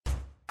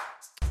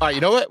All right,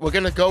 you know what? We're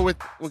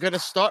gonna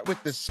start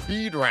with the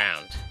speed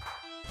round.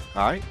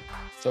 All right.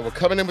 So we're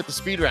coming in with the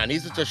speed round.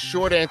 These are just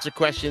short answer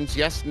questions.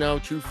 Yes, no,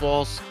 true,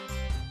 false.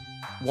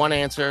 One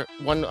answer,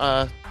 one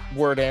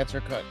word answer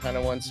kind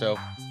of one. So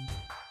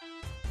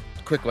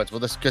quick ones.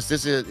 We'll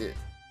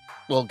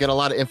we'll get a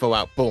lot of info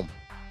out. Boom.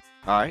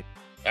 All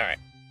right.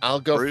 I'll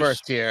go Bruce?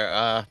 first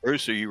here.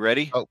 Bruce, are you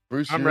ready? Oh,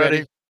 Bruce, I'm you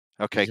ready.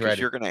 Okay, he's because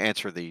ready. you're going to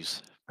answer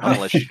these. I'm going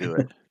to let you do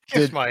it.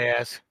 Kiss my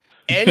ass.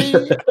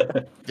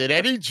 Did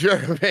any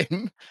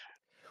German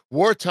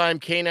wartime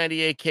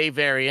K98k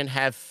variant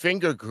have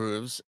finger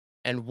grooves,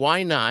 and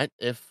why not?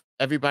 If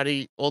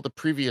all the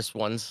previous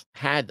ones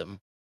had them.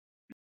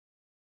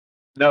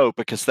 No,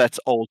 because that's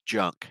old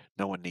junk.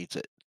 No one needs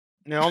it.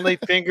 The only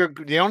finger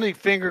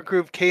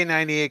groove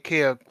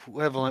K98k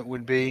equivalent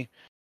would be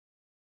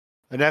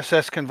an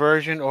SS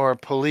conversion or a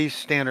police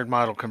standard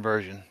model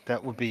conversion.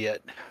 That would be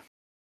it.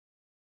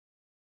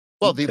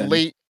 Well, Okay. the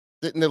late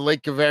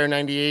Gavera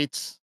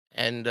 98s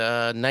and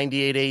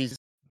 98As,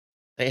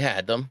 they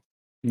had them.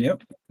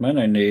 Yep, my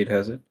 98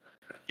 has it.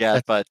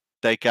 Yeah, but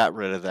they got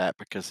rid of that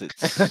because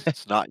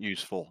it's not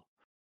useful.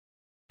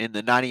 In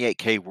the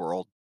 98K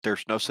world,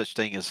 there's no such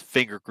thing as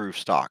finger groove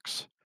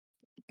stocks.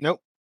 Nope.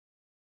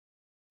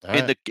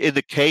 In the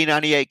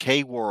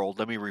K98K world,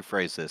 let me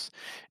rephrase this.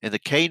 In the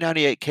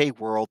K98K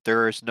world,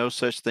 there is no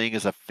such thing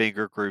as a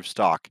finger groove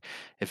stock.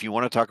 If you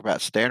want to talk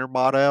about standard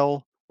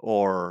model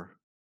or,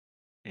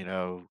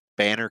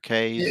 banner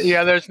Ks.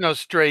 Yeah, there's no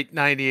straight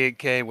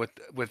 98k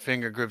with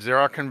finger grooves. There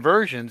are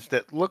conversions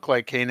that look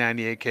like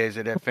K98ks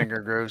that have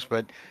finger grooves,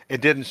 but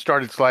it didn't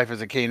start its life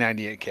as a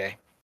K98k.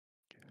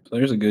 So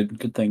there's a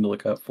good thing to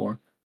look out for.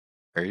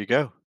 There you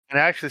go. And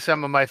actually,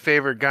 some of my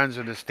favorite guns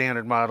are the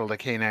standard model, the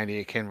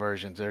K98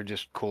 conversions. They're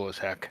just cool as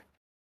heck.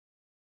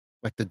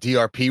 Like the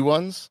DRP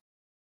ones?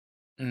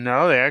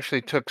 No, they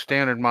actually took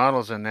standard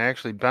models and they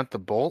actually bent the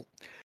bolt,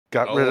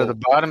 got rid of the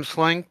bottom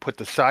sling, put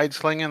the side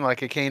sling in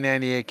like a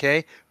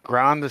K98K,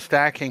 ground the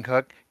stacking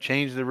hook,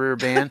 changed the rear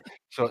band,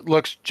 so it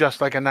looks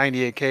just like a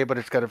 98K, but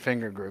it's got a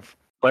finger groove.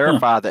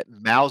 Clarify that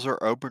Mauser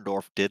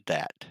Oberndorf did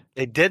that.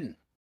 They didn't.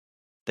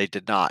 They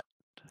did not.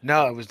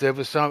 No, there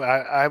was some.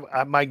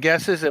 My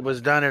guess is it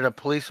was done at a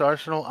police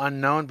arsenal,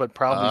 unknown, but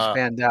probably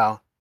Spandau.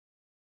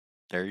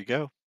 There you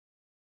go.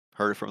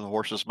 Heard it from the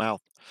horse's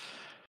mouth.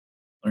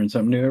 Learn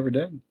something new every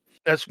day.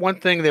 That's one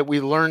thing that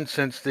we learned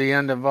since the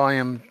end of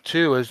Volume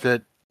 2 is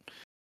that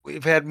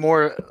we've had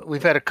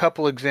a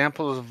couple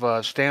examples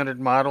of standard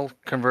model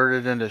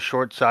converted into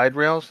short side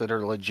rails that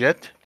are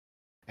legit,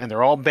 and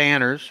they're all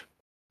banners.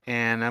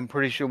 And I'm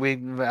pretty sure we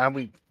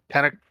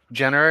kind of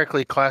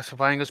generically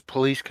classifying as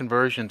police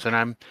conversions, and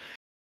I'm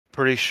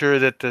pretty sure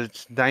that the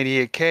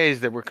 98Ks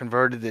that were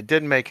converted that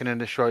didn't make it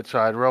into short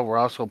side rail were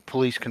also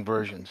police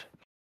conversions.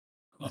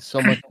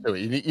 So much to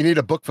it. You need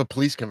a book for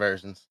police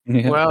conversions.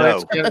 Yeah.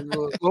 Well,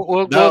 No.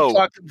 we'll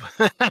talk.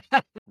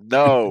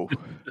 No.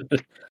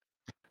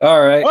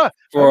 All right.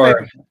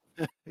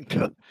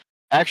 What?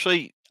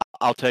 Actually,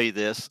 I'll tell you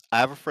this. I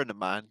have a friend of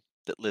mine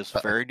that lives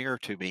very near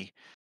to me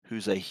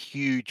who's a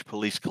huge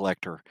police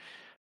collector.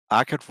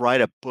 I could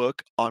write a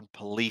book on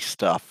police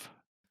stuff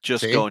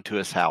just going to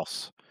his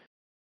house.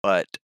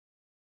 But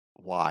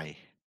why?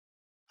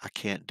 I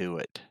can't do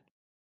it.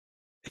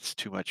 It's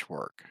too much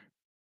work.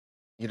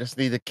 You just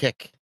need a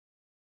kick.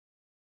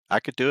 I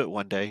could do it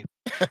one day.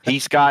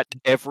 He's got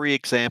every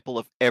example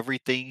of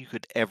everything you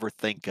could ever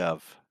think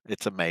of.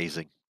 It's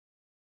amazing.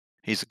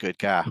 He's a good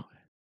guy.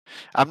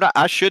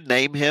 I should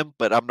name him,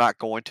 but I'm not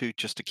going to,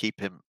 just to keep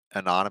him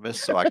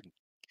anonymous so I can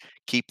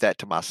keep that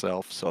to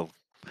myself. So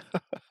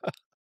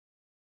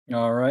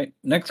All right.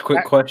 Next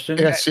quick question.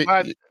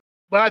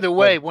 By the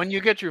way, when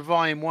you get your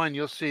Volume 1,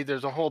 you'll see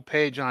there's a whole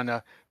page on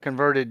a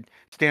converted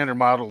standard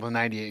model to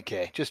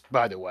 98K. Just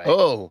by the way.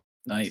 Oh,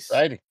 nice.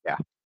 Exciting. Yeah.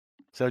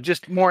 So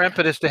just more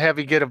impetus to have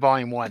you get a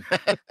Volume 1.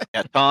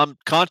 Yeah, Tom,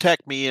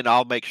 contact me and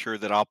I'll make sure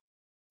that I'll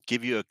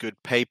give you a good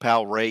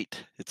PayPal rate.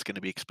 It's going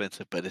to be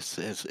expensive, but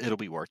it'll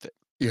be worth it.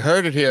 You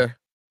heard it here.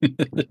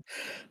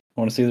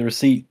 Want to see the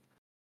receipt?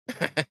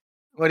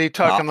 What are you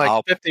talking, like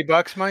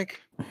 $50,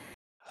 Mike?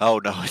 Oh,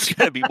 no, it's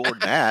going to be more than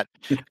that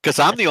because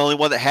I'm the only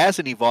one that has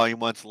any Volume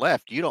 1s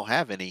left. You don't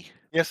have any.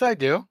 Yes, I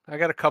do. I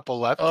got a couple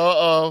left.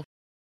 Oh,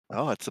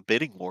 it's a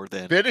bidding war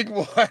then. Bidding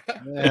war.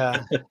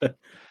 Yeah.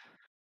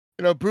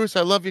 Bruce,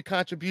 I love your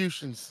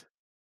contributions.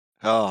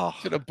 Oh,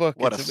 to the book.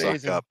 What it's a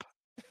amazing. suck up.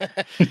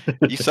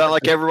 You sound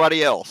like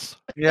everybody else.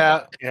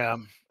 Yeah.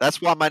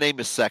 That's why my name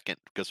is second,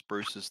 because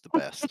Bruce is the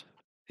best.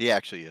 He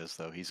actually is,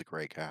 though. He's a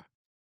great guy.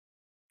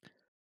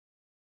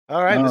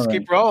 All right, let's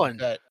keep rolling.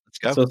 Let's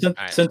go. So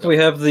since we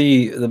have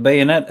the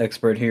bayonet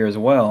expert here as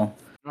well,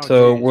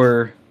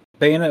 were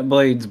bayonet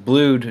blades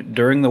blued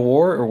during the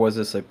war, or was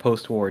this a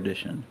post-war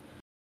edition?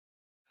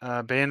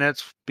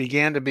 Bayonets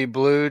began to be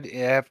blued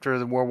after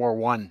the World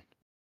War I.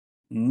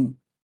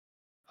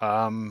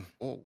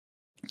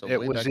 It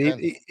was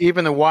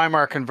even the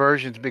Weimar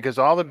conversions, because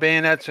all the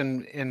bayonets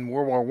in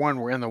World War I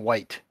were in the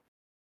white.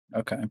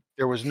 Okay.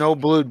 There was no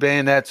blued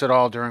bayonets at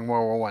all during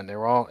World War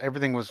I.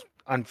 Everything was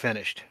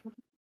unfinished.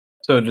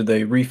 So did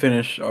they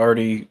refinish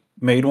already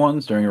made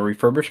ones during a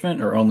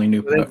refurbishment, or only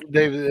new production?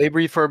 They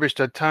refurbished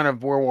a ton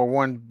of World War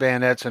One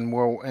bayonets in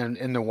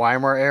the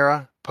Weimar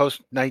era,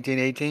 post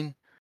 1918.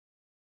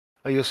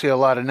 You'll see a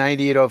lot of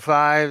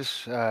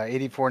 9805s,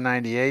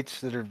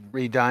 8498s that are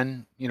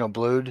redone,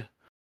 blued.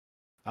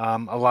 A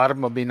lot of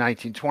them will be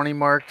 1920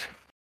 marked.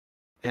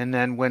 And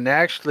then when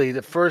actually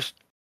the first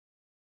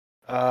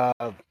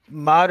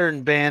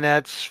modern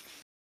bayonets,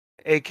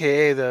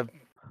 aka the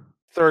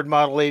third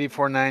model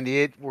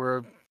 8498,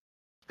 I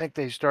think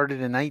they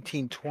started in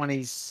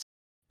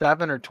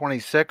 1927 or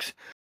 26.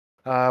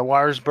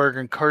 Warsburg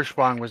and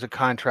Kirschbaum was a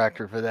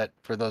contractor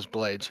for those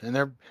blades, and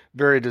they're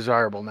very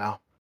desirable now.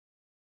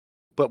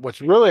 But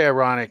what's really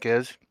ironic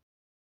is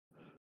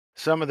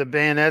some of the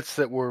bayonets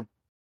that were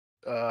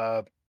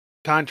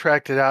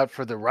contracted out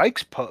for the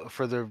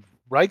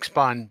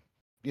Reichsbahn,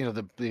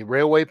 the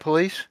railway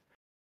police.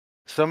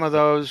 Some of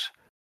those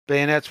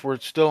bayonets were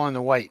still in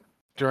the white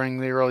during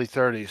the early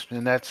 30s,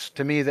 and that's,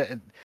 to me,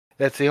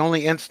 that's the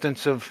only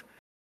instance of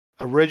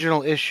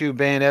original issue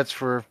bayonets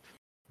for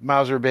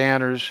Mauser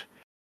banners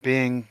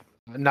being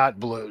not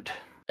blued.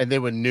 And they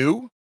were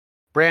new?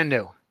 Brand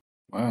new.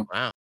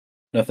 Wow.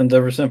 Nothing's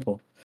ever simple.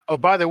 Oh,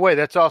 by the way,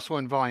 that's also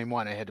in Volume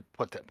 1. I had to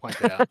point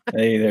that out.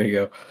 Hey, there you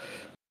go.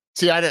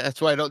 See,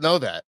 that's why I don't know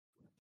that.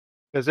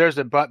 Because there's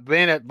a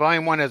bayonet.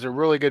 Volume 1 has a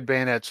really good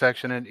bayonet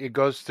section, and it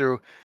goes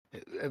through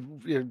a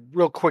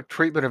real quick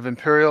treatment of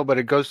Imperial, but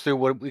it goes through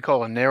what we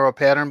call a narrow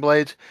pattern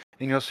blades,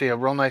 and you'll see a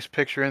real nice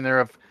picture in there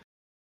of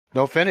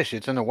no finish.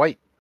 It's in the white.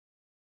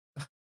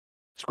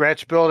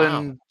 Scratch built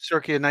in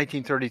circa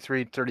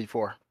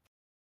 1933-34.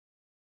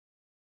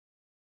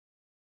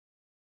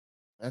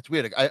 That's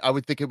weird. I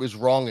would think it was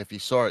wrong if you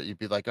saw it. You'd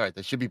be like, all right,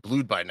 they should be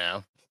blued by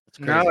now. It's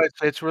crazy. No,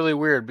 it's really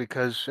weird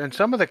because in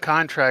some of the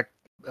contract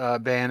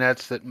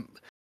bayonets that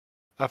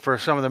for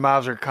some of the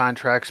Mauser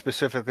contracts,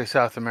 specifically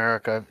South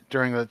America,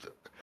 during the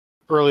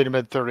early to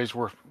mid 30s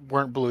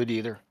weren't blued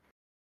either.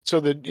 So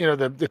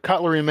the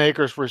cutlery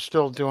makers were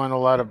still doing a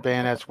lot of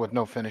bayonets with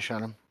no finish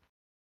on them.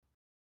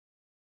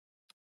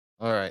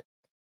 All right.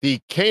 The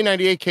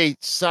K98k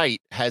sight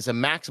has a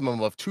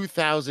maximum of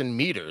 2,000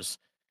 meters.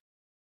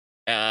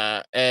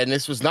 And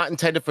this was not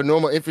intended for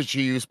normal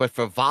infantry use, but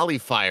for volley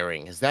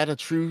firing. Is that a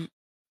true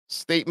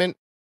statement?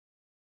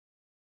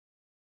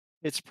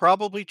 It's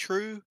probably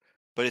true,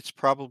 but it's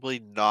probably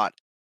not.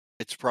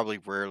 It's probably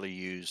rarely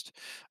used.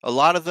 A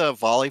lot of the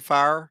volley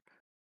fire,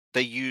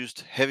 they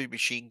used heavy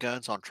machine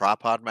guns on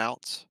tripod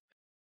mounts.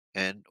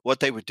 And what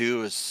they would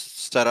do is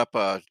set up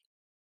an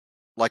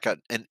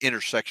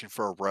intersection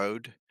for a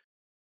road,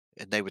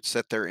 and they would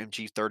set their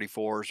MG34s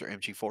or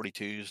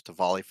MG42s to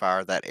volley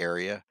fire that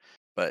area.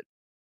 But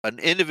an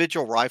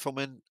individual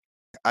rifleman,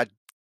 I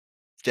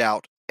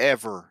doubt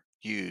ever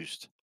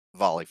used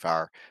volley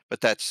fire.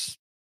 But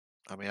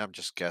I'm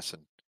just guessing.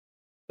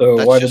 So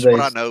That's why did just they?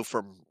 what I know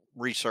from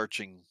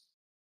researching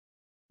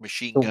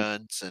machine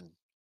guns and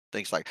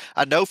things like.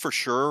 I know for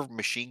sure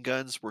machine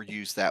guns were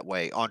used that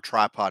way on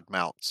tripod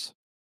mounts.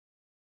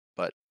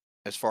 But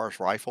as far as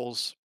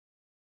rifles,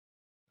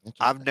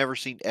 I've never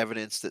seen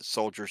evidence that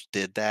soldiers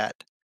did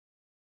that.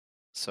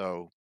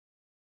 So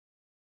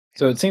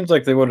it seems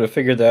like they would have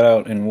figured that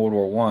out in World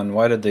War One.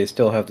 Why did they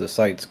still have the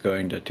sights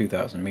going to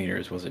 2,000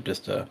 meters? Was it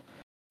just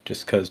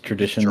because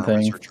tradition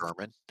Germans thing? are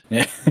German.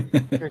 Yeah.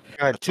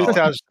 God,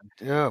 2,000.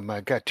 Oh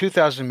my God,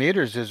 2,000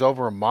 meters is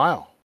over a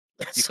mile.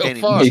 You So can't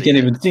even far. You can't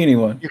even see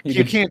anyone.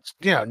 You can't.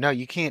 No,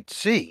 you can't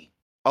see.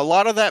 A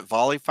lot of that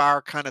volley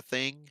fire kind of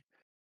thing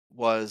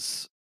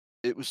was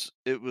it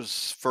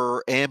was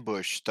for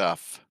ambush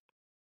stuff.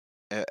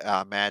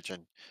 I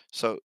imagine.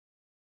 So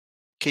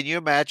can you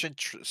imagine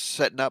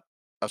setting up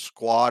a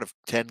squad of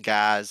 10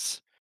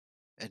 guys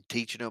and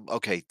teaching them,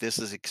 okay, this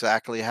is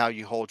exactly how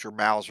you hold your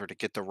Mauser to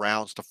get the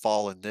rounds to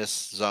fall in this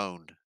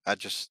zone?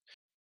 It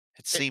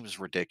seems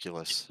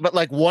ridiculous. But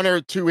like 1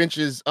 or 2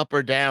 inches up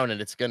or down,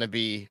 and it's going to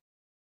be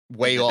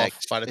way off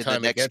by the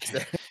time it gets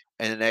there.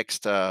 And the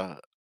next Gau.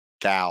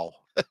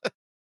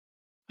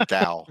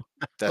 Gau.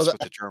 That's what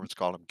the Germans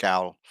call him,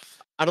 Gau.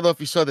 I don't know if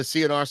you saw the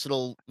Sea and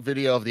Arsenal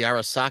video of the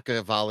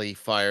Arasaka volley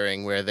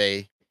firing, where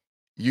they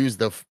use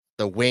the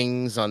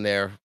wings on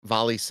their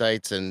volley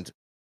sights and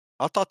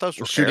I thought those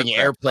were shooting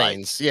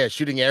airplanes. sights. Yeah,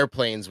 shooting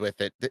airplanes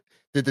with it.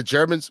 Did the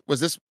Germans? Was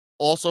this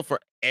also for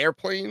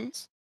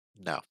airplanes?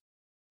 No.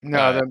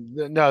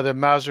 No, the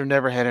Mauser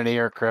never had any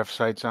aircraft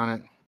sights on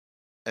it.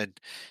 And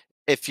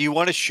if you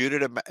want to shoot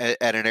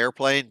at an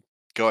airplane,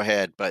 go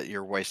ahead, but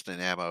you're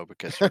wasting ammo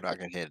because you're not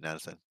going to hit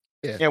nothing.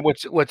 Yeah.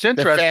 What's They're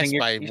interesting? fast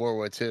by World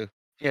War II.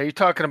 Yeah, you're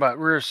talking about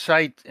rear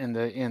sight in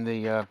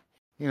the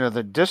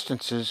the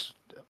distances.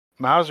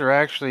 Mauser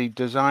actually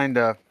designed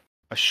a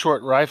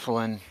short rifle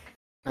in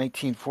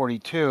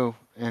 1942,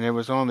 and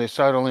the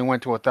sight only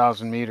went to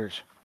 1,000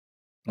 meters.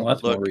 Well,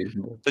 that's Look, more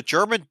reasonable.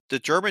 The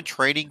German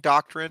training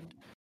doctrine,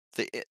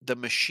 the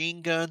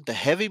machine gun, the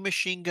heavy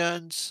machine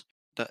guns,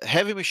 the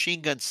heavy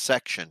machine gun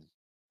section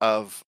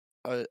of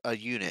a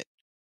unit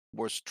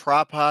was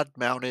tripod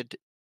mounted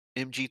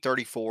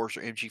MG34s or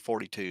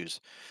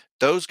MG42s.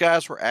 those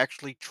guys were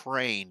actually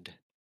trained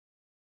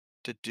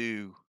to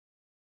do,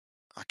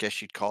 I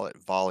guess you'd call it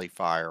volley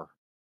fire,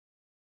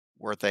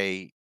 where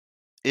they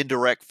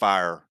indirect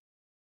fire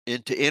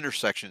into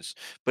intersections,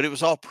 but it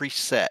was all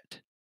preset.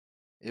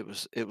 It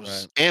was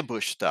Right.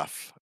 ambush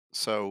stuff.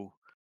 So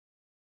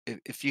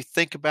if you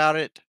think about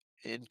it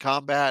in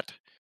combat,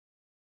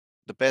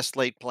 the best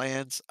laid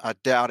plans, I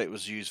doubt it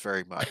was used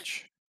very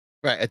much.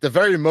 Right. At the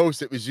very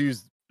most, it was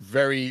used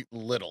very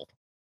little.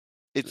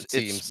 It's It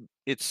seems.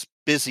 it's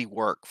busy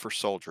work for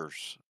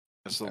soldiers.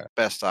 That's the Okay.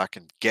 best I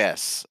can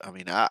guess. I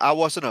mean, I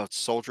wasn't a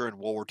soldier in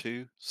World War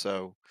II,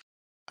 so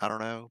I don't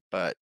know,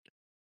 but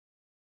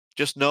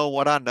just know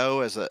what I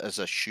know as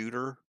a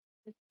shooter.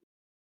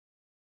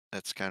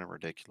 That's kind of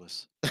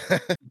ridiculous.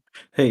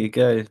 Hey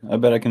guys, I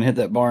bet I can hit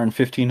that barn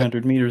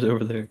 1,500 meters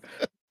over there.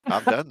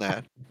 I've done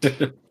that.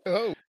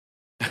 Oh.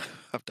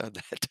 I've done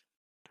that.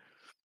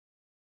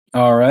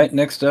 All right,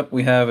 next up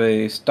we have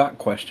a stock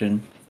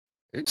question.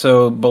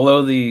 So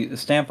below the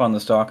stamp on the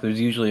stock,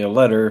 there's usually a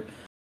letter,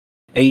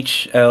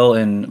 H, L,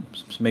 and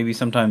maybe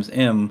sometimes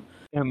M.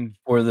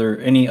 Were there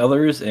any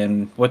others,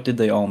 and what did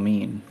they all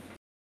mean?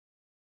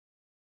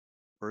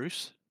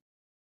 Bruce?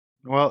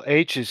 Well,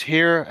 H is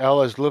here,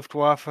 L is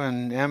Luftwaffe,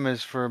 and M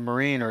is for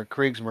Marine or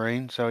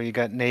Kriegsmarine. So you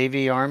got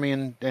Navy, Army,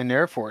 and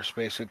Air Force,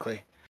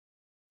 basically.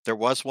 There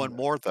was one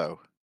more, though.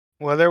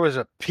 Well, there was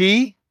a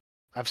P.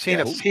 I've seen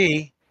Yes. a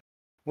P,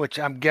 which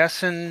I'm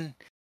guessing...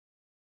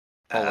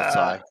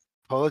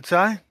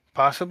 Polizei,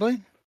 possibly.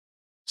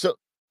 So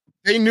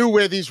they knew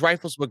where these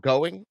rifles were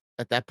going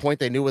at that point.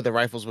 They knew where the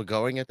rifles were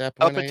going at that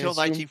point. Up until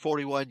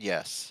 1941,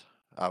 yes.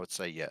 I would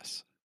say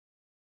yes.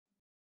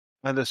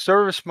 And the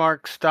service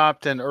mark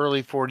stopped in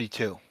early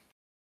 42.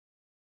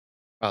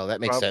 Oh,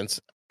 that makes sense.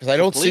 Because I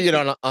don't see it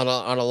on a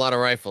lot of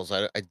rifles.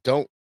 I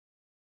don't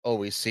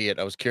always see it.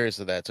 I was curious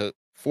of that. So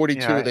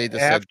 42, they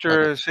just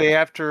after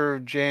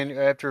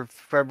after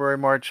February,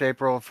 March,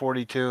 April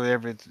 42,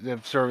 the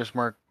service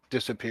mark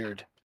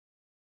disappeared.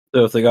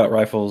 So if they got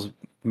rifles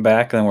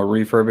back and were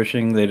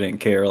refurbishing, they didn't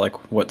care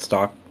like what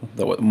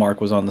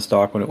mark was on the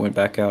stock when it went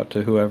back out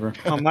to whoever.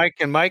 Well, Mike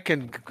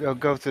can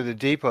go through the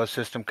depot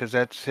system because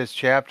that's his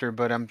chapter.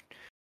 But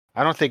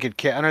I don't think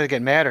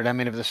it mattered. I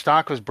mean, if the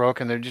stock was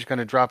broken, they're just going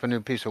to drop a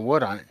new piece of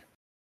wood on it.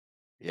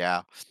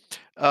 Yeah.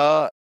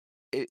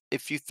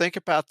 If you think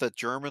about the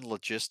German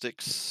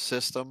logistics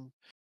system,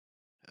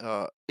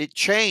 it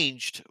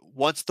changed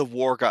once the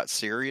war got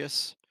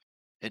serious.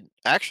 And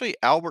actually,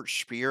 Albert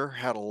Speer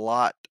had a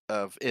lot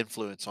of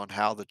influence on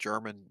how the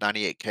German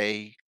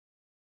 98K,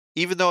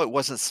 even though it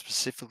wasn't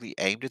specifically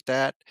aimed at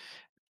that,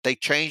 they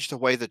changed the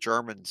way the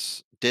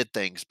Germans did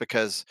things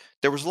because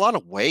there was a lot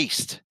of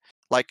waste.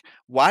 Like,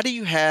 why do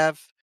you have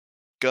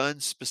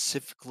guns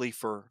specifically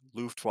for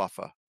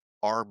Luftwaffe,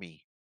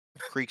 Army,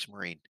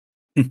 Kriegsmarine?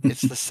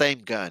 It's the same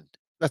gun.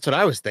 That's what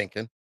I was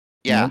thinking.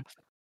 Yeah.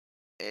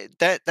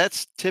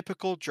 That's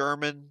typical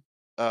German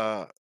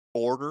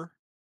order.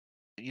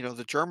 You know,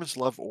 the Germans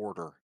love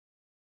order.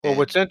 Well,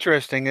 what's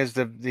interesting is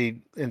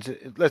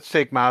let's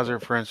take Mauser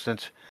for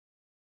instance.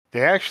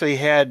 They actually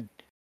had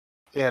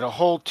a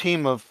whole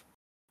team of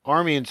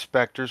Army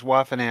inspectors,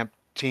 Waffen-Amp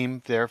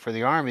team there for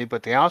the Army,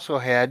 but they also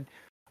had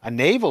a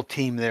naval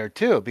team there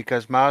too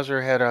because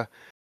Mauser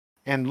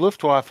and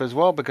Luftwaffe as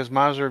well because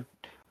Mauser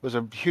was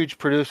a huge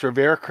producer of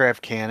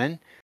aircraft cannon,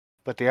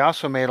 but they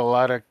also made a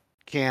lot of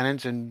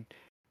cannons and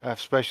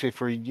especially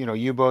for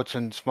U-boats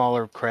and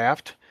smaller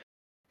craft.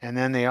 And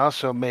then they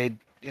also made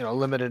a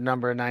limited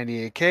number of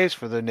 98Ks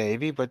for the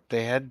Navy, but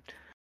they had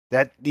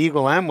that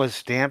Eagle M was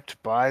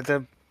stamped by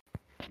the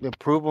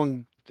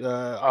approval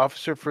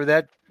officer for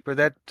that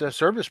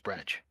service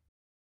branch.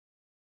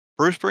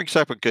 Bruce brings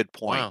up a good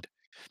point. Wow.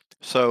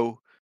 So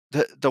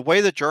the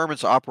way the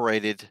Germans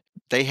operated,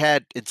 they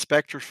had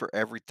inspectors for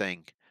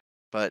everything,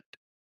 but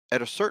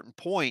at a certain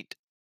point,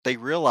 they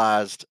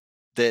realized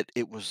that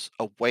it was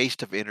a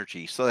waste of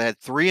energy. So they had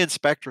 3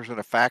 inspectors in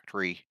a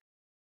factory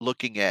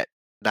looking at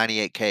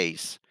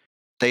 98Ks.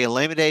 They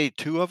eliminated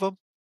 2 of them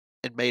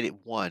and made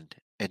it 1,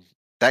 and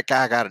that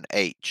guy got an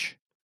H.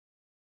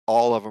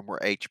 All of them were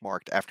H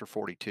marked after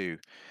 42.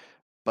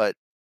 But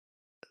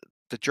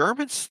the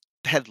Germans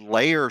had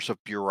layers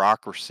of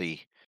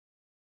bureaucracy.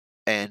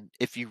 And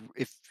if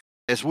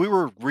as we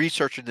were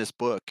researching this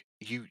book,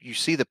 you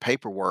see the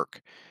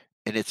paperwork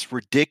and it's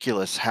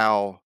ridiculous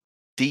how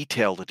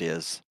detailed it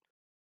is.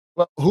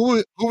 Well,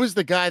 who was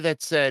the guy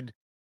that said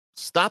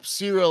stop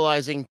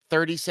serializing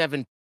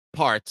 37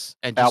 parts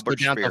and just Albert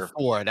go down Speer. to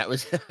 4? That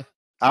was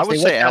I would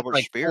say Albert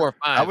like Speer. 4 or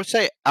 5.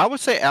 I would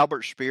say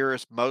Albert Speer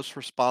is most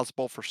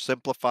responsible for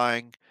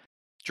simplifying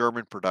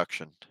German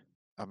production.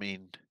 I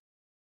mean,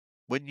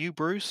 wouldn't you,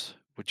 Bruce?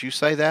 Would you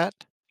say that?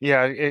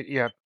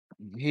 Yeah,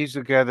 he's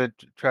the guy that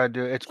tried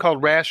to. It's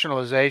called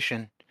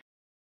rationalization.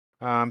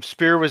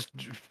 Speer's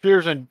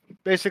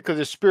basically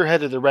the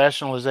spearhead of the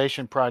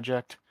rationalization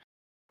project,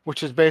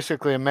 which is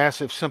basically a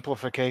massive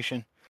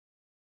simplification.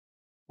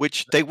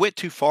 Which they went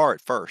too far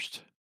at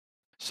first.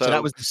 So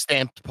that was the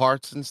stamped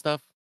parts and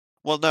stuff?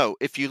 Well, no.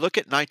 If you look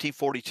at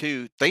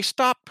 1942, they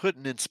stopped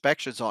putting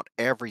inspections on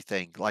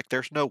everything. Like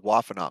there's no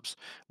Waffenamt.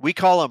 We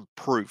call them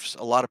proofs.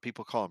 A lot of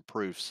people call them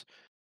proofs.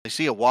 They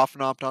see a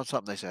Waffenamt on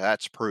something, they say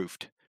that's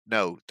proofed.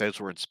 No, those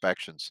were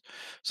inspections.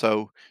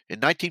 So in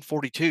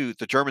 1942,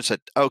 the Germans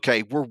said,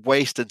 "Okay, we're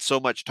wasting so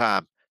much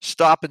time.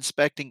 Stop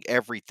inspecting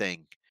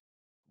everything."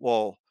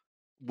 Well,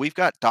 we've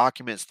got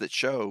documents that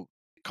show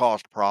it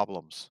caused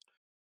problems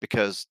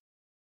because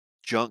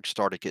junk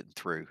started getting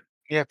through.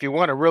 Yeah, if you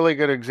want a really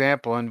good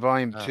example, in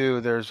Volume Oh.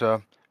 2, there's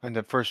in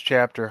the first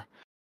chapter,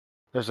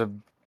 there's a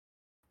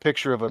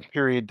picture of a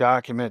period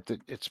document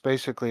that it's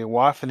basically a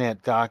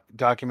Waffenet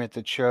document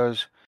that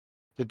shows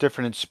the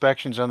different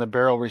inspections on the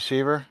barrel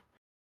receiver.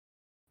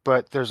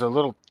 But there's a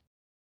little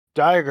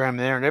diagram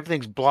there and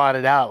everything's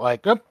blotted out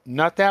like, oh,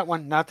 not that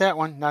one, not that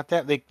one, not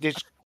that. They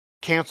just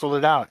canceled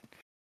it out.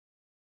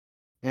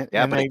 Yeah,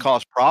 And but they, it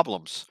caused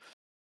problems.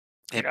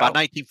 And by know,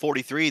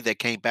 1943, they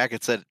came back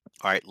and said,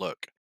 "All right,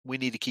 look, we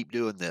need to keep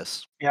doing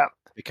this yeah.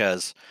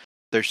 because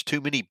there's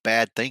too many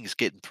bad things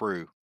getting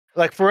through."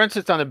 Like for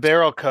instance, on the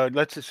barrel code,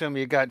 let's assume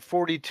you got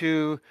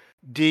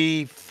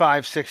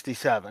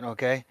 42D567,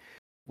 okay?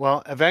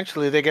 Well,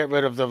 eventually they get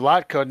rid of the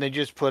lot code and they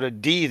just put a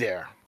D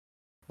there,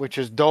 which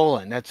is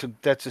Dolan. That's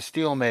a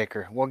steel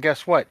maker. Well,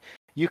 guess what?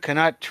 You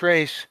cannot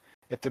trace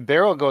if the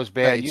barrel goes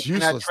bad. You it's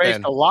cannot useless trace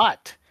then. the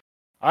lot.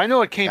 I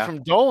know it came Yeah.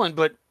 from Dolan,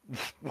 but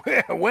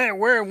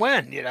where, and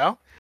when? You know.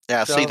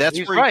 Yeah, So see, that's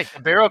he's where right. The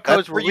barrel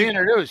codes were where you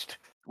reintroduced.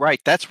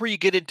 right. That's where you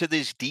get into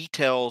these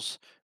details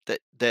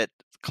that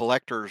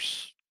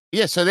collectors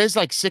Yeah, so there's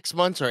like 6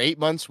 months or 8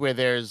 months where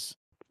there's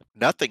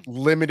nothing.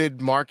 limited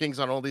markings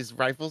on all these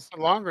rifles.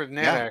 Longer than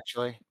that, Yeah.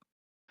 actually.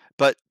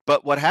 But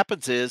what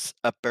happens is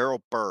a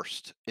barrel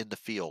burst in the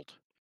field,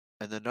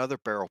 and another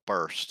barrel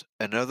burst,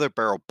 another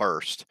barrel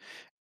burst,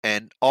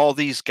 and all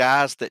these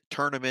guys that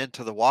turn them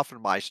into the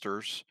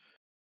Waffenmeisters,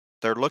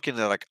 they're looking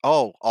at like,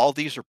 oh, all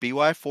these are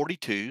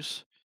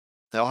BY-42s.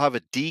 They'll have a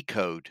D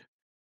code,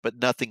 but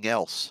nothing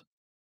else.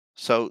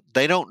 So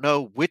they don't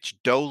know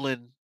which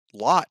Dolan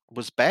lot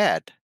was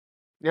bad.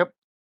 Yep.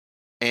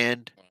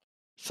 And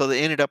so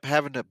they ended up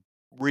having to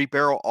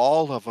rebarrel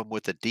all of them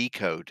with a D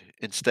code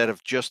instead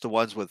of just the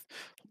ones with,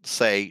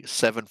 say,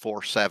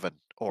 747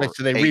 Wait, or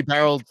so they 8.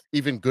 rebarreled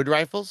even good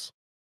rifles?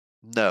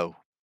 No,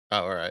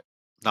 Oh, all right.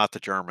 not the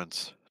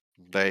Germans.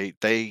 They're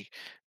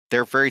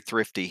very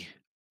thrifty.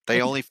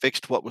 They only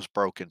fixed what was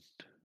broken.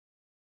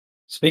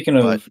 Speaking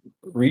But of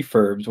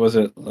refurbs, was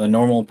it a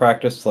normal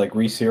practice to like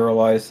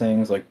reserialize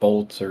things like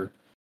bolts or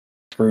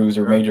screws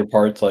or major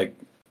parts like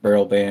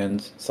barrel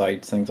bands,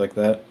 sights, things like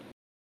that?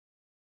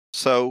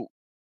 so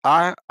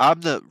I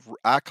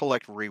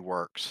collect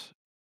reworks,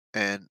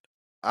 and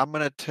I'm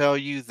gonna tell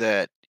you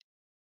that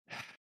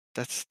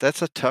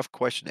that's a tough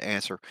question to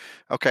answer.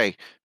 Okay,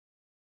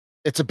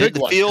 It's a in big the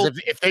one 'cause field,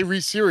 if they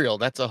reserial,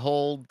 that's a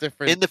whole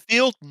different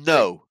thing.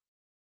 no.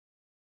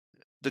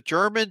 The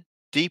German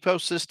depot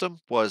system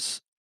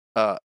was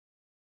uh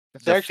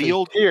It's the actually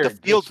field tiered.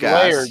 It's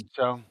guys. layered.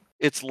 So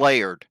It's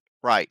layered,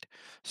 right?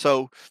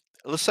 So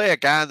let's say a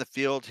guy in the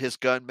field, his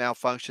gun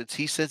malfunctions,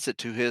 he sends it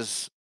to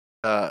his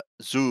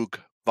Zug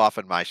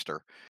Waffenmeister.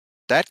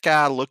 That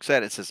guy looks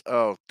at it and says,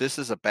 "Oh, this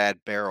is a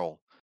bad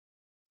barrel."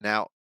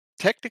 Now,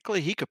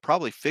 technically, he could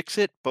probably fix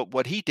it, but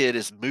what he did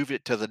is move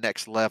it to the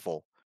next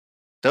level.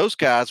 Those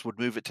guys would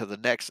move it to the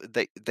next.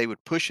 They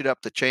would push it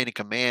up the chain of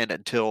command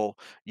until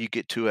you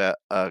get to a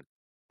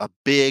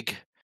big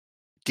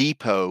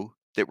depot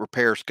that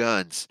repairs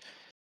guns.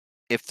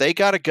 If they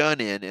got a gun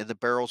in and the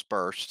barrel's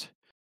burst,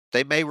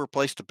 they may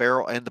replace the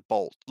barrel and the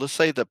bolt. Let's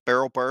say the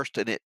barrel burst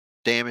and it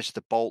damaged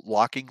the bolt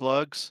locking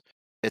lugs.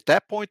 At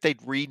that point, they'd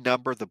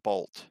renumber the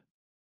bolt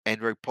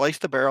and replace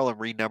the barrel and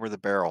renumber the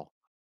barrel.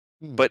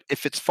 Hmm. But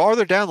if it's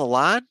farther down the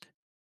line,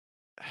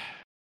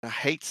 I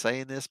hate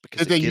saying this because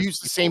Did they it gives use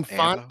the people same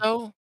font ammo.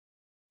 though?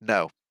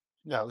 No,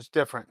 no, it's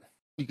different.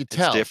 You could it's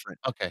tell. different.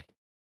 Okay.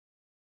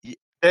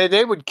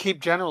 They would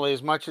keep generally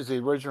as much as the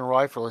original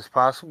rifle as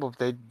possible. If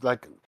they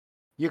like,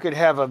 you could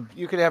have a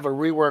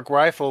rework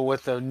rifle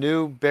with a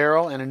new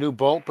barrel and a new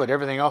bolt, but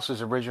everything else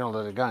is original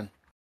to the gun.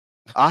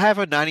 I have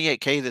a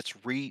 98K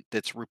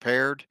that's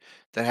repaired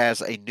that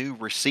has a new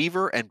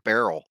receiver and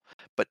barrel,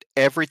 but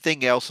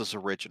everything else is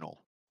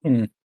original.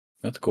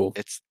 That's cool.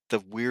 It's the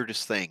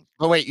weirdest thing.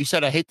 Oh wait, you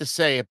said I hate to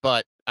say it,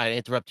 but I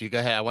interrupt you. Go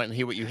ahead. I want to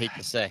hear what you hate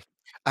to say.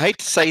 I hate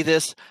to say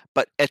this,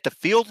 but at the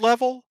field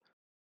level,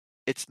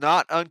 it's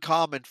not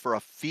uncommon for a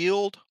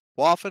field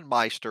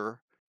Waffenmeister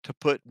to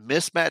put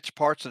mismatched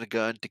parts in a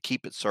gun to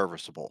keep it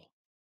serviceable.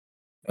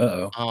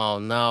 Uh-oh. Oh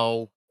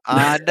no.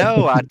 I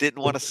know I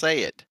didn't want to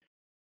say it.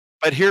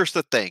 But here's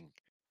the thing.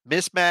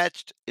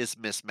 Mismatched is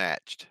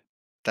mismatched.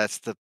 That's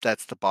the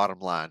bottom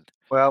line.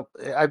 Well,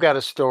 I've got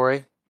a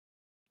story.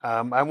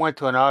 I went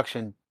to an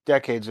auction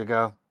decades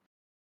ago,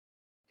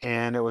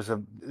 and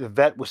the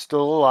vet was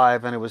still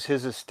alive, and it was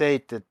his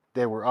estate that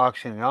they were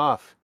auctioning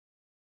off.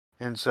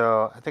 And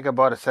so I think I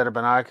bought a set of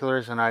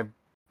binoculars, and I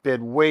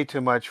bid way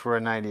too much for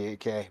a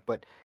 98K.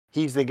 But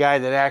he's the guy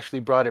that actually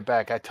brought it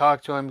back. I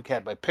talked to him,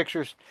 had my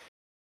pictures,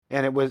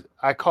 and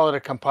I call it a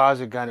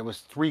composite gun. It was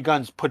 3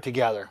 guns put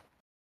together,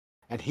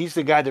 and he's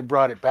the guy that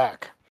brought it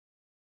back.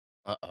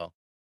 Uh-oh.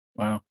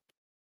 Wow.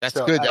 That's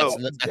So, good.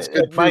 That's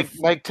good proof.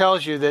 Mike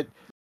tells you that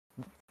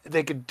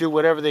they could do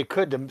whatever they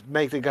could to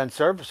make the gun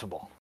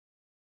serviceable.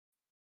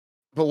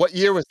 But what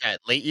year was that?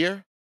 Late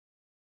year?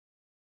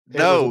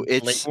 No,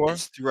 Late war?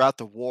 it's throughout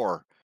the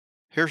war.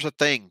 Here's the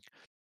thing.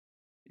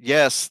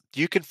 Yes,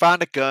 you can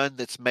find a gun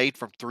that's made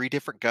from 3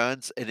 different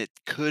guns, and it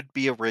could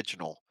be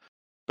original.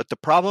 But the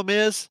problem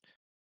is,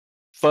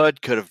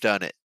 FUDD could have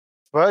done it.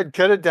 Bud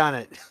could have done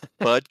it.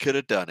 FUDD could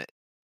have done it.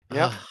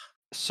 Yep.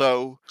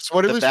 So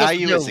what are the we supposed to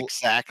value is do?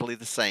 exactly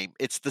the same.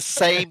 It's the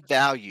same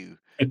value.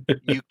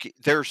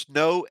 There's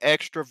no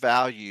extra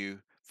value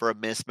for a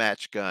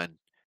mismatched gun.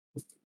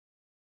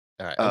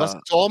 All right. Unless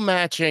it's all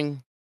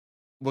matching,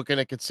 we're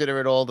gonna consider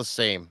it all the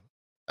same.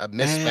 A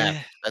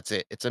mismatch. That's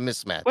it. It's a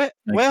mismatch. Well,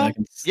 I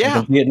yeah.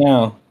 can see it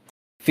now.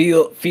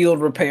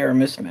 Field repair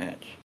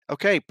mismatch.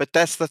 Okay, but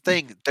that's the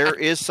thing. There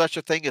is such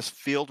a thing as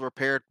field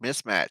repaired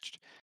mismatched,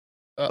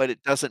 but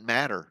it doesn't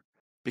matter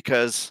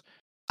because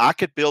I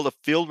could build a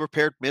field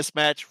repaired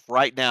mismatch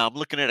right now. I'm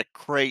looking at a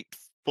crate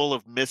full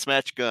of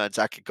mismatched guns.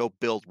 I could go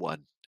build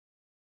one.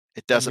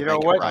 It doesn't make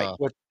it right.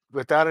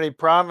 Without any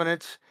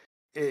provenance,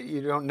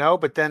 you don't know.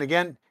 But then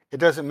again, it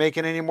doesn't make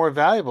it any more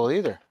valuable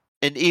either.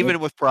 And even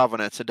with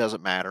provenance, it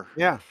doesn't matter.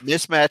 Yeah.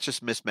 Mismatch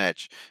is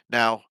mismatch.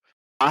 Now,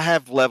 I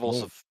have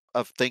levels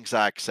of things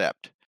I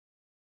accept.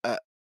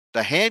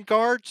 The hand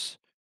guards,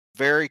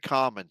 very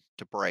common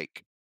to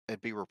break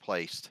and be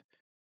replaced.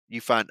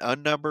 You find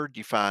unnumbered,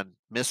 you find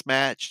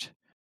mismatched.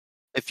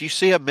 If you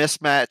see a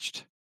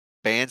mismatched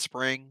band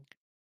spring,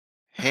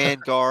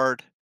 hand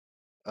guard,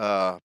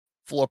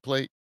 floor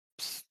plate.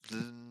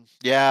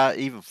 Yeah,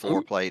 even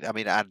floor plate. I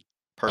mean, I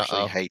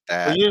personally hate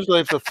that. Well, usually,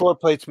 if the floor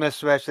plate's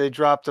mismatched, they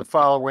drop the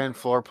follower in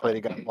floor plate.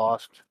 It got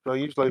lost. So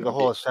usually, the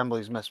whole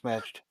assembly's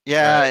mismatched.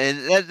 Yeah,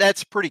 and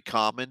that's pretty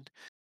common.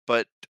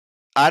 But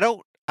I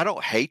don't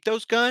hate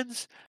those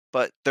guns.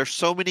 But there's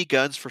so many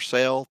guns for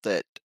sale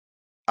that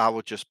I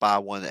would just buy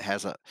one that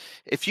has a.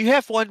 If you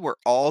have one where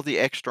all the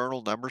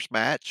external numbers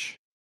match,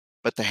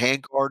 but the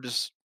handguard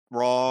is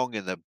wrong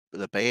and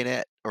the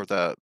bayonet or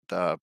the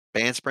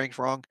band spring's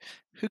wrong,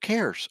 who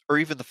cares? Or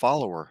even the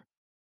follower.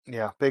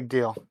 Yeah, big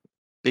deal.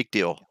 Big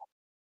deal.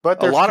 But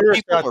A there's lot of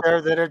purists people out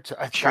are there that it's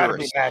got to be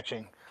purists.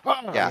 matching.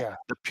 Oh, Yeah,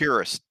 the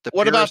purists. The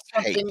What about purists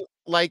hate. something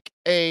like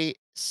a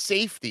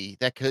safety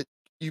that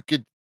you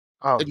could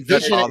Oh,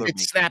 envision bother it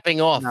me.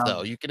 snapping off No.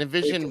 though? You can They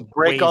envision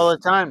break all ways.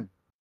 the time.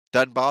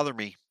 Doesn't bother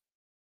me.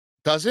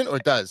 Doesn't or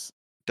does?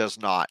 Does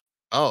not.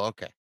 Oh,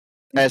 okay.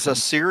 As a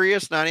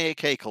serious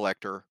 98K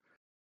collector,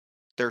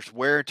 there's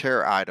wear and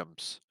tear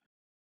items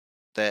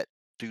that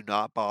do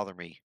not bother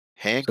me.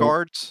 Hand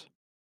guards,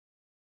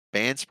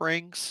 band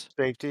springs,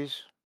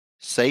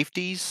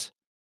 safeties,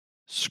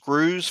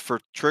 screws for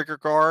trigger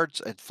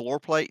guards and floor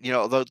plate. You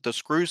know, the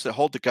screws that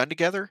hold the gun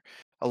together.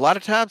 A lot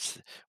of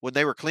times when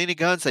they were cleaning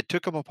guns, they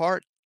took them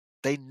apart.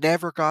 They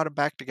never got them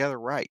back together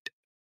right.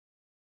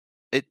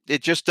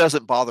 It just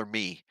doesn't bother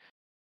me.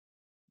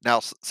 Now,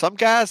 some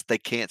guys, they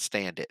can't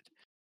stand it,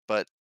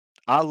 but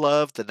I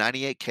love the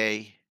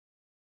 98K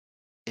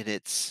in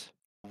its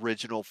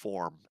original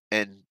form.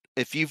 And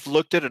if you've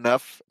looked at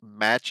enough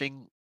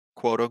matching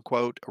quote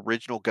unquote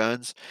original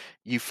guns,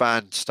 you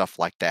find stuff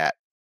like that.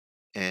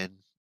 And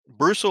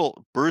Bruce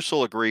will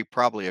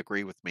probably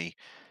agree with me.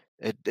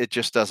 It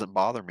just doesn't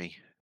bother me.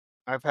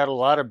 I've had a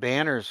lot of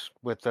banners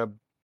with the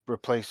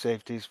replaced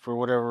safeties for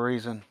whatever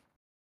reason.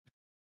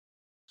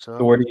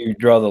 So where do you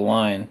draw the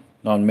line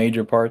on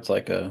major parts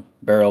like a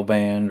barrel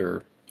band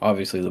or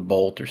obviously the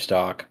bolt or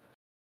stock?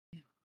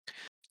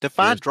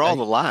 Draw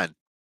the line.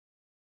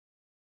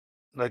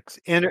 Like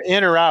in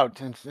or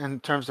out in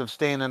terms of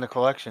staying in the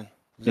collection.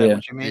 Is that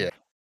what you mean? Yeah.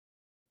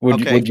 Would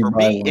you for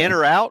buy me, one? in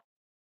or out,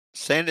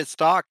 sanded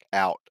stock,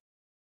 out.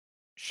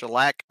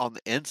 Shellac on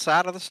the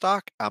inside of the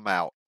stock, I'm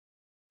out.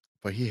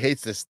 But he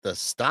hates the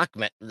stock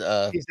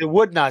He's a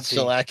wood Nazi.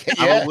 shellac.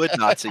 I'm a wood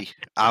Nazi.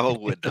 I'm a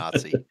wood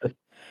Nazi.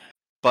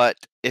 But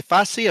if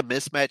I see a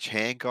mismatched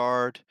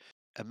handguard,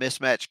 a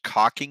mismatched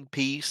cocking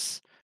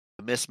piece,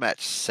 a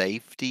mismatched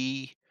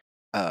safety,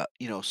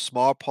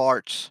 small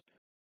parts,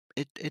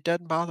 it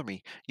doesn't bother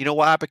me. You know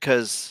why?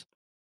 Because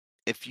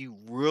if you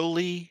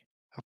really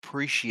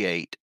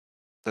appreciate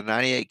the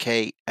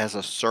 98K as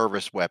a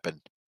service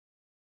weapon,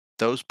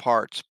 those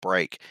parts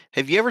break.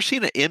 Have you ever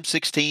seen an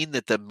M16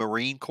 that the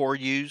Marine Corps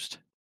used?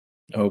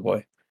 Oh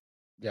boy.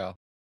 Yeah.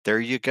 There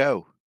you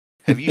go.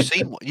 Have you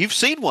seen one? You've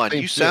seen one.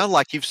 Same You shit. sound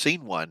like you've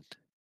seen one.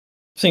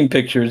 Seen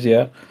pictures,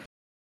 yeah.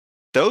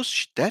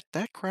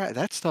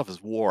 That stuff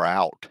is wore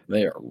out.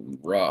 They are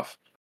rough.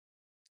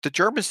 The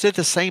Germans did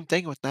the same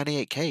thing with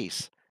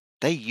 98Ks.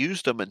 They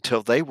used them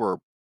until they were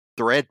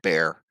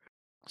threadbare.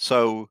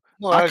 So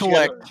I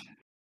collect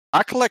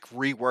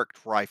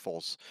reworked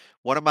rifles.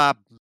 One of my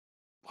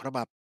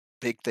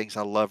big things,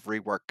 I love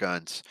reworked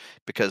guns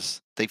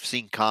because they've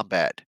seen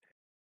combat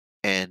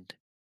and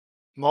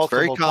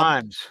multiple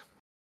times.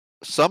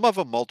 Some of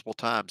them multiple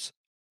times.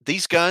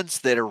 these guns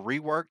that are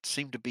reworked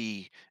seem to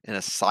be in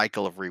a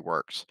cycle of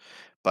reworks,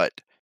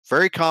 but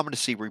very common to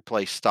see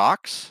replace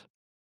stocks,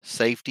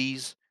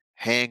 safeties,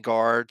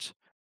 handguards,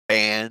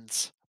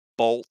 bands,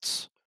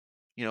 bolts,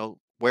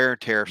 wear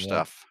and tear Yep.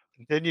 stuff.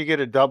 Didn't you get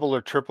a double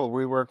or triple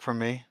rework from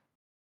me?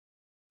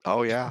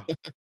 Oh yeah,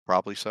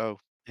 probably so.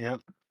 Yep.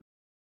 So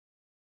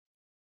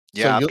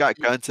Yeah, I've you got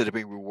guns that have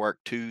been reworked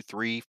 2,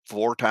 3,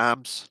 4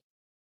 times.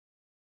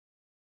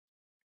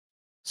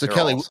 so They're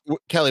Kelly, awesome.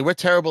 Kelly, we're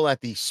terrible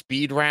at the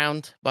speed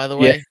round, by the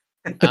Yeah. way.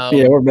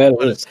 Yeah, we're bad at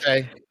What to it.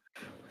 say,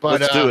 but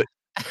Let's do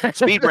it.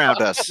 Speed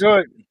round us. Do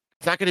it.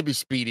 it's not going to be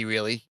speedy,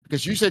 really,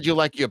 because you said you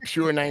like your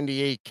pure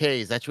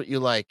 98Ks. That's what you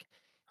like.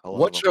 I love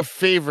What's them. your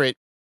favorite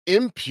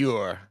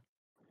impure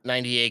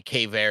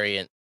 98K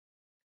variant?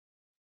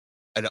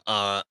 A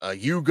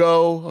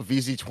Yugo, a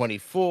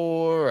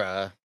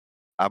VZ24,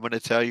 I'm going to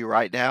tell you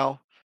right now,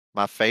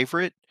 my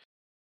favorite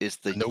is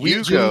the a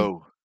Norwegian.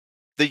 Yugo.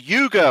 The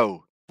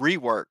Yugo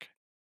rework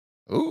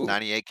Ooh.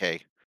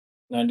 98K.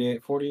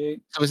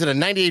 9848. So is it a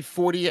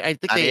 9840? I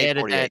think they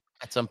added that 9848.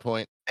 at some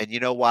point. And you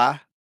know why?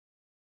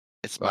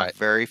 It's my Right.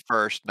 very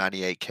first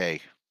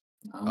 98K.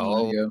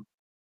 Oh, there you go.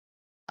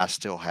 I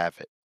still have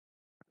it.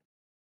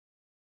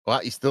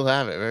 Well, you still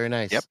have it. Very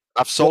nice. Yep.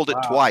 I've sold it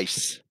Wow.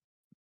 twice.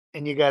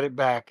 And you got it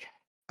back.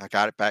 I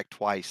got it back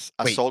twice.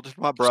 I Wait, sold it to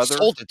my You brother.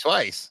 sold it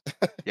twice.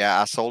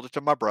 Yeah, I sold it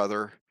to my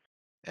brother,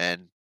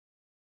 and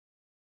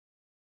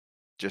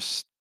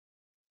just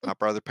my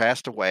brother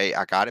passed away.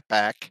 I got it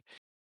back.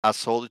 I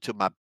sold it to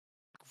my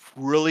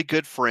really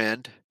good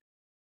friend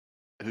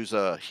who's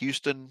a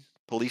Houston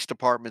Police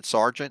Department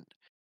sergeant.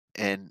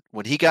 And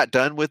when he got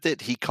done with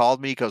it, he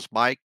called me. He goes,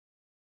 Mike,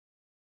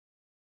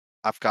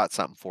 I've got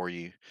something for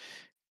you.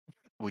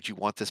 Would you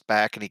want this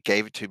back? And he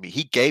gave it to me.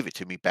 He gave it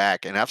to me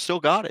back, and I've still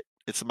got it.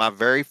 It's my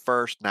very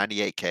first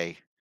 98K.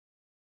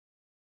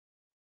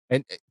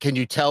 And can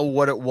you tell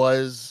what it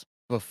was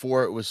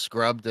before it was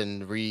scrubbed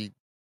and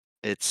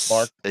It's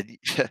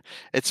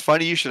it's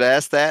funny you should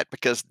ask that,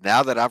 because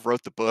now that I've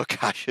wrote the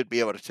book, I should be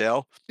able to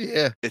tell.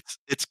 Yeah.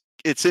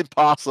 It's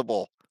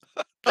impossible.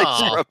 They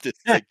Aw. scrubbed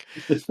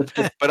this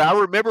thing. But I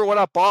remember when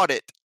I bought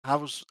it,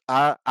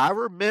 I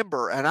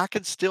remember, and I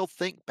can still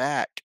think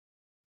back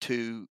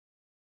to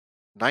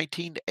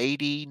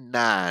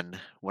 1989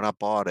 when I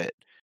bought it.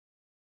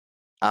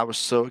 I was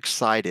so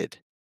excited.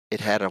 It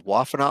had a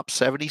Waffen-Op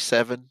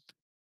 77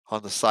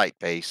 on the sight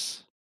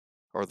base,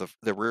 or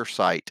the rear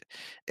sight,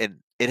 and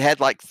it had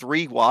like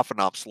 3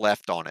 Waffen-Ops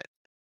left on it,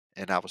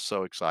 and I was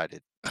so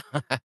excited.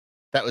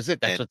 That was it.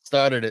 That's And what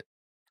started it.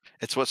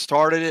 it's what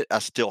started it. I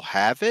still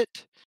have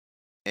it,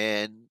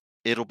 and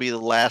it'll be the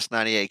last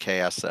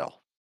 98K I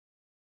sell.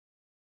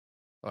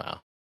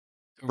 Wow.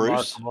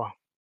 Bruce? Remarkable.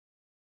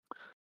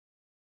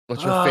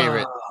 What's your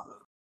favorite?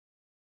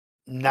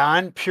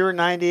 Non-pure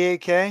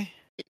 98K?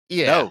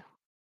 Yeah. No,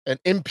 An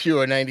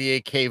impure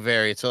 98K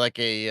variant. So like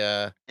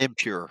a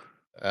impure.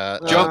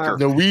 Junker.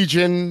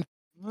 Norwegian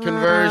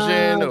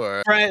conversion or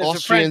It's a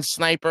Austrian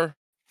sniper.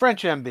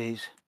 French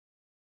MBs.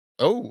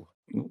 Oh.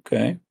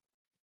 Okay.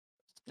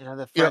 You know,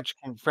 the Yeah.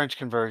 French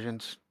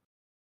conversions.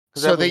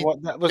 'Cause So that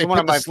was they one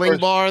put of my the sling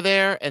first bar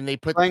there, and they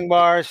put sling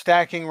bar,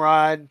 stacking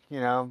rod,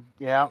 yeah.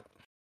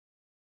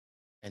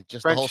 and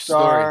just the whole French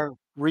story. Star,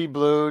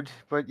 reblued,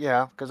 but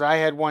yeah, because I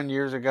had one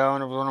years ago,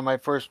 and it was one of my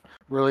first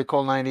really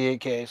cool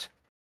 98Ks.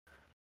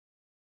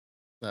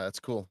 No, that's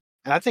cool.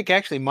 And I think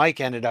actually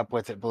Mike ended up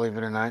with it, believe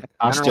it or not.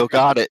 I still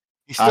got it.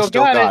 He I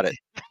still got it.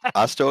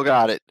 I still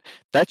got it.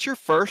 That's your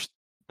first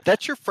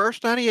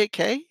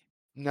 98K?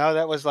 No,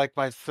 that was like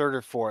my third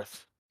or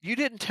fourth. You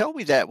didn't tell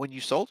me that when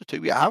you sold it to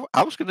me.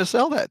 I was gonna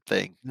sell that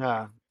thing. No,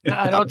 I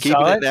I'm don't keeping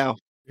sell it it. now.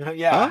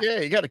 Yeah, Yeah,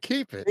 you got to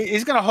keep it.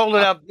 he's gonna hold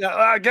it up.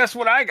 Guess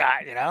what I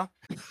got?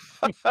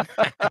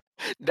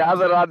 Now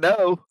that I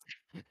know,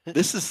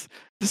 this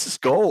is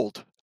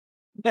gold.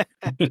 Put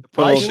a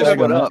Price little just tag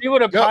went on up. See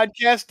what a Yep.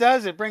 podcast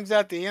does? It brings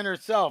out the inner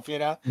self.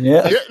 Yeah.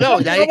 Yeah, no,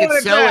 now you I can want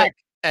it sell back. it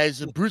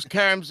as Bruce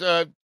Karem's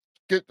the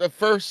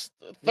first,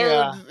 third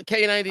Yeah.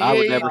 K98. I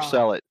would never Oh.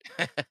 sell it.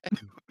 I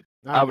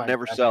Oh would my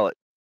never God. sell it.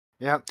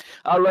 Yep.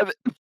 I love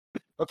it.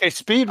 Okay,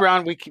 speed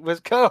round. Let's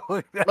go.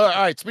 All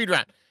right, speed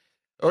round.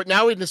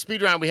 Now in the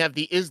speed round, we have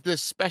the Is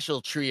This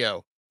Special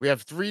trio. We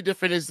have 3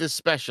 different Is This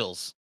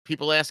Specials.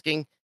 People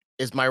asking,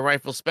 is my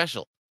rifle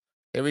special?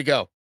 Here we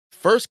go.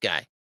 First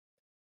guy.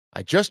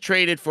 I just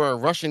traded for a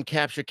Russian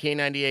capture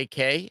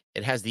K98K.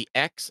 It has the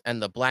X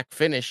and the black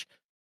finish,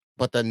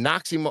 but the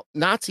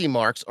Nazi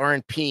marks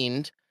aren't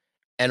peened.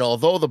 And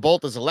although the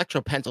bolt is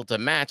electropencil to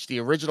match, the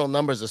original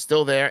numbers are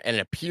still there and it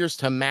appears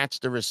to match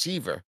the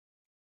receiver.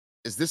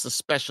 Is this a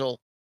special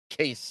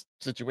case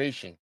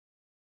situation?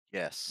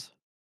 Yes.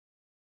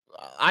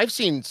 I've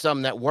seen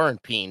some that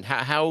weren't peened.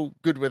 How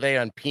good were they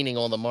on peening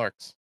all the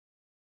marks?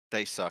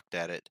 They sucked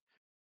at it.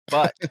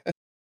 But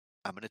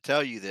I'm going to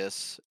tell you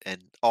this,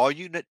 and all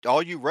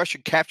you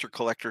Russian capture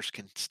collectors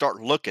can start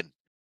looking.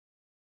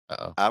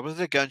 Uh-oh. I was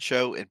at a gun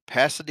show in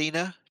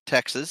Pasadena,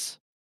 Texas,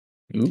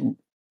 Ooh.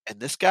 and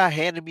this guy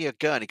handed me a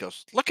gun. He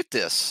goes, "Look at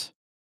this.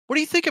 What do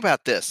you think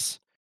about this?"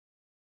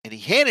 and he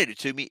handed it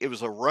to me. It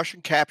was a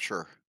Russian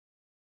capture.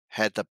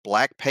 Had the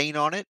black paint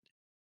on it.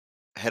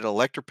 Had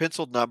electro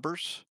pencil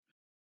numbers.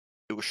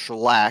 It was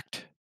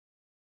shellacked.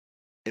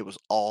 It was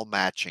all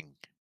matching.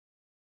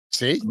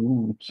 See?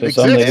 Ooh, so It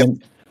some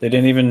exists. they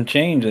didn't even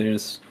change. They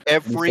just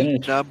Every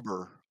refinished.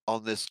 number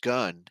on this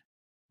gun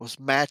was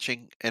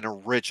matching an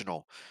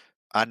original.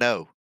 I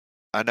know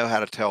how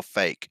to tell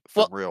fake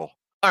from Well, real.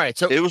 All right,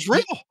 so It was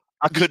real.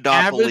 I the could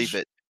not believe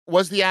it.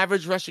 was the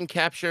average Russian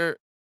capture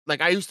like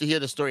I used to hear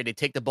the story, they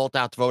take the bolt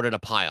out, throw it in a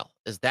pile.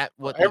 Is that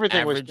what the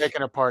Everything was average?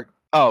 taken apart.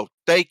 Oh,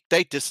 they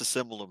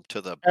disassembled them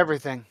to the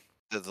Everything.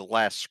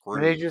 last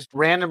And they screw. just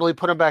randomly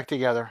put them back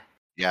together.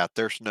 Yeah,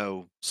 there's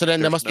no. So then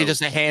there there's must be no-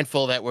 just a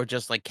handful that were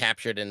just like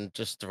captured and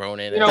just thrown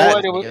in. You and know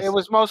That- what? I It guess.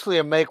 was mostly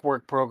a make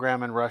work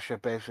program in Russia,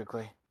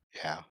 basically.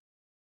 Yeah.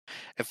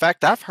 In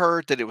fact, I've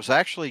heard that it was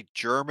actually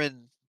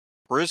German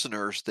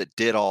prisoners that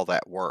did all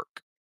that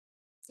work.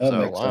 That So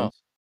makes wow.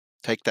 sense.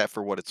 take that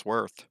for what it's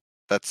worth.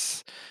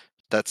 That's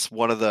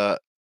one of the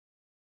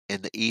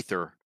in the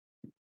ether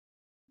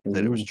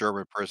that it was Ooh.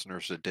 German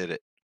prisoners that did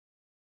it.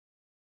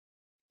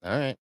 All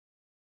right.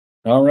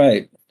 All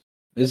right.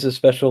 This is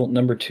special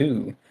number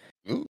 2.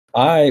 Ooh.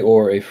 I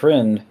or a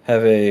friend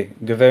have a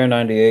Gewehr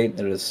 98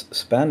 that is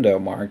Spandau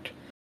marked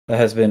that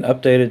has been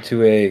updated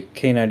to a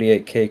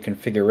K98k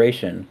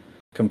configuration,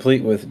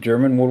 complete with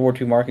German World War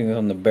II markings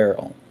on the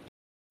barrel.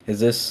 Is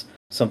this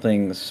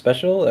something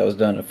special that was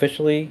done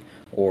officially,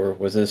 or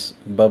was this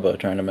Bubba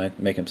trying to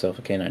make himself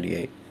a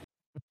K98?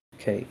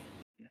 Okay.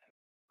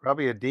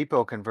 Probably a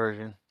depot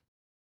conversion.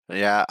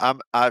 Yeah,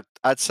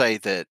 I'd say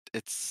that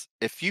it's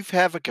if you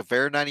have a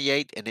Gewehr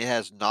 98 and it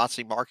has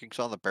Nazi markings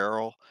on the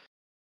barrel,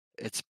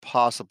 it's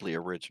possibly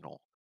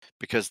original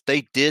because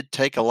they did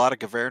take a lot of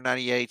Gewehr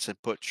 98s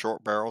and put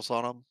short barrels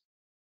on them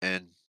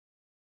and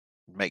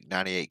make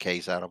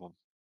 98Ks out of them.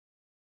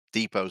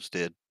 Depots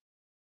did.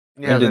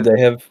 Yeah. And did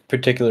they have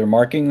particular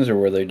markings, or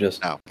were they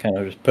just No. kind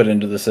of just put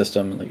into the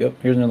system and like, oh,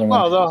 here's another one?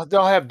 Well,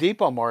 they'll have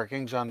depot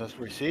markings on this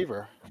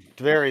receiver. It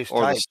varies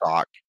Or type. the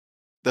stock.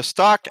 The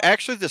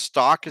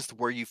stock is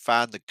where you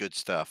find the good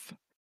stuff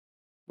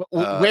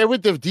Where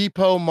would the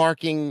depot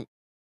marking?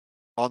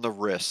 on the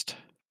wrist.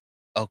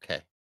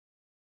 Okay.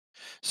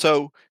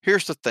 So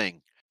here's the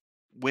thing: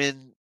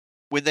 when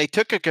they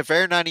took a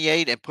Gewehr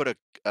 98 and put a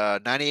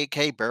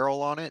 98K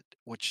barrel on it,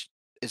 which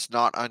is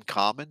not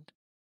uncommon,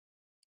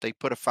 they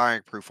put a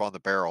firing proof on the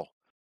barrel.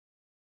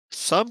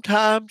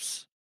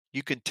 Sometimes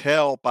you can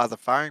tell by the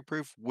firing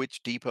proof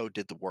which depot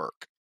did the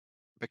work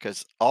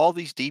because all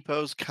these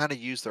depots kind of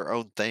use their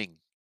own thing.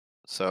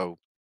 So,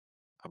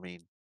 I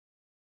mean,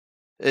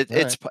 All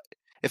it's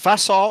if I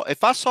saw a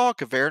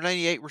Gewehr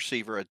 98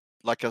 receiver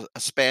like a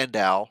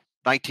Spandau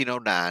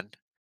 1909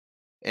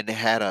 and it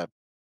had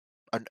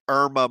an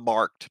Irma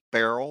marked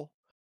barrel,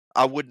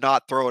 I would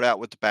not throw it out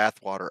with the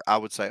bathwater. I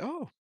would say,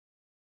 "Oh,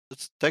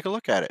 let's take a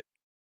look at it."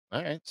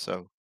 All right.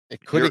 So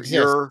It could exist.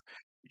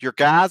 your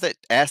guy that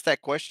asked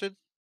that question,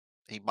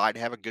 he might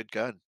have a good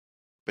gun,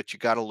 but you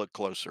got to look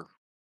closer.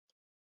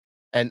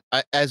 And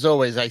as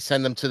always, I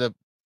send them to the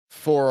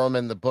forum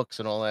and the books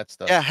and all that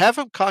stuff. Yeah, have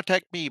him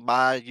contact me.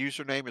 My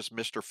username is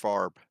Mr.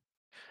 Farb.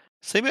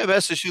 Send me a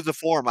message through the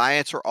forum. I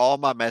answer all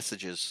my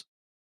messages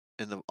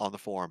on the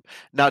forum.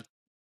 Now,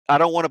 I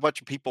don't want a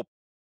bunch of people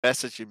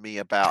messaging me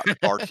about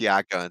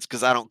RTI guns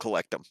because I don't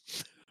collect them.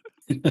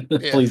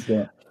 Please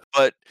don't.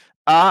 But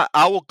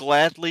I will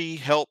gladly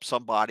help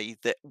somebody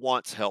that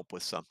wants help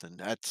with something.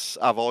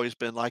 I've always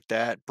been like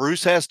that.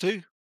 Bruce has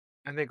too.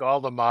 I think all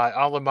the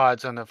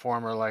mods on the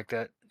forum are like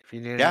that. If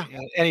you need Yeah.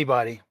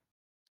 anybody.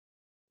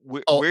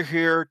 We're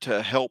here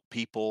to help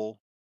people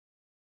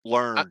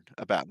learn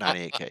about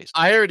 98Ks.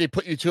 I already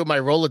put you two in my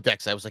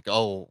Rolodex. I was like,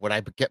 oh, when I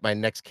get my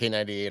next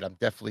K98, I'm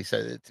definitely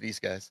sending it to these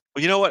guys.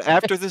 Well, you know what?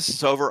 After this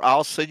is over,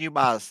 I'll send you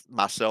my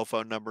cell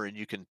phone number and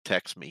you can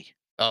text me.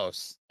 Oh,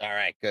 all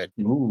right, good.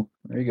 Ooh,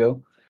 there you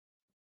go.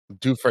 I'm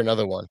due for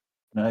another one.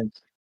 Nice.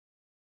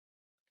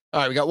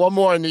 All right, we got one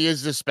more in the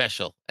Is This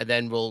Special, and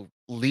then we'll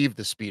leave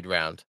the speed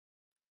round.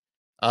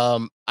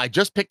 I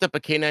just picked up a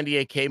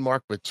K98k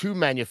marked with 2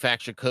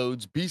 manufacturer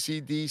codes,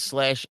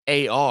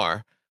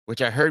 BCD/AR,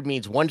 which I heard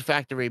means one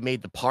factory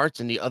made the parts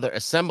and the other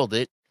assembled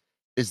it.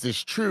 Is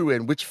this true?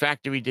 And which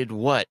factory did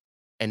what?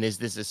 And is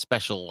this a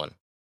special one?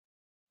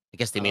 I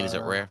guess they mean, is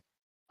it rare?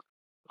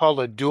 Called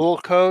a dual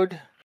code.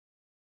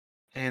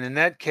 And in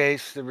that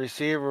case, the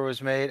receiver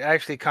was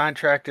actually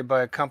contracted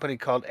by a company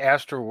called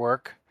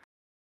Astrowork.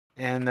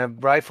 And the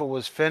rifle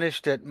was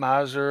finished at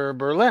Mauser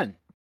Berlin.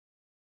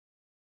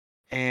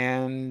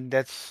 And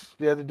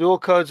the dual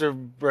codes are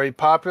very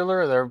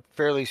popular. They're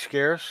fairly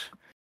scarce.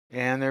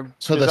 And they're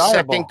So desirable.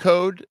 the second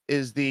code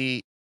is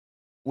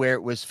where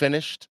it was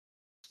finished?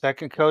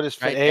 Second code is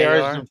for Right, AR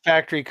is AR? the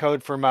factory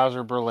code for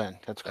Mauser Berlin.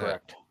 That's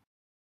correct. Right.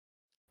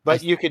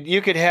 But you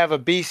could have a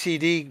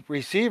BCD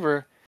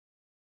receiver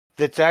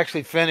that's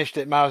actually finished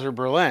at Mauser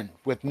Berlin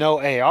with no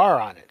AR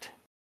on it.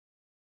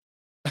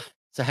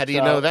 So how do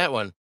you know that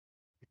one?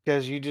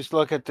 Because you just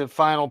look at the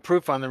final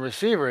proof on the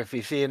receiver. If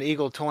you see an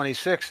Eagle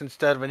 26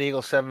 instead of an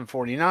Eagle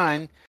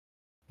 749,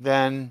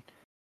 then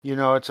you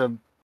know, it's a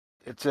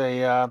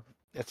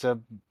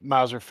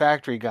Mauser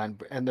factory gun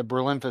and the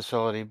Berlin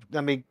facility.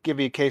 Let me give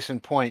you a case in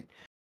point.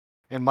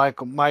 And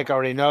Mike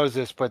already knows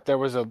this, but there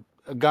was a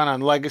gun on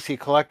Legacy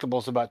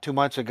Collectibles about 2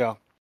 months ago,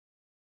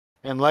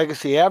 and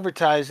Legacy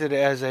advertised it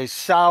as a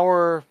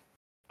sour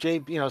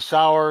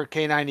sour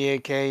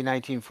K98k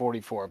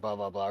 1944, blah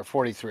blah blah, or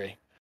 43.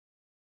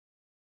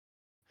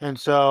 And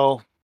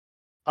so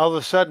all of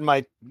a sudden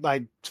my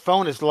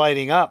phone is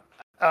lighting up.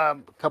 A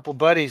couple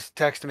buddies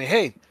texted me,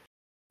 "Hey,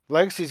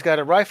 Legacy's got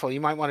a rifle. You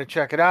might want to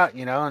check it out,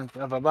 and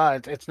blah blah blah.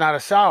 It's not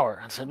a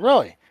sour." I said,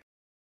 "Really?"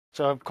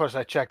 So of course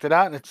I checked it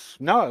out, and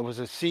it was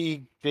a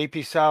CE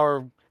JP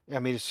Sauer,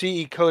 a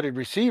CE coded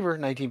receiver,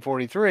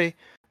 1943,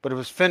 but it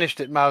was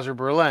finished at Mauser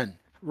Berlin.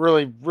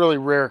 Really, really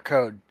rare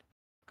code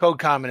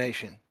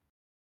combination.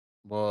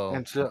 Whoa.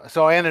 And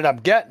so I ended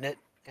up getting it,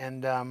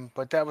 and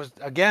but that was,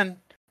 again,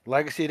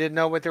 Legacy didn't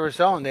know what they were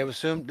selling. They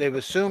assumed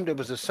it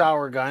was a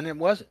Sauer gun. It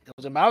wasn't. It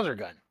was a Mauser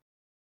gun.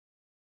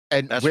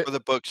 And That's where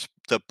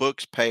the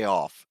books pay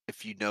off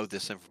if you know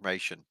this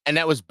information. And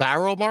that was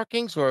barrel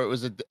markings, or it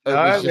was If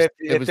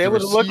they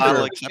would have looked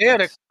at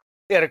it,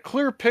 they had a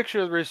clear picture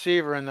of the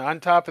receiver, and on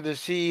top of the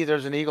CE,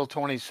 there's an Eagle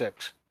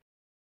 26.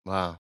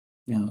 Wow.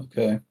 Yeah.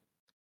 Okay.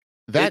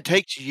 It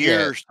takes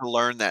years to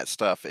learn that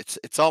stuff.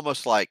 It's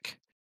almost like,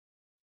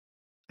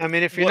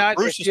 if you're what not,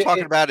 Bruce is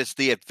talking about is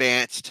the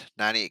advanced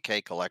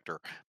 98K collector,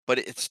 but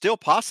it's still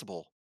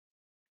possible.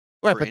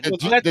 Right, but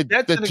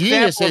the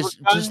genius is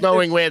just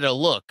knowing where to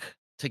look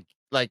to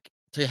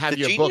have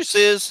your books.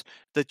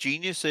 The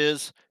genius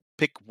is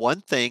pick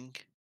one thing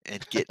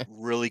and get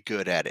really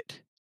good at it.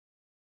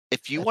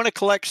 If you want to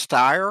collect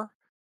Steyr,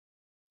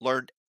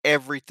 learn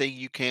everything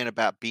you can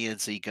about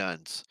B&Z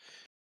guns,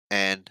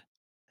 and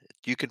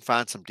you can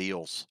find some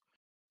deals.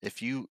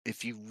 If you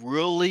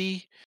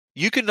really,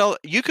 you can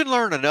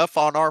learn enough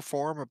on our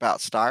forum about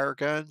Steyr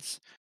guns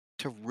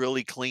to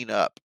really clean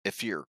up.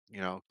 If you're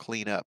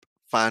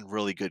find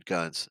really good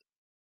guns,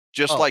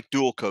 just like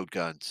dual code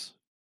guns.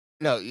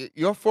 No,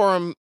 your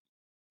forum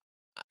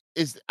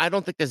I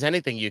don't think there's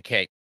anything you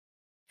can't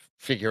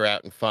figure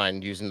out and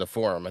find using the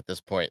forum at this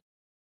point,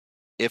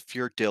 if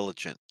you're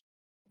diligent.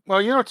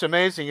 Well, what's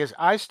amazing is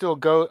I still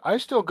go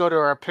to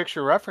our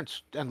picture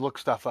reference and look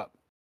stuff up.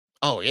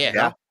 Oh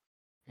yeah.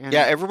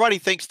 Yeah, everybody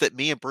thinks that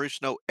me and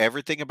Bruce know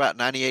everything about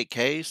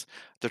 98Ks.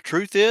 The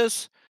truth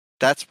is,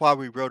 that's why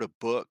we wrote a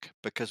book,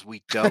 because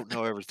we don't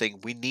know everything.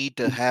 We need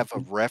to have a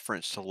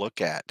reference to look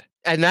at.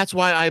 And that's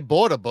why I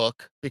bought a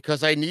book,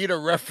 because I need a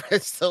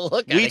reference to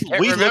look at. I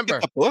can't remember. Look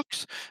at the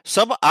books.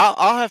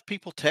 I'll have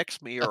people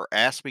text me or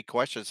ask me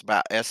questions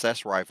about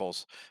SS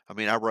rifles.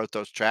 I wrote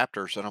those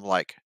chapters, and I'm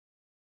like,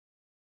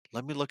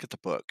 let me look at the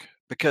book,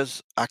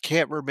 because I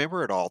can't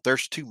remember it all.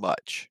 There's too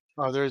much.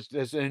 Oh,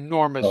 there's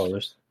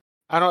enormous.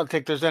 I don't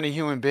think there's any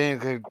human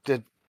being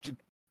that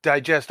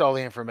digest all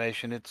the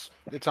information. It's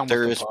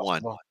almost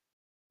impossible.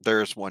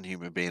 There is one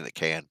human being that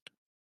can,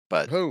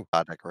 but who?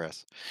 I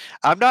digress.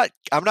 I'm not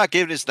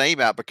giving his name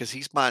out because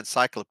he's my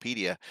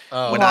encyclopedia.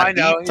 Oh, I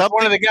know. He's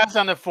one of the guys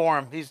on the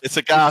forum. It's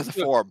a guy on the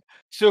forum.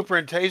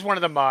 He's one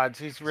of the mods.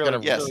 He's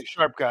really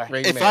sharp guy.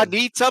 If I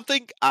need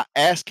something, I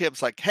ask him.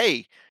 It's like,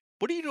 hey,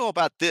 what do you know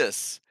about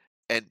this?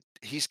 And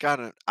he's got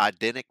an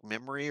eidetic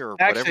memory, or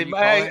whatever you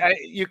call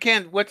it. You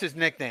can. What's his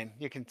nickname?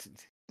 You can.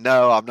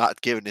 No, I'm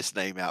not giving his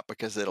name out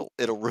because it'll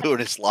ruin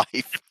his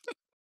life.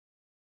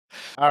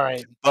 All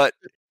right, but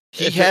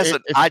he has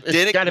an eidetic memory.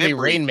 It's got to be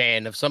Rain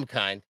Man of some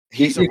kind.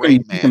 He's a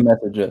Rain Man. You can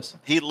message us.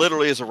 He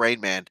literally is a Rain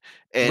Man.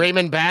 And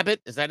Raymond Babbitt,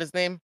 is that his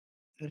name?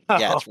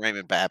 Yeah, it's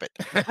Raymond Babbitt.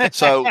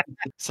 So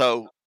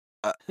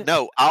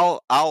no,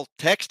 I'll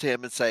text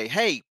him and say,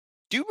 hey,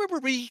 do you remember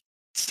me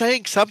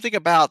saying something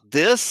about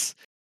this?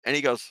 And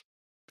he goes,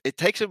 it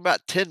takes him about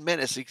 10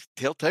 minutes.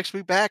 He'll text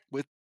me back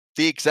with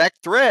the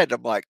exact thread.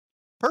 I'm like,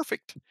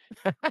 perfect.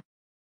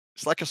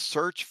 It's like a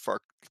search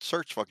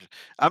function.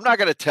 I'm not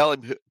going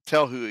to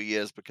tell who he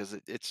is, because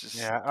it's just.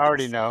 Yeah, I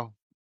already know.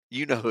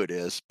 You know who it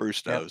is.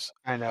 Bruce knows.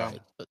 I know.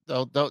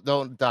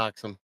 Don't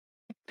dox him.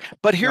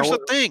 But here's the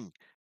thing.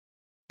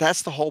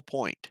 That's the whole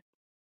point.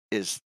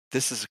 Is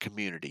this is a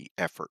community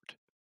effort.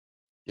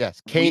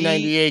 Yes,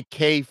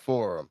 K98k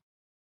forum.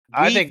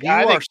 I think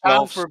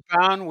pound for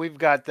pound, we've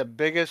got the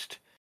biggest.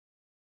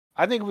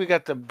 I think we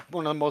got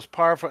one of the most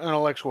powerful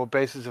intellectual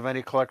bases of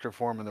any collector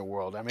forum in the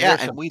world.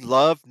 And we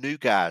love new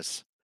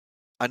guys.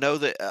 I know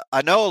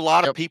a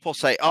lot of people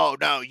say, "Oh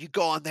no, you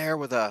go on there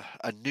with a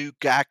new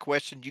guy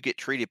question, you get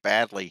treated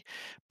badly,"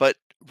 but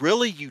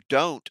really you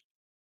don't,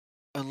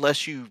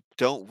 unless you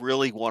don't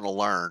really want to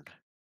learn.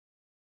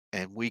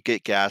 And we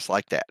get guys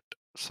like that.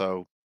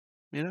 So,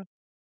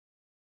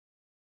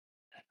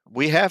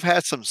 we have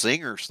had some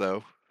zingers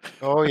though.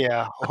 Oh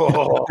yeah.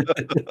 Oh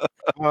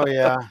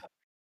yeah.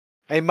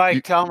 Hey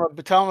Mike, tell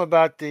him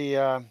about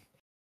the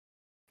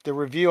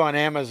review on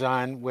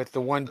Amazon with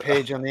the one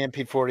page on the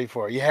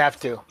MP44. You have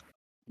to.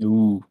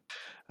 Ooh.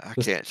 I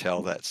can't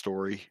tell that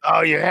story.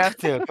 Oh, you have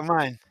to. Come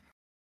on.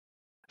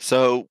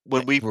 So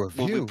when we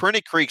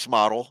printed Creek's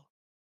model,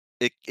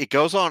 it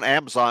goes on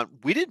Amazon.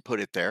 We didn't put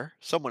it there.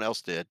 Someone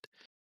else did.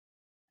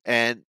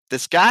 And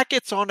this guy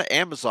gets onto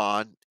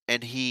Amazon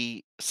and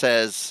he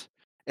says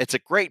it's a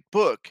great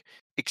book,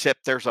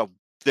 except there's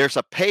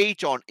a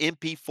page on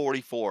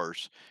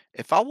MP44s.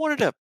 If I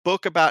wanted a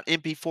book about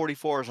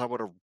MP44s, I would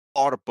have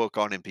bought a book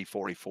on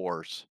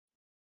MP44s.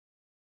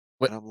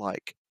 What? And I'm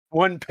like,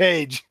 One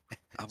page.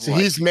 So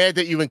he's mad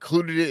that you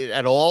included it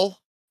at all?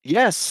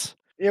 yes.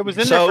 It was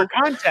in there for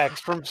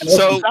context from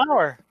So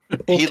Sour.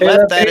 he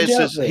left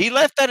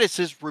that as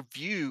his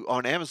review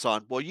on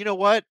Amazon. Well, you know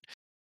what?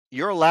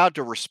 You're allowed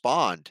to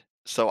respond.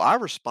 So I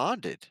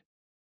responded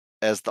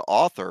as the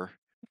author.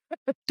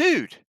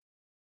 Dude,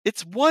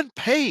 it's one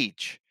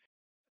page.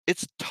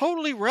 It's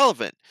totally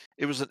relevant.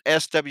 It was an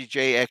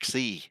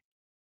SWJXE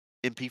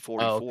MP44.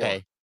 Oh,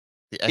 okay.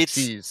 The It's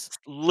XEs.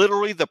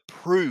 literally the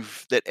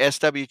proof that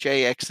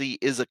SWJXE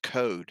is a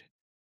code.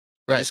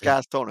 And Right. this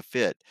guy's throwing a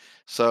fit.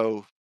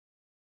 So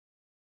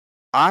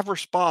I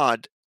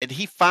respond, and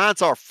he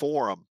finds our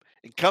forum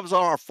and comes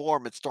on our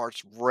forum and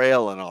starts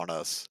railing on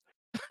us.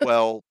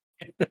 Well,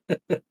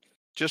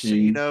 just so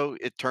you know,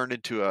 it turned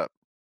into a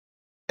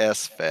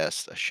S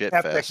fest, a shit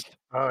fest.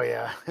 Oh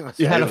yeah.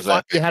 You had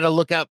to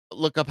look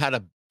up how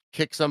to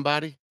kick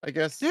somebody, I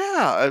guess.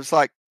 Yeah, I was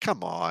like,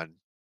 come on.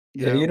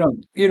 Yeah,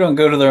 you don't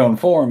go to their own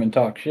forum and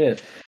talk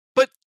shit.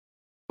 But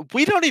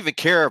we don't even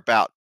care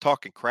about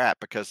talking crap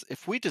because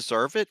if we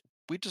deserve it,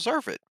 we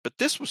deserve it. But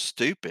this was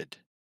stupid.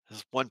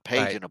 There's one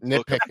page in a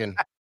book. Nitpicking.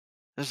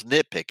 This is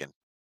nitpicking.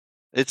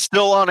 It's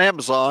still on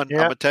Amazon. Yeah.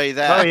 I'm gonna tell you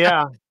that. Oh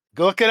yeah.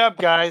 Go look it up,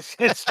 guys.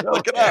 It's still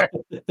Look it there.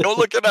 up. Go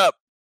look it up.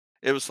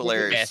 It was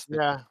hilarious.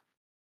 Yeah.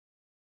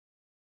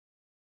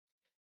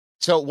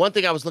 So one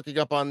thing I was looking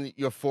up on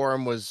your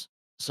forum was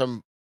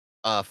some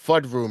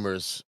FUD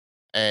rumors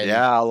and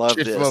Yeah, I love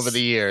shit this. from over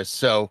the years.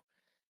 So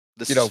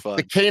This you know, is fun.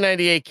 the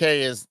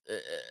K98k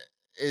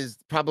is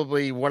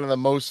probably one of the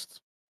most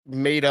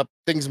made up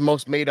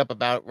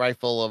about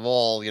rifle of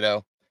all, you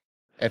know.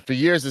 And for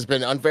years there's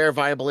been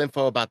unverifiable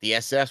info about the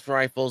SF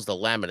rifles, the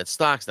laminate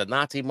stocks, the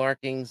Nazi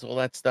markings, all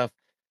that stuff.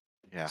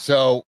 Yeah.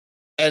 So,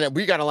 and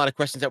we got a lot of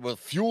questions that were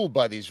fueled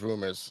by these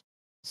rumors.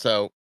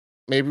 So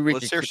maybe we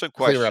Let's could hear some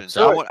clear up questions.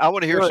 some. I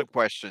want to hear some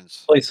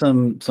questions. Play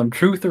some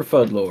truth or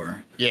FUD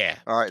lore. Yeah.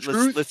 All right,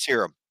 Truth let's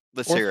hear them.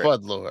 Let's or hear it.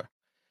 Fuddlore.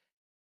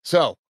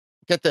 So,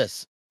 get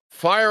this.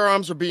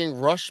 Firearms were being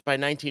rushed by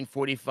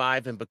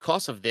 1945, and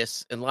because of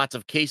this, in lots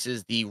of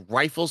cases, the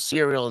rifle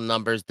serial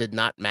numbers did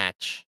not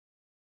match.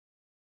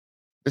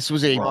 This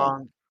was a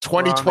Wrong.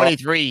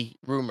 2023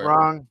 rumor.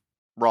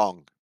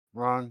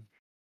 Wrong.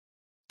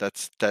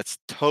 That's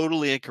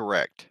totally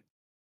incorrect.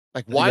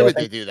 Like, why would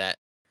they do that?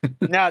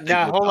 Now, would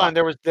hold not.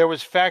 on. There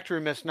was factory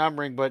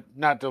misnumbering, but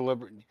not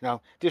deliberate.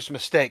 Just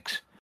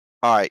mistakes.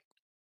 All right.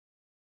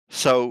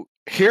 So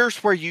here's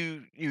where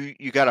you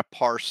got to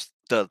parse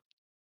the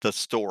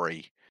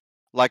story.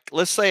 Like,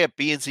 let's say a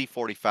BNZ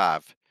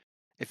 45.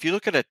 If you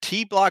look at a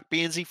T block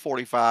BNZ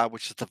 45,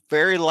 which is the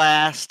very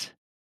last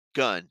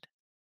gun,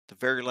 the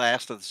very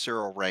last of the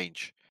serial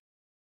range,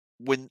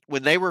 when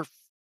they were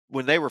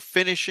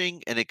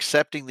finishing and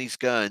accepting these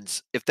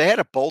guns, if they had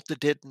a bolt that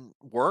didn't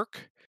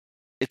work,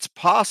 it's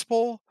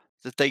possible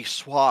that they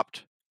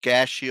swapped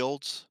gas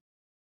shields.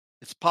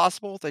 It's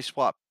possible they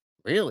swapped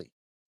Really?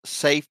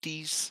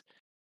 safeties.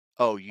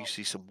 Oh, you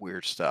see some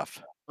weird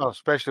stuff. Oh,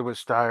 especially with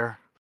Steyr.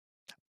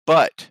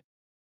 But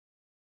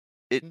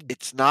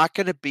it's not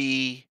going to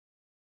be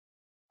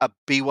a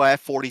BYF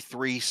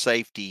 43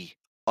 safety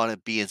on a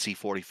BNC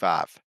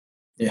 45.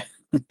 Yeah.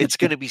 It's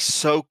going to be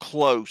so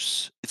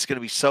close. It's going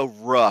to be so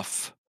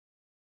rough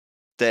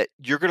that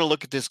you're going to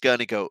look at this gun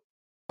and go,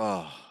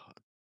 oh,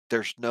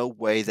 there's no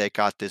way they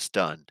got this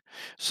done.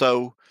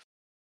 So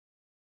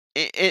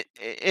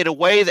in a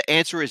way, the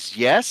answer is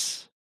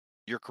yes,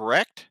 you're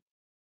correct.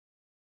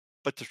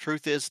 But the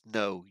truth is,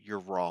 no, you're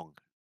wrong.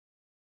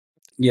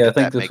 Yeah, I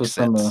think this was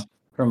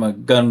from a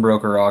gun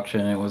broker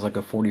auction. It was like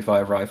a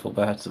 45 rifle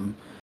that had some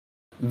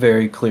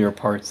very clear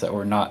parts that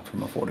were not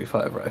from a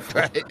 45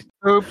 rifle. Right.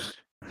 Oops.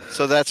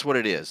 So that's what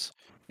it is.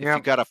 If Yep.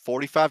 you got a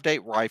 45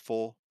 date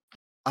rifle,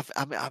 I've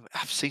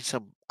seen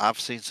some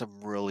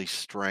really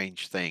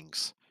strange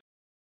things,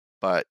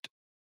 but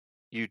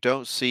you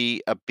don't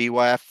see a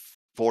BYF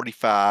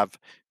 45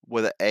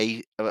 with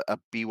a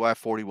BY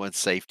 41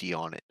 safety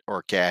on it or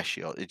a gas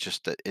shield. It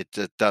just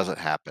doesn't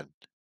happen.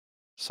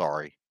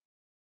 Sorry.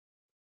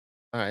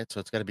 All right, so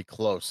it's got to be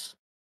close.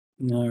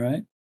 All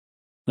right.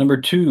 Number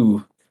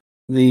 2,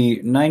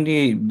 the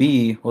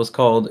 98B was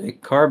called a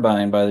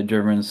carbine by the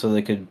Germans so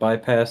they could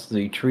bypass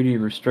the treaty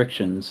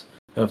restrictions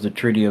of the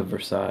Treaty of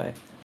Versailles.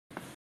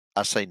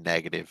 I say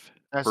negative.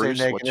 I Bruce,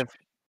 say what's negative.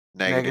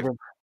 negative. Ooh,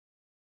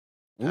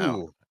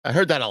 No. I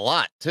heard that a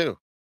lot too.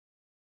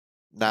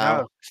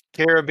 No.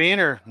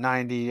 Carabiner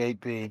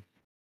 98B.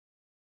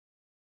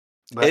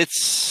 But,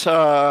 It's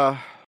I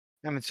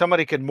mean,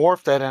 somebody could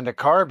morph that into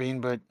carbine,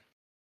 but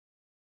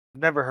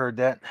never heard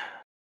that.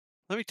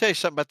 let me tell you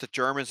something about the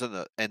Germans and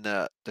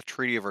the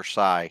Treaty of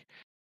Versailles.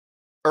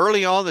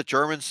 Early on, the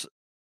Germans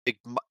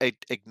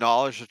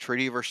acknowledged the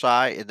Treaty of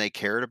Versailles and they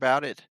cared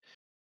about it,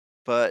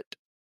 but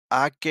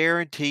I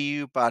guarantee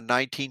you by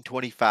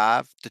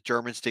 1925, the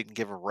Germans didn't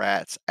give a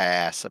rat's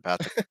ass about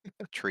the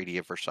Treaty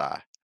of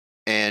Versailles.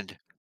 And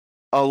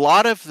a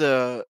lot of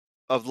the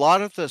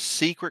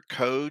secret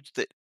codes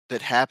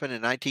that happened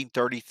in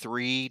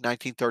 1933,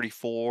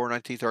 1934,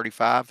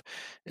 1935,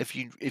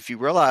 if you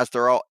realize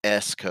they're all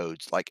S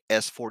codes, like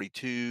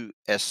S42,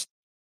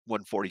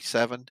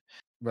 S147.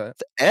 Right.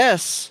 The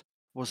S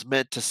was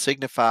meant to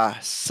signify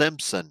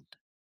Simpson.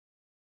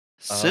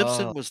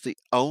 Simpson Oh. was the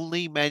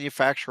only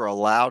manufacturer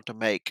allowed to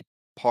make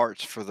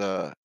parts for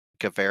the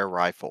Gewehr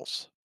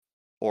rifles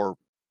or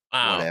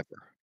Wow.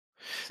 whatever.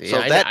 See, So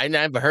I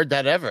never heard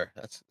that ever.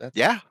 That's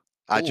yeah,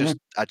 cool.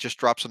 I just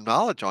dropped some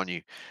knowledge on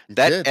you. You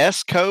That did.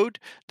 S code,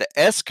 the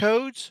S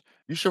codes,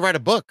 You should write a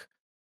book.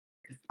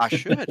 I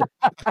should.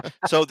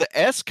 So the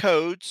S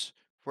codes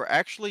were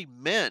actually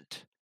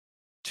meant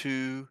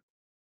to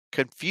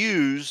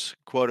confuse,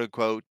 quote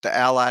unquote, the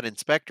Allied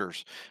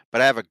inspectors.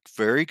 But I have a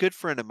very good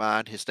friend of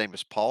mine. His name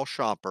is Paul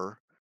Schomper.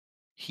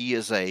 He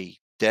is a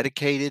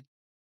dedicated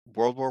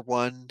World War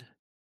I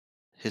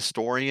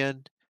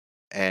historian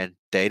and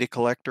data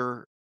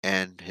collector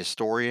and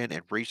historian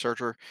and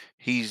researcher.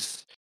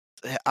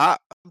 I'm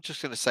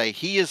just going to say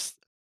he is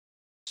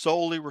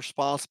solely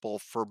responsible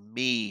for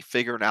me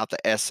figuring out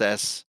the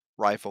SS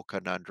rifle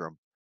conundrum.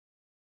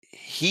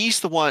 He's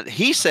the one.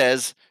 He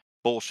says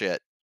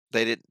bullshit.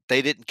 They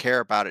didn't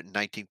care about it in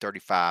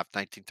 1935,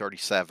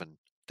 1937.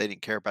 They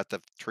didn't care about the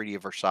Treaty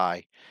of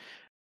Versailles.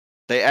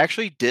 They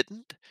actually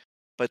didn't,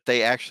 but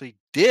they actually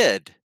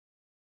did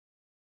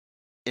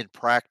in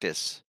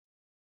practice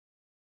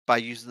by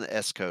using the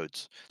S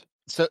codes.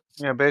 So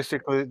Yeah,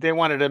 basically, they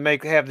wanted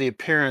to have the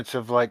appearance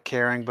of like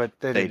caring, but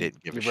they They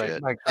didn't. didn't give a You're right,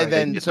 shit. Mike's and right. They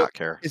then did so not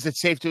care. is it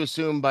safe to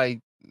assume by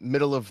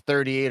middle of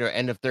 38 or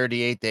end of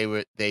 38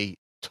 they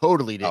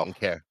totally Oh. didn't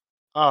care?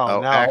 Oh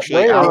Oh, no,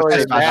 actually, way I would earlier say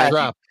than by that.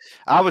 19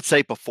 I would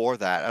say before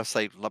that. I would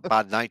say by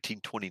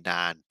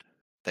 1929,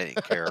 they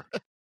didn't care.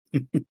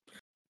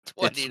 It's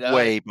 29.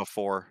 way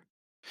before.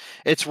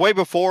 It's way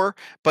before,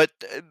 but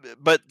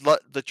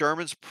the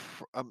Germans.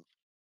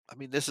 I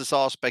mean, this is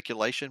all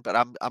speculation, but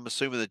I'm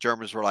assuming the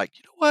Germans were like,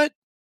 you know what,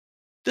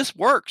 this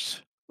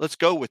works. Let's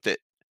go with it,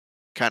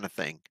 kind of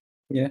thing.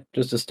 Yeah,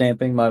 just a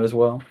stamping, might as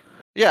well.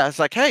 Yeah, it's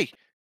like, hey,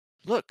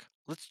 look,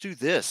 let's do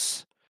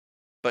this.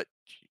 But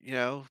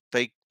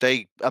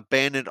they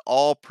abandoned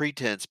all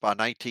pretense by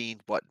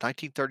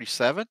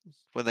 1937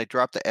 when they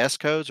dropped the S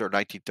codes, or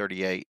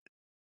 1938.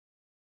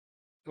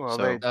 Well,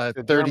 So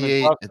the Germans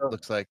 38 it also,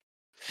 looks like.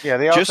 yeah,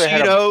 they just also so you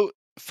had a know,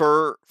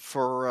 for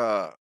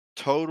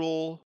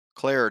total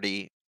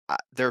clarity,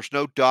 there's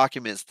no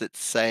documents that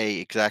say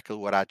exactly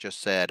what I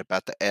just said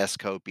about the S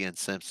code being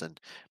Simpson.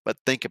 But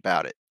think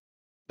about it;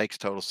 makes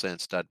total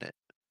sense, doesn't it?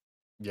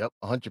 Yep,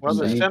 100%.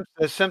 well, Indeed.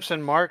 The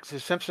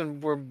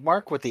Simpson were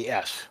marked with the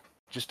S,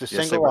 just a Yes, they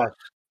single were.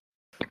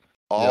 S.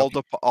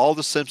 All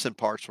the Simpson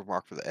parts were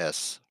marked with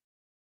S.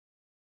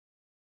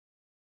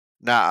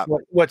 Now,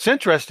 What's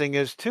interesting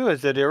is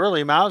that the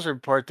early Mauser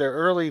part, their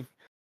early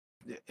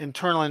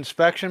internal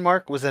inspection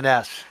mark was an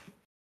S.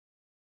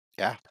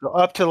 yeah. So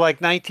up to like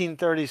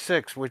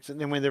 1936, which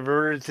then when they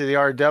reverted to the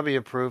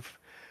RW proof,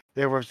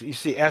 you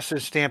see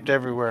S's stamped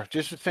everywhere,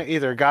 just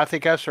either a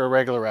Gothic S or a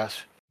regular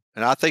S.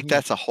 And I think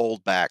that's a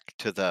holdback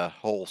to the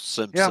whole Yeah.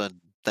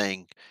 Simpson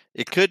thing.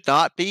 It could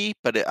not be,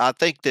 but I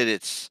think that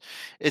it's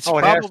Oh,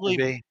 it has to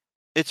be.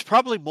 it's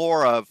probably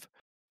more of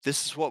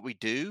this is what we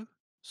do,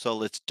 so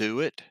let's do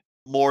it,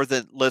 more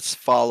than let's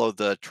follow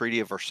the Treaty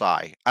of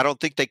Versailles. I don't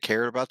think they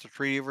cared about the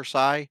Treaty of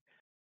Versailles.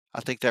 I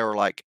think they were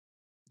like,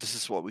 this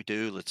is what we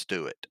do, let's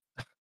do it.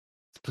 Let's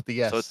put the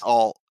So it's S.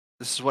 all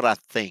this is what I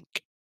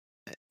think,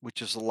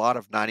 which is a lot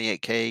of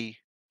 98K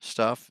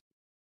stuff.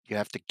 You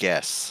have to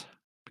guess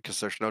because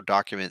there's no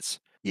documents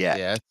yet.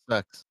 Yeah, it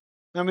sucks.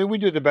 I mean, we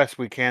do the best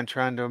we can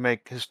trying to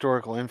make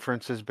historical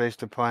inferences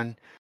based upon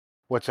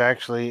what's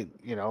actually,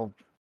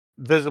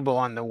 visible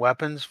on the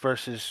weapons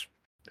versus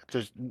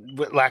just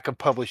lack of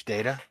published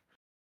data.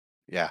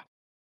 Yeah.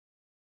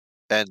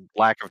 And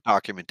lack of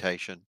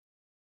documentation.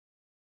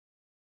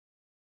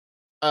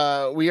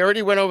 We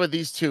already went over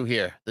these two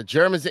here. The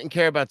Germans didn't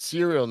care about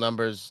serial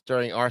numbers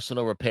during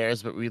arsenal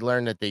repairs, but we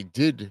learned that they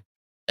did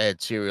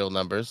add serial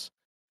numbers.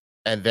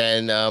 And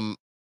then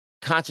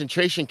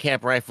concentration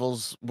camp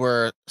rifles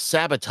were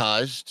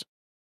sabotaged,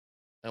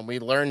 and we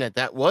learned that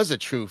that was a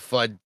true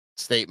FUD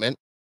statement.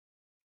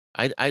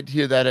 I'd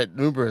hear that at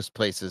numerous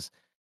places.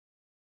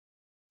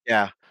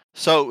 Yeah.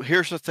 So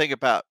here's the thing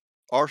about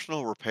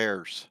arsenal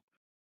repairs.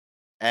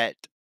 At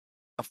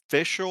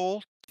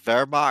official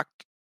Wehrmacht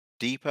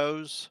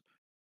depots,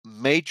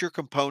 major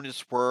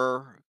components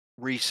were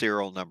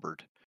reserial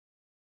numbered.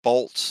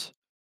 Bolts,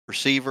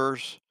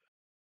 receivers,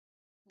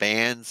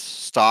 bands,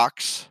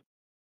 stocks,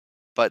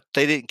 but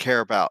they didn't care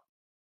about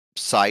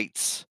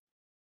sights,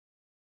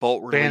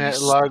 bolt Bayonet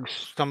release,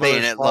 lugs, some of the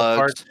bayonet small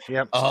parts. lugs,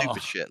 Yep. Oh,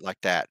 stupid shit like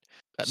that.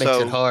 that makes it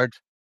So hard.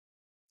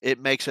 it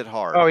makes it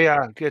hard. Oh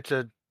yeah, it's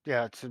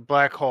a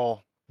black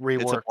hole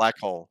It's a rework. black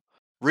hole.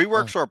 Oh,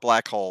 Reworks are a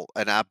black hole,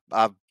 and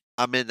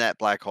I'm in that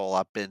black hole.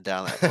 I've been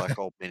down that black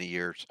hole many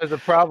years. The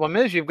problem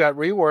is you've got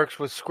reworks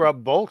with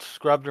scrub bolts,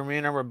 scrubbed and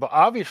renumbered,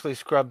 obviously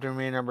scrubbed and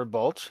renumbered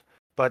bolts,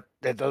 but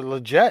they're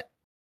legit.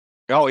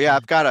 Oh yeah,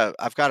 I've got a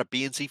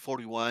BNC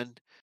 41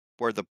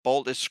 where the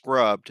bolt is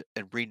scrubbed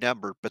and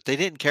renumbered, but they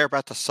didn't care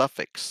about the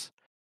suffix.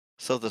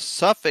 So the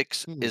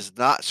suffix is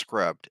not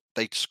scrubbed.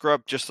 They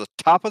scrubbed just the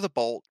top of the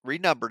bolt,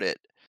 renumbered it,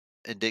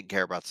 and didn't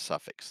care about the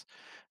suffix.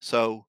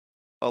 So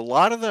a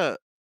lot of the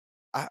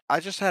I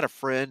just had a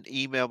friend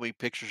email me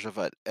pictures of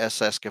an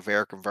SS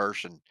Gewehr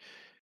conversion.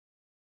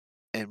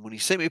 And when he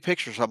sent me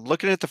pictures, I'm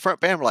looking at the front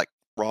band, I'm like,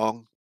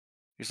 wrong.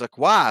 He's like,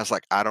 why? I was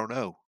like, I don't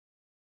know.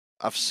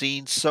 I've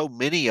seen so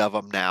many of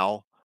them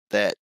now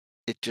that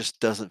it just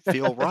doesn't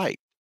feel right.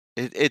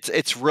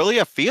 It's really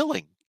a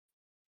feeling.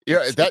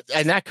 Yeah,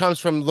 that comes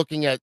from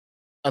looking at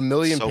a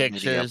million So many of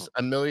pictures, them.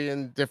 a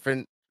million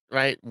different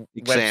websites,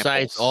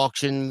 Examples.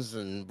 auctions,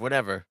 and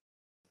whatever.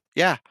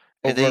 Yeah.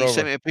 And Over then and he over.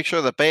 sent me a picture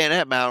of the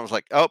bayonet mount. I was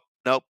like, oh,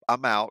 nope,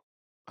 I'm out.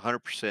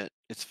 100%.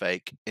 It's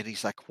fake. And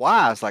he's like,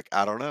 why? I was like,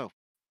 I don't know.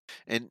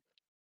 And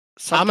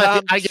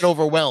sometimes I get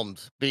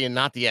overwhelmed being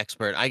not the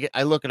expert.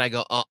 I look and I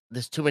go, oh,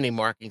 there's too many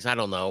markings. I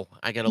don't know.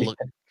 I gotta look.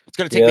 It's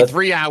gonna take me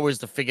 3 hours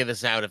to figure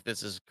this out if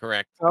this is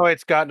correct. Oh,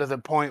 it's gotten to the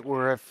point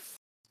where if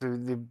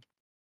the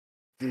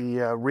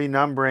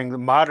renumbering, the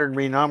modern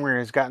renumbering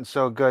has gotten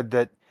so good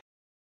that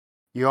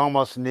you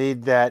almost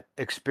need that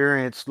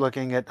experience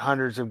looking at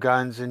hundreds of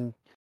guns, and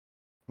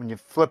when you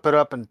flip it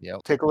up and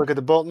take a look at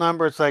the bolt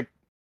number, it's like,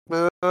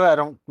 I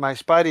don't. My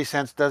spidey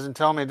sense doesn't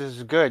tell me this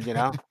is good, you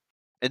know.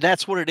 And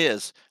that's what it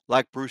is.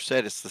 Like Bruce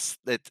said, it's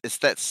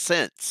that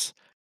sense.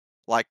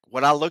 Like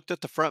when I looked at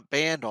the front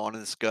band on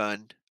this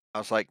gun, I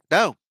was like,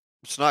 no,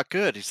 it's not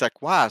good. He's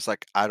like, why? I was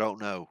like, I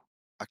don't know.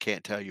 I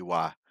can't tell you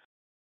why.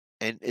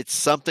 And it's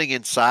something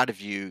inside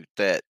of you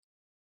that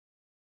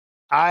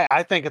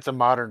I think it's a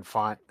modern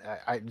font.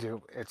 I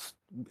do.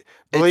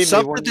 Believe it's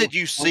something me, that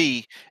you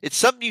see. It's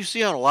something you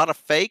see on a lot of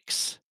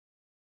fakes,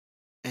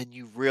 and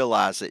you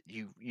realize it.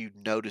 You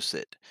notice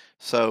it.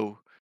 So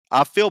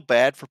I feel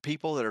bad for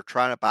people that are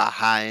trying to buy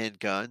high end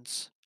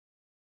guns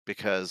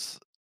because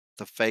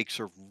the fakes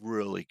are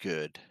really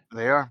good.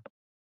 They are.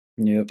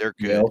 Yep. They're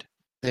good.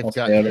 They've I'll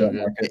got stay out of real that good.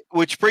 market.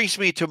 Which brings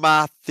me to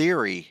my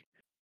theory.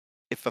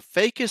 If a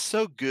fake is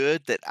so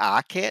good that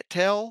I can't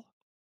tell,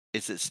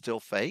 is it still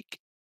fake?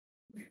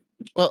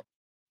 Well,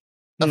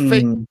 a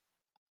fake.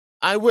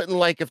 I wouldn't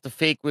like if the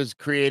fake was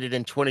created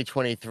in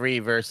 2023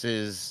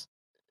 versus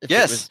if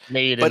it was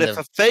made but in if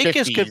the a fake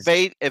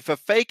 50s. if a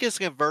fake is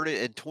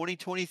converted in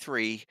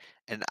 2023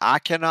 and I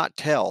cannot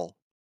tell,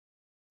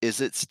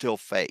 is it still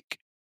fake?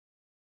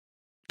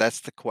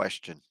 That's the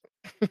question.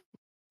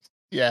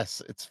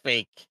 Yes, it's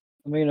fake.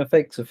 I mean, a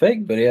fake's a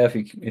fake, but yeah, if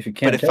you can't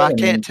But if tell, I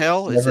can't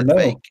tell, is never it know.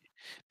 fake?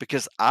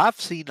 Because I've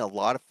seen a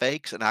lot of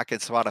fakes and I can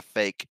spot a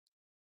fake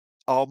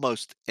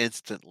almost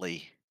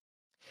instantly.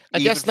 I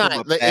Even guess from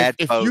not. a bad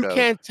If you photo.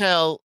 can't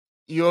tell,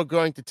 you're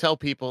going to tell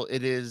people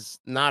it is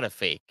not a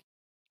fake.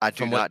 I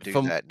do not do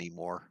that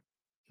anymore.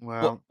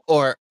 Well,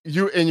 or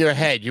you in your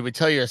head, you would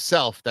tell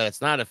yourself that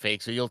it's not a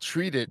fake, so you'll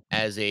treat it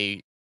as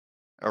a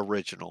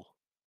original,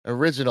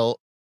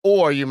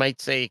 or you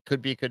might say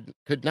could be,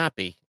 could not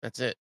be. That's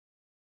it.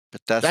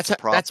 But that's the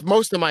problem. That's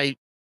most of my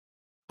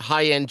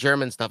high-end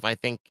German stuff, I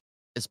think,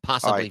 is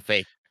possibly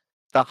fake.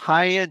 The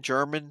high-end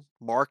German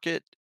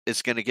market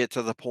is going to get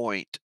to the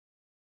point,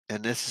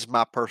 and this is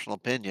my personal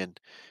opinion,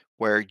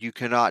 where you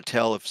cannot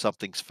tell if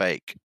something's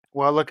fake.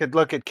 Well, look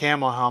at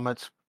camo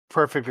helmets.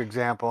 Perfect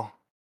example.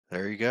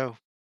 There you go.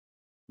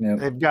 Yep.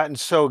 They've gotten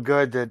so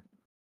good that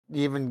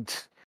even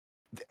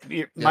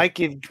Mike,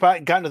 you've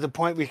gotten to the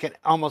point where you can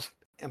almost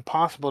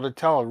impossible to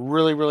tell a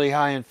really, really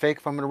high-end fake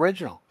from an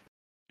original.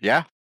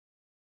 Yeah.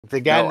 If the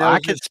guy knows I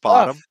can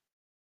spot them.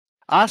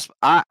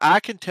 I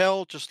can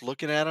tell just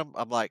looking at them.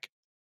 I'm like,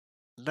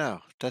 no,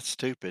 that's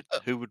stupid.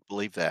 Who would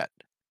believe that?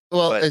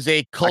 Well, But is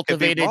a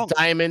cultivated wrong.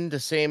 diamond the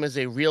same as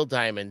a real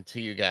diamond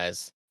to you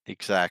guys?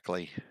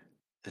 Exactly.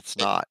 It's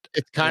not.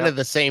 It's kind of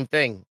the same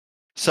thing.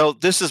 So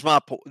this is my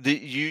point.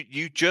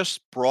 You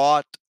just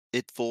brought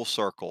it full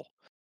circle.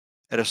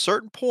 At a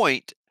certain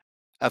point,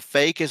 a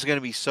fake is going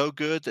to be so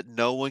good that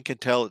no one can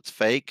tell it's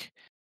fake,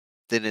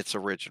 then it's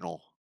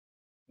original.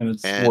 And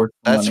it's worth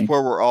that's money.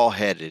 where we're all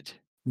headed.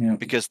 Yeah.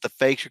 Because the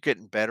fakes are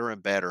getting better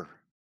and better.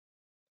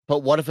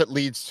 But what if it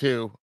leads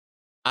to,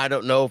 I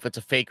don't know if it's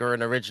a fake or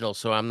an original,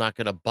 so I'm not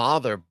going to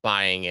bother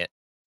buying it?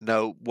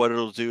 No, what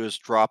it'll do is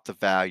drop the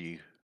value.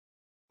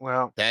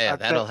 Well, yeah,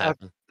 that'll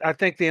happen. I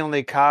think the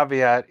only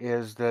caveat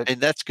is that, and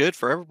that's good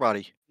for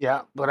everybody.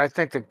 Yeah, but I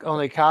think the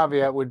only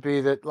caveat would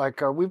be that, like,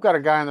 we've got a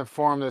guy in the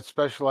forum that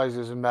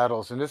specializes in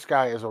metals, and this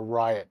guy is a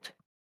riot.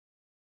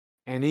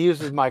 And he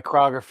uses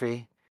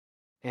micrography,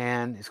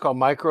 and it's called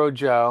Micro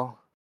Joe.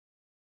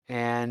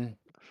 And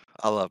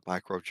I love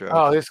Micro Joe.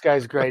 Oh, this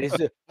guy's great. He's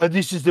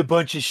this is a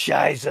bunch of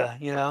shiza,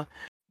 you know.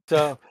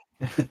 So,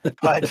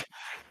 but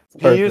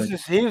he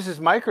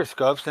uses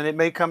microscopes, and it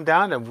may come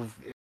down to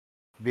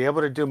be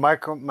able to do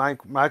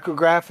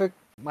micrography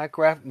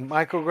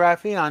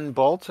on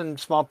bolts and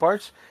small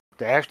parts.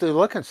 To actually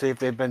look and see if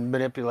they've been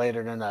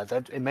manipulated or not.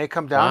 That it may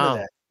come down Wow. to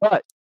that.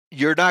 But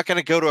you're not going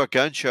to go to a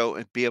gun show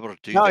and be able to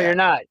do No, that. you're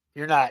not.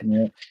 You're not.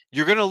 Yeah.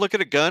 You're going to look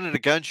at a gun at a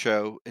gun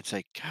show and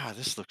say, God,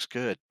 this looks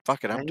good.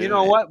 Fuck it, I'm And doing you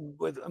know it. what?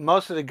 With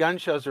most of the gun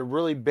shows are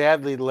really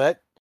badly lit.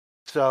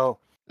 So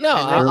No,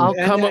 And I'll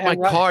then- come with my and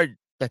what- card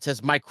that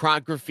says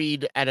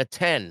micrographied at a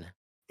 10.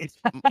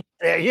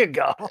 there you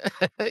go.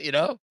 You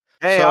know?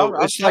 Hey, So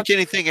I'll it's like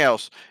anything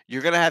else.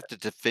 You're going to have to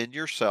defend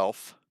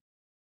yourself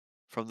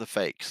from the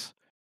fakes.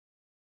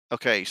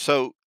 Okay,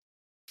 so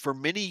for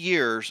many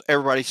years,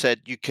 everybody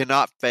said you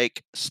cannot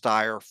fake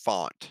Steyr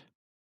font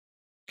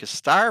because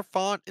Steyr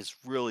font is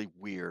really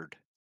weird.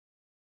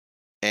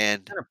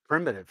 And kind of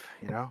primitive,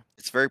 you know.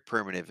 it's very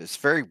primitive. It's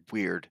very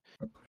weird.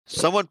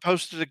 Someone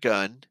posted a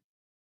gun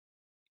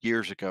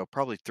years ago,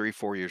 probably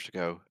 3-4 years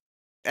ago.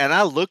 And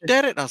I looked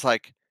at it and I was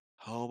like,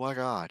 oh my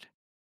God,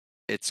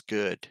 it's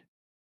good,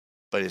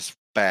 but it's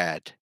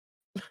bad.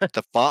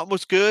 The font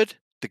was good.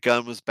 The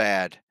gun was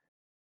bad.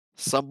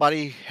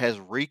 Somebody has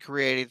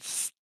recreated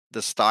the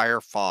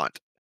Steyr font.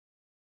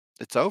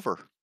 It's over.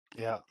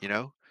 Yeah. You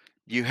know,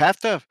 you have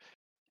to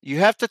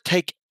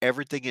take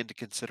everything into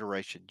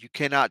consideration. You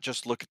cannot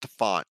just look at the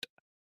font.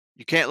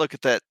 You can't look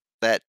at that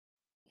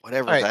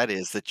whatever All right. that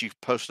is that you've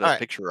posted All a right.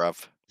 picture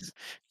of.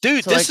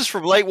 Dude, So, this like- is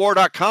from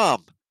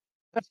latewar.com.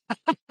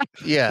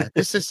 Yeah,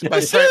 this is my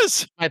This friend,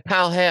 is. my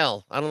pal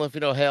Hale. I don't know if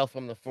you know Hale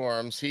from the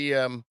forums. He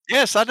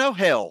Yes, I know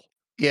Hell.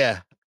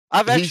 yeah.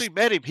 I've He's- actually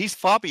met him. He's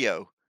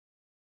Fabio.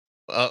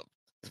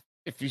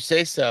 If you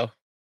say so.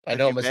 I Have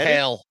know you him as met him?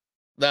 Hale.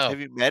 No. Have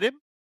you met him?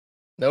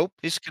 Nope.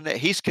 He's Canadian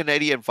He's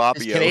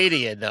Fabio.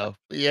 Canadian though.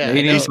 Yeah. I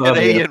Canadian know. He's Fabio.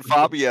 Canadian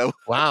Fabio.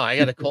 Wow, I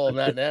gotta call him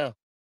that now.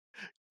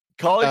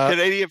 Call him Uh,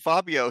 Canadian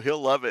Fabio.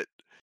 He'll love it.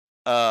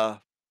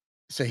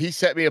 So he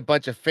sent me a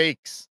bunch of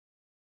fakes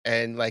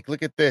and like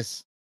look at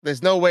this.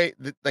 There's no way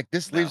like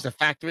this leaves No. the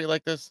factory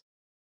like this.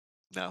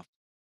 No.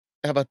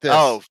 How about this?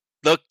 Oh,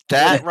 look,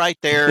 that right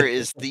there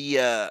is the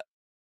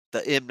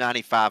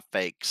M95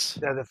 fakes.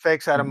 Yeah, the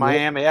fakes out of Yep.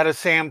 Miami, out of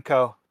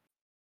Samco.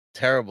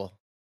 Terrible.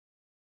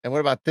 And what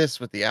about this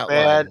with the outline?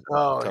 Bad.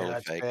 Oh, Totally yeah,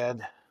 that's fake.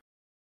 bad.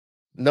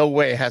 No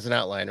way it has an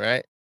outline,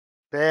 right?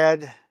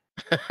 Bad.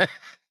 Bad.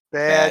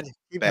 Bad.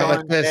 Keep Bad. How going.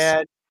 about this?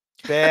 Bad.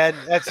 Bad.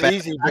 That's Bad.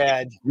 easy.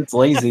 Bad. It's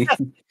lazy.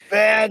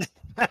 Bad.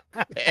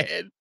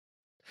 Bad.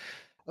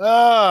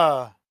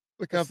 Oh,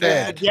 Look how it's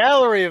bad. a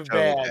gallery of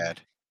Totally bad.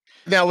 bad.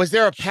 Now, was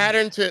there a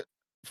pattern to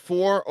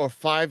 4 or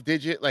 5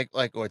 digit, like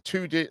or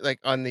 2 digit, like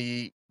on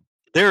the?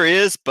 There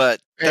is,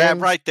 but that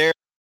And- right there.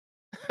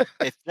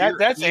 If you're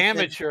That's even-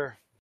 amateur.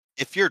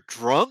 If you're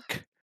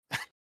drunk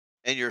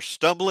and you're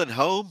stumbling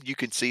home, you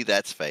can see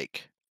that's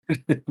fake.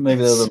 Maybe that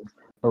was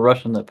a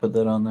Russian that put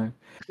that on there.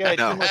 Yeah,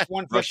 know. too much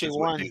Russians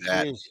 151. wouldn't do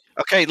that. Jeez.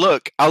 Okay,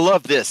 look, I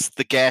love this.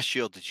 The gas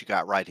shield that you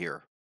got right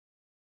here.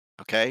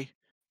 Okay.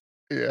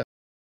 Yeah.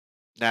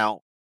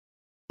 Now,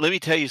 let me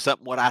tell you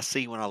something. What I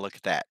see when I look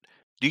at that.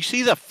 Do you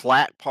see the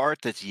flat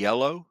part that's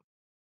yellow?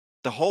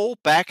 The whole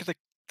back of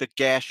the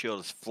gas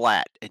shield is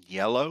flat and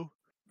yellow.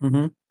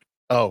 Mm-hmm.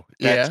 Oh,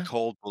 That's yeah.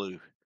 cold blue.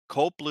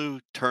 Cold blue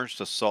turns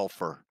to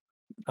sulfur.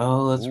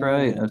 Oh, that's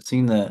right. Ooh. I've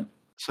seen that.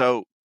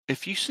 So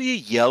if you see a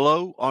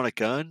yellow on a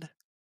gun,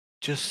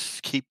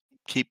 just keep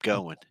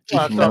going.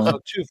 Well, it's Yeah. also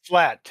too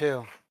flat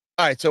too.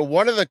 All right. So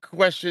one of the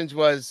questions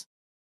was,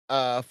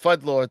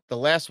 FUDDLORE. The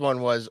last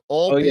one was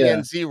all Oh, yeah.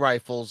 BNZ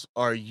rifles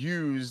were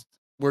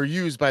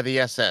used by the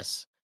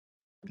SS.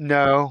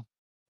 No.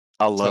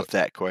 I love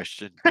that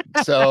question.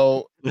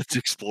 So Let's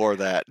explore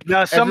that.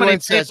 No, so many Everyone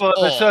says people have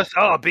all. assessed,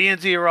 oh,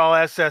 B&Z are all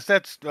SS.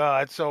 That's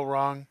so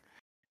wrong.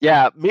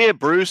 Yeah, me and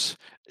Bruce.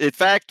 In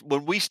fact,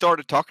 when we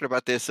started talking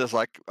about this, I was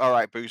like, "All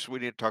right, Bruce, we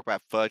need to talk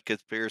about FUD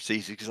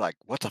conspiracies." He's like,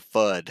 "What's a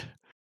FUD?"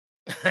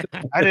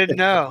 I didn't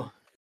know.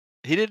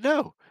 He didn't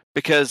know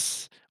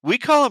because we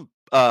call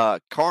them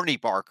carny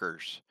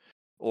barkers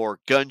or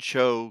gun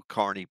show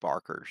carny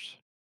barkers.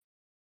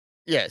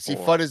 yeah, see,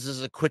 Or- FUD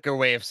is a quicker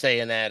way of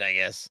saying that, I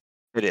guess.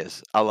 It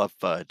is. I love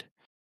FUD.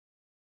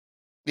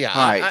 Yeah.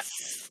 All right.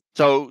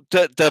 So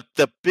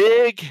the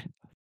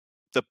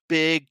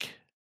big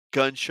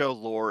gun show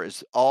lore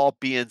is all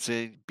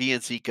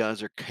BNC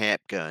guns are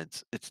camp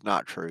guns. It's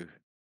not true.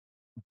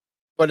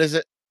 But is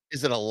it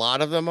a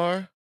lot of them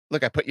are?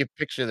 Look, I put your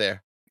picture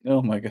there.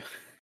 Oh my god.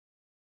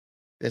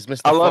 There's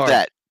Mr. I love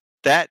Farb.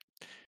 that.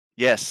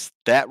 Yes,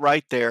 that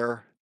right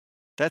there.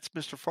 That's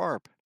Mr.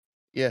 Farb.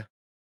 Yeah.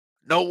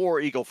 No War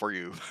Eagle for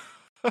you.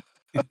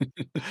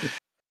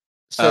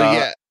 So Uh,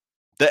 yeah,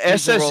 The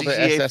These are all the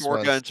SS SSGA4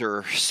 ones. guns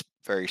are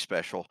very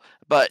special.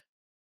 But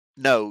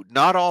no,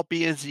 not all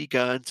BNZ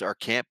guns are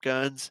camp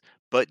guns,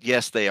 but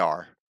yes, they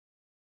are.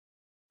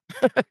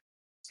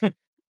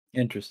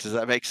 Interesting. Does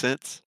that make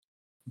sense?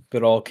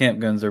 But all camp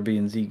guns are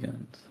B&Z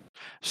guns.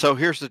 So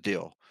here's the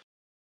deal.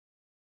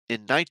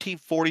 In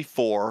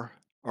 1944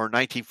 or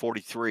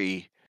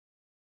 1943,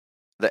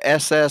 the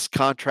SS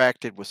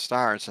contracted with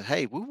Steyr and said,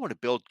 "Hey, we want to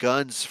build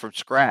guns from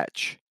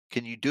scratch.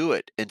 Can you do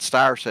it?" And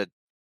Steyr said,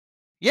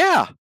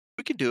 "Yeah,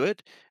 we can do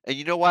it." And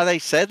you know why they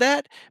said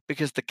that?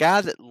 Because the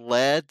guy that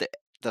led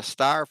the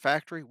Steyr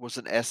factory was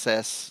an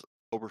SS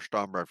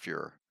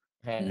Obersturmbannführer.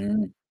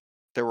 Mm.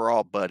 They were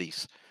all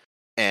buddies.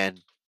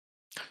 And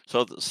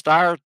so the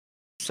Steyr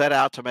set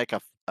out to make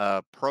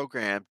a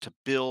program to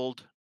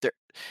build their.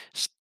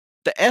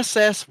 The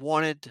SS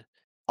wanted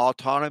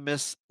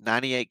autonomous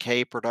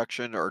 98K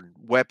production or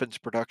weapons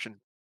production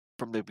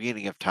from the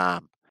beginning of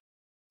time,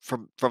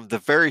 from the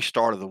very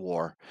start of the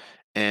war,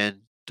 and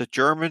the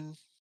German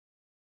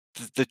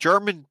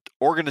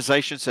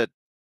organization said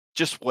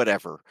just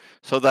whatever.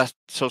 So the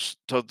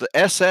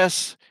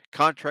SS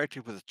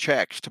contracted with the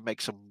Czechs to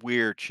make some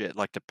weird shit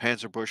like the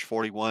Panzerbusch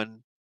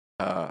 41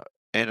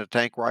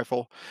 anti-tank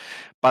rifle.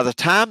 By the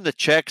time the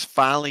Czechs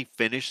finally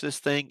finished this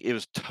thing, it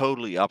was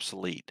totally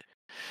obsolete.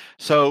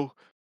 So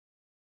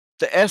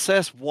the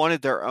SS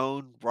wanted their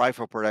own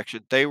rifle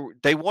production. They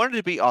wanted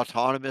to be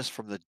autonomous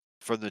from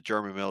the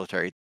German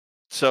military.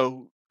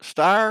 So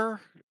Steyr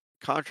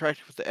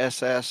contracted with the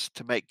SS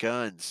to make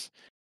guns.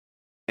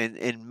 And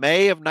in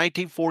May of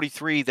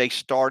 1943, they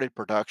started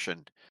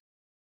production.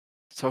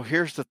 So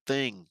here's the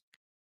thing.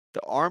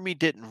 The Army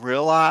didn't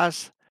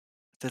realize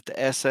that the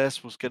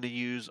SS was going to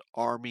use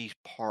Army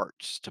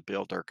parts to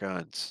build their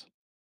guns.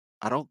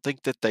 I don't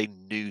think that they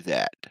knew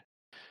that. So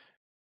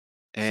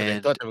they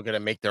And thought they were gonna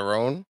make their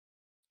own.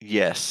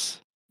 yes,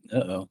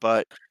 Uh-oh.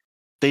 but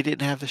they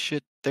didn't have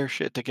their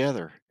shit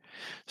together.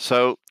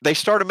 So they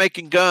started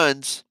making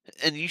guns,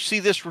 and you see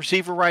this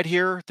receiver right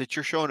here that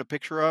you're showing a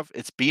picture of.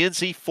 It's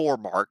BNZ4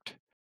 marked,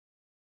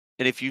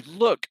 and if you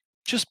look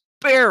just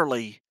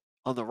barely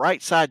on the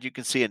right side, you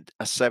can see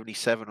a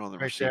 77 on the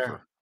Right there.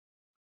 receiver.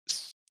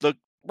 Look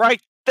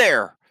right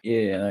there.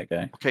 Yeah, that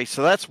guy. Okay,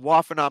 so that's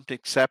Waffenamt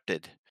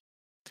accepted.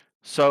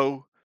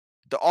 So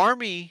the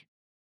Army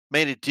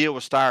made a deal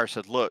with Steyr,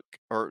 said, look,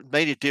 or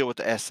made a deal with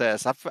the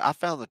SS. I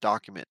found the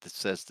document that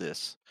says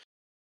this.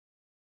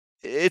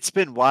 It's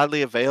been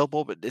widely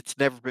available, but it's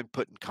never been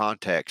put in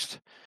context.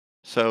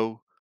 So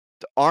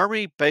the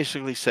Army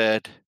basically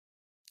said,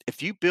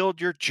 if you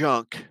build your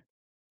junk,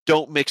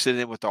 don't mix it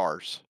in with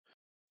ours.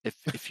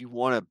 If you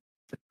want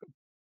to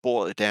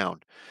boil it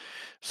down.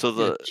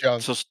 So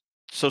Junk. so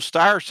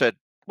Steyr said,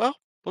 well,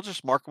 we'll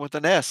just mark them with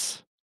an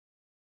S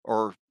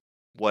or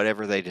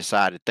whatever they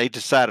decided. They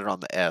decided on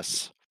the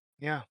S.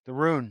 Yeah, the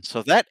rune.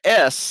 So that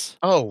S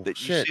Oh that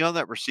you shit! see on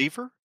that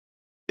receiver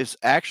is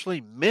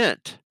actually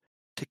meant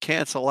to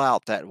cancel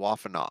out that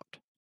Waffenamt.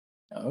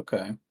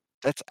 Okay.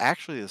 That's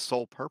actually the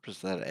sole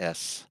purpose of that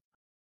S.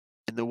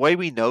 And the way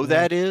we know Mm.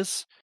 that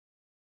is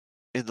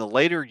in the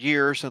later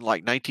years in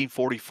like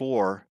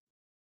 1944,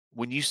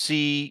 when you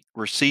see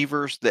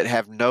receivers that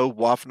have no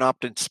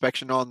Waffenamt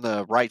inspection on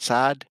the right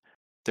side,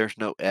 there's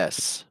no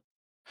S.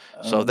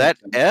 So Oh, that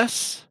okay.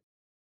 S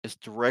is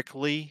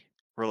directly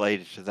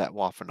related to that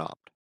Waffenamt.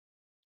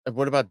 And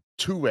what about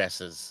two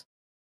S's?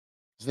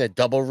 Isn't it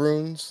double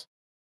runes?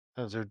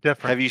 Those are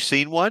different. Have you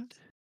seen one?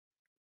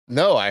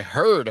 No, I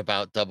heard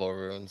about double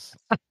runes.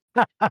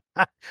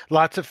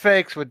 Lots of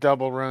fakes with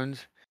double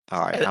runes.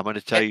 All right, And- I'm going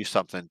to tell you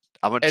something.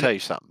 I'm going to and- tell you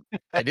something.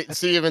 I didn't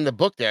see him in the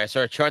book there. I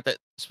saw a chart that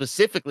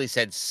specifically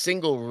said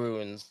single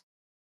runes.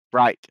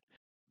 Right.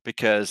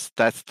 Because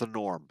that's the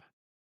norm.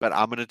 But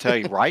I'm going to tell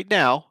you right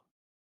now,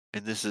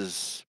 and this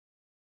is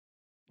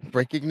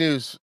Breaking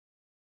news.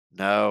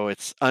 no,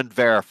 it's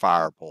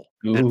unverifiable.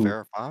 Ooh.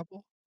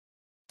 Unverifiable?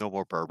 No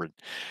more bourbon.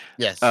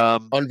 Yes,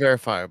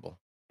 Unverifiable.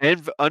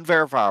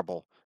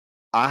 unverifiable.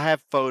 I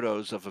have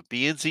photos of a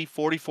BNZ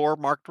 44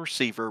 marked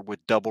receiver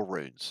with double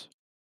runes.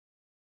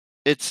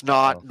 It's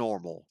not Uh-oh.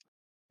 normal.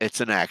 It's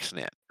an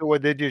accident. So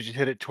what did you just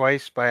hit it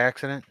twice by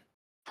accident?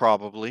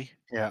 Probably.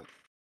 Yeah.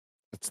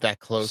 It's that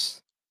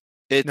close.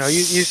 It's No,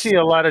 you see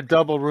a lot of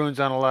double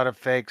runes on a lot of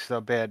fakes, though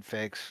bad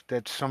fakes.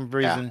 That's some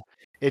reason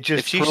it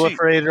just If you see-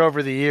 proliferated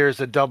over the years.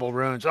 The double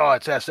runes. Oh,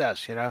 it's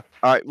SS. You know.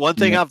 all right. One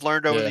thing Yeah. I've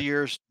learned over Yeah. the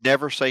years: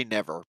 never say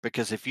never,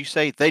 because if you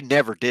say they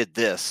never did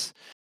this,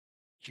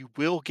 you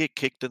will get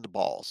kicked in the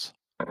balls.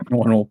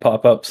 One will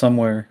pop up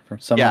somewhere from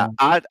Yeah,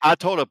 someone. I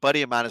told a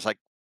buddy of mine, it's like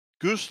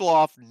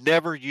Gustloff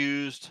never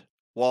used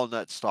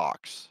walnut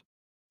stalks,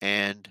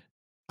 and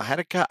I had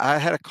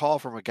a call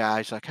from a guy.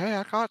 He's like, "Hey,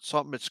 I got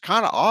something. It's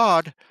kind of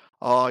odd.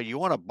 You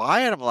want to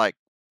buy it?" I'm like,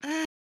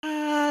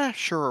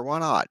 "Sure, why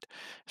not?"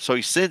 So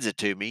he sends it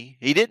to me.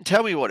 He didn't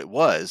tell me what it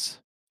was.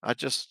 I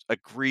just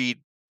agreed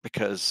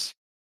because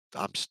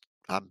I'm s-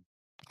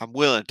 I'm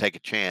willing to take a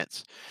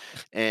chance.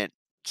 And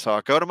so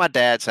I go to my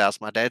dad's house.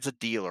 My dad's a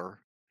dealer.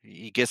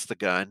 He gets the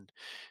gun.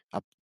 I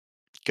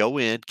go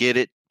in, get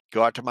it,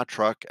 go out to my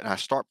truck, and I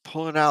start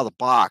pulling out of the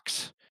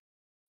box.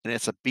 And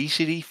it's a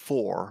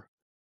BCD4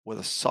 with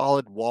a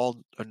solid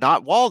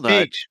not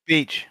walnut,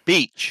 Beach.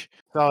 beech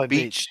Solid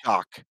beech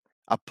stock.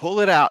 I pull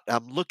it out.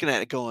 I'm looking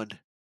at it going,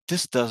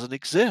 this doesn't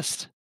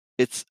exist.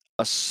 It's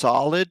a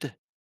solid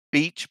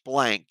beech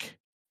blank.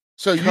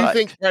 So you cut.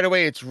 think right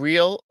away it's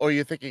real, or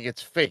you're thinking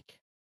it's fake?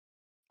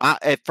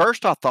 At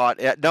first I thought,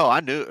 no, I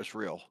knew it was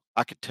real.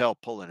 I could tell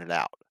pulling it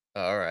out.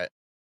 All right.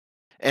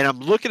 And I'm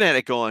looking at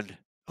it going,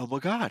 oh my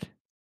God,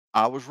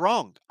 I was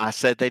wrong. I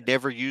said they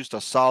never used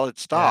a solid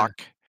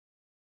stock,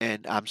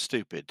 and I'm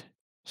stupid.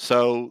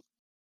 So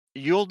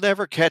You'll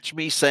never catch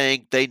me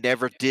saying they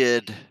never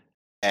did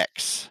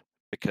X,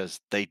 because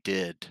they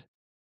did.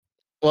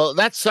 Well,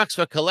 that sucks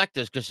for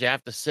collectors because you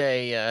have to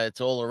say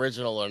it's all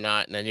original or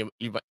not, and then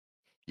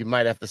you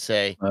might have to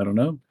say I don't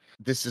know.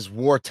 this is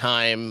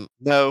wartime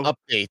No,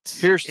 updates.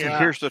 here's Yeah.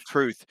 the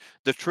truth.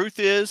 The truth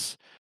is,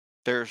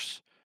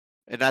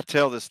 and I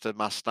tell this to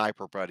my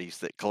sniper buddies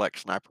that collect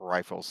sniper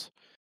rifles.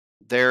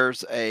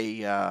 There's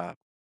a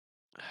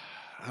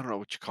I don't know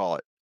what you call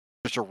it.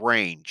 There's a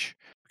range.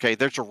 Okay,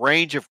 there's a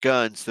range of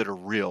guns that are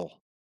real,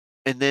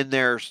 and then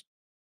there's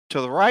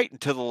to the right and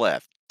to the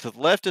left. To the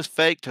left is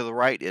fake. To the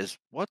right is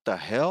what the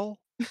hell?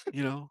 It's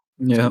Yeah.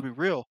 gonna be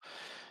real.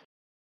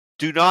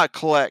 Do not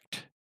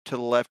collect to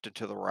the left and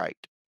to the right.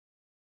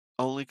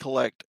 Only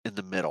collect in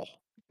the middle.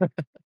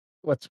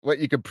 What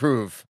you can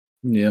prove.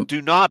 Yep.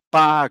 Do not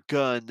buy a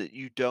gun that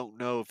you don't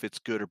know if it's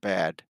good or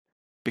bad,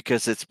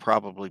 because it's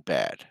probably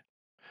bad.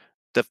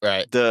 The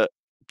Right. the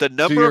the Do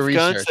number your of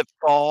guns research. that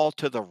fall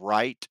to the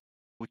right,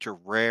 which are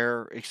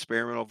rare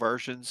experimental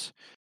versions,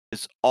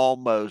 is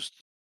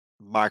almost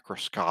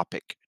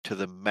microscopic to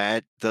the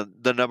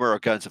number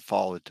of guns that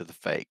fall into the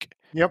fake.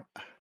 Yep.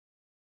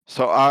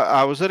 So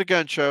I was at a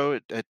gun show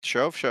at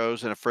Show of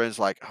Shows, and a friend's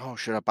like, "Oh,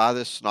 should I buy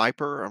this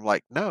sniper?" I'm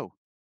like, "No."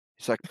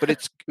 He's like, "But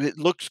it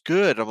looks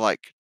good." I'm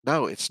like,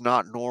 "No, it's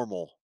not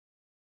normal.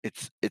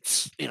 It's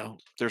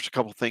there's a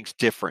couple things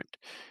different."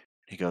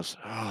 He goes,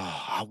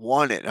 "Oh, I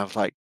want it." And I was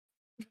like,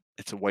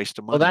 "It's a waste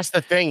of Well, money. that's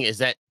the thing is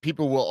that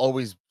people will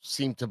always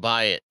seem to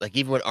buy it. Like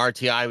even with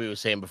RTI, we were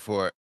saying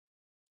before,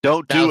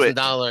 Don't do it.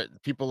 $1,000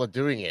 people are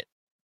doing it.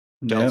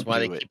 That's Don't Yep. why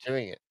they do it. keep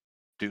doing it.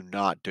 Do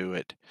not do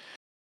it."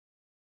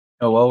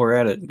 Oh, while we're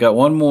at it, got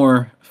one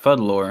more FUDD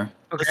lore.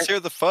 Let's hear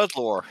the FUDD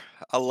lore.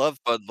 I love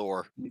FUDD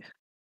lore.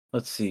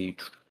 Let's see.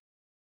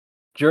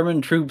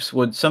 German troops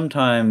would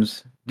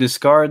sometimes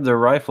discard their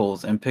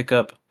rifles and pick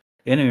up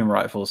enemy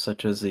rifles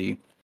such as the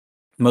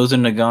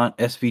Mosin-Nagant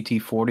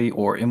SVT-40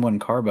 or M1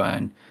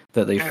 carbine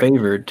that they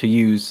favored to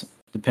use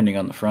depending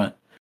on the front.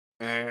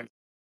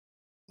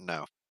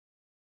 No.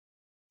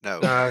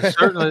 No.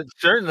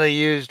 Certainly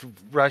used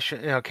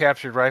Russian,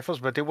 captured rifles,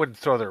 but they wouldn't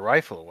throw their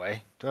rifle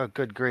away. Oh,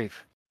 good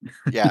grief.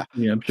 Yeah.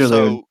 Yeah, I'm sure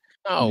they would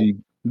No. be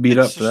beat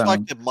up It's for just that like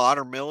one. the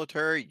modern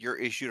military. You're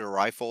issued a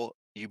rifle,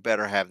 you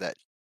better have that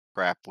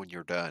crap when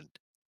you're done.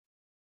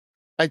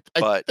 I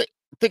But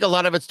think a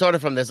lot of it started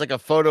from there's like a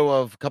photo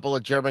of a couple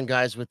of German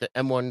guys with the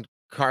M1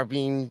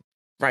 carbine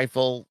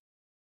rifle,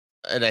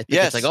 and I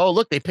think it's like, yes, oh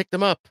look, they picked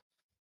them up.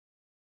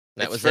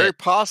 That it's was very it.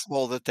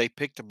 possible that they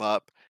picked them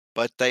up,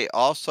 but they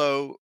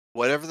also,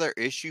 whatever their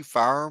issue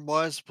firearm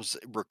was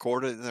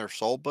recorded in their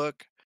soul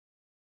book.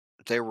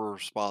 They were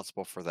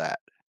responsible for that.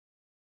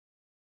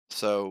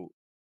 So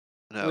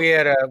no. We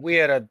had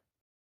a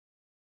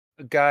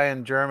guy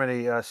in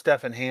Germany,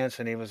 Stefan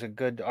Hansen. He was a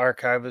good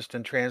archivist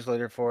and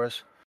translator for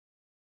us.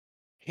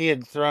 He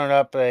had thrown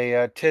up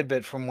a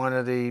tidbit from one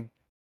of the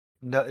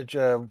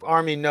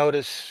Army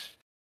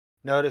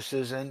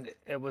notices, and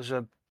it was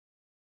a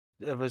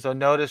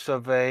notice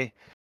of a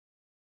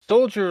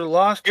soldier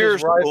lost his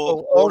Here's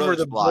rifle over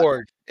the Ordnungsblatt.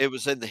 board. It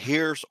was in the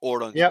Here's Yep,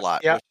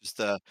 Ordnungsblatt, yep. which is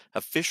the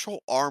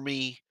official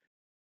army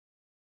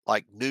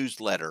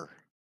newsletter.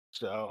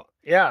 So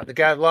yeah, the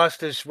guy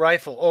lost his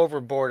rifle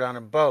overboard on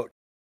a boat,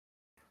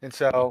 and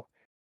so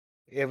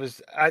it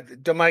was.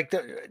 Mike,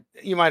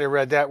 you might have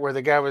read that where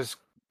the guy was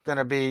going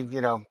to be,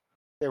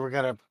 they were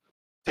going to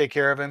take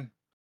care of him.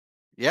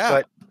 Yeah.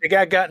 But the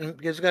guy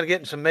he was going to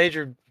get in some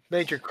major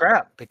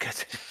crap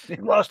because he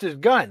lost his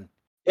gun.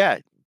 Yeah.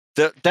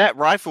 That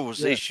rifle was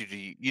Yeah. issued to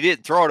you. You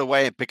didn't throw it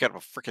away and pick up a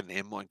freaking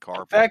M1 In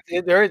carbine. fact,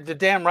 the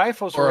damn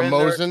rifles Or were a in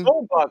their Mosin.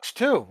 soul box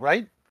too,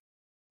 right?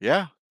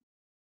 Yeah.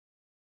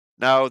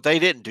 No, they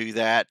didn't do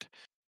that.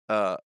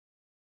 A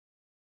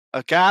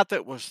guy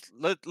that was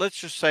let's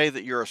just say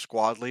that you're a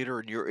squad leader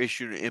and you're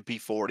issued an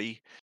MP40.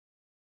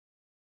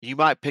 You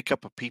might pick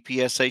up a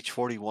PPSH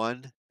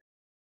 41,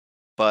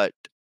 but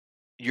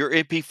your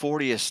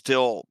MP40 is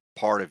still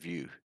part of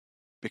you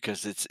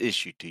because it's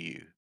issued to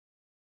you.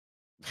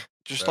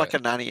 Just like a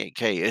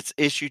 98K. It's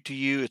issued to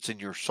you, it's in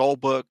your soul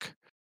book.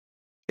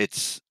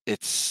 It's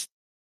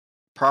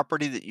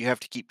property that you have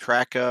to keep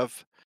track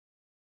of.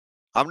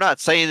 I'm not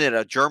saying that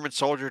a German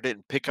soldier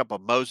didn't pick up a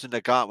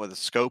Mosin-Nagant with a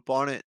scope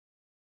on it,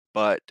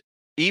 but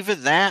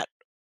even that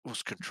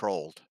was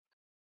controlled.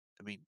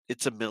 I mean,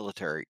 it's a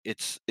military.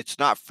 It's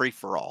not free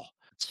for all.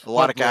 It's A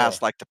lot of Fuddlore.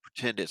 guys like to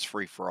pretend it's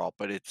free for all,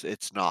 but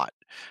it's not.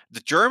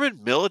 The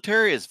German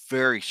military is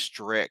very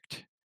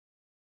strict.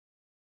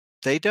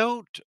 They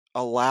don't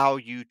allow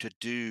you to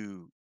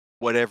do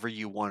whatever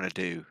you want to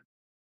do.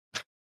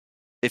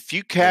 If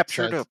you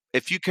captured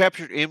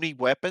enemy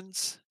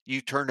weapons,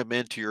 you turned them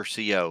into your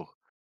CO,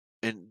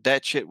 and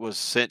that shit was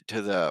sent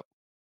to the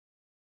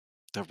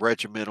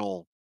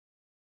regimental,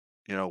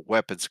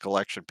 weapons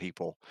collection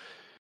people.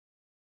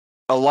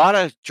 A lot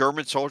of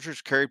German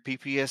soldiers carried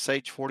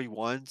PPSH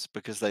 41s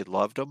because they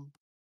loved them,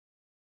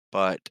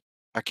 but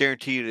I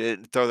guarantee you they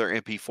didn't throw their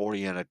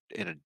MP40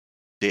 in a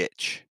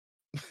ditch.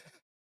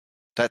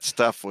 That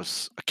stuff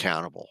was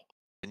accountable.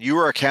 and you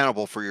are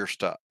accountable for your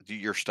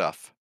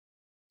stuff.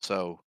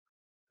 So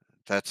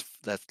that's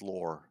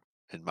lore,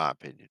 in my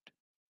opinion.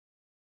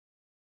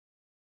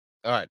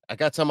 All right, I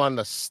got some on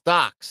the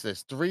stocks.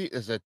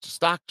 There's a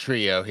stock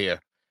trio here.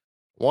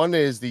 One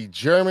is the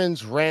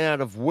Germans ran out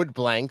of wood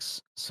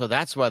blanks, so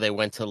that's why they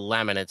went to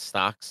laminate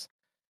stocks.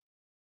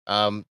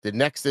 The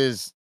next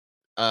is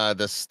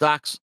the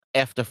stocks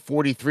after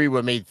 43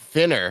 were made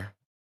thinner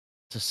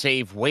to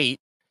save weight.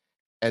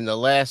 And the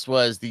last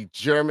was the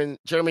Germany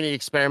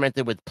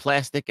experimented with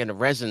plastic and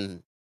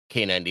resin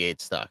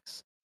K98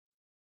 stocks.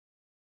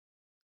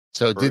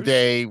 So did Bruce?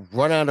 they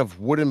run out of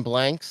wooden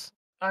blanks?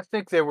 I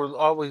think they were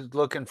always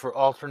looking for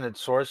alternate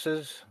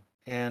sources,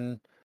 and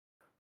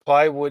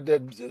plywood.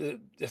 The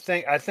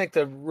thing, I think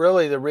the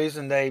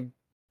reason they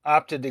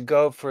opted to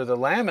go for the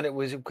laminate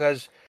was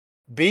because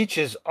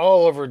beaches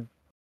all over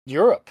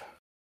Europe,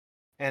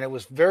 and it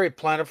was very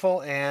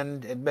plentiful,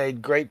 and it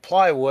made great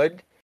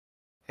plywood,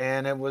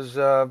 and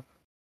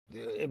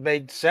it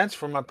made sense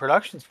from a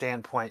production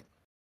standpoint.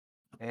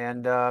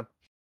 And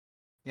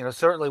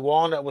certainly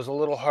walnut was a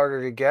little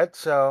harder to get,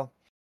 so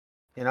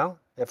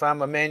if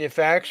I'm a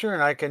manufacturer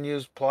and I can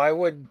use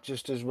plywood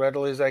just as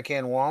readily as I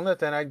can walnut,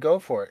 then I'd go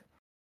for it.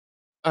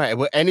 All right.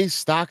 Were any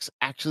stocks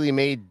actually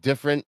made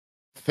different,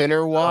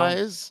 thinner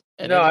wise?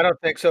 No, I don't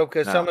think so,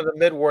 because No. some of the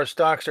mid-war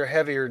stocks are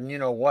heavier than you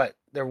know what.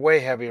 They're way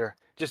heavier.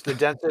 Just the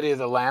density of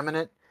the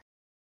laminate.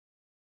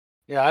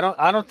 Yeah,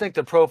 I don't think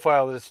the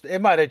profile is.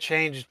 It might have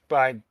changed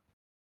by,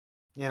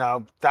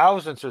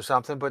 thousands or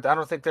something, but I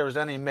don't think there was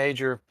any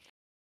major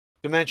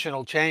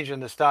dimensional change in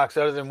the stocks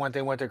other than when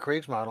they went to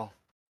Kriegsmodel.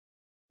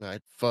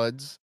 Right,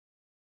 FUDs.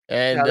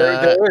 And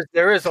Now,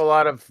 there is a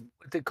lot of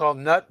what they call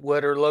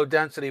nutwood or low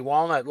density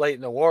walnut late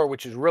in the war,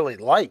 which is really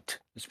light,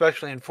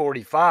 especially in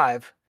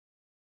 45.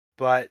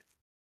 But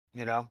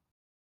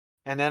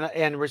and then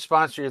in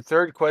response to your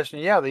third question,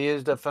 yeah, they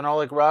used a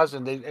phenolic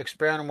rosin. They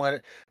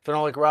experimented with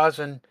phenolic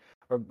rosin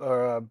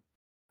or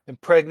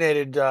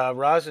impregnated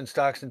rosin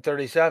stocks in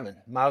 37.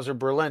 Mauser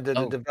Berlin did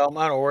the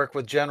developmental work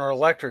with General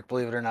Electric,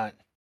 believe it or not.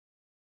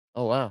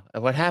 Oh wow!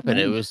 And what happened?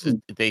 It was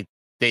they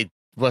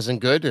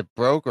wasn't good. It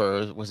broke,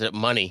 or was it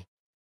money?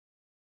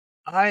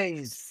 Got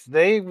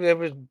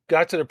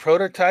to the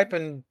prototype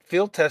and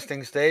field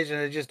testing stage,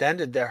 and it just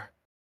ended there.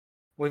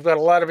 We've got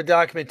a lot of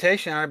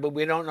documentation on it, but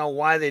we don't know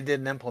why they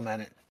didn't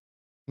implement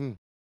it.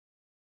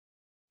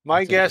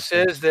 My guess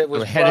is that it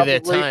was ahead of their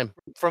time.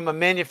 From a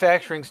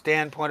manufacturing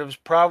standpoint, it was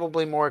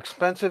probably more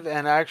expensive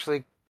and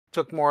actually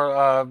took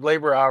more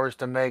labor hours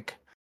to make.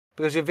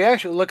 Because if you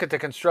actually look at the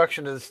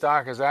construction of the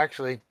stock, is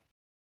actually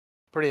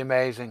pretty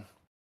amazing.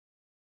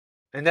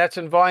 And that's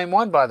in volume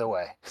 1, by the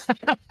way.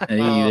 Hey,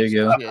 there you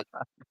go. Shit.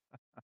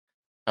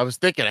 I was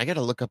thinking I got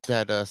to look up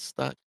that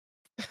stock.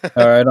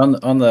 All right,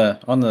 on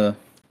the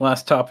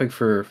last topic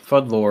for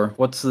FUDD lore,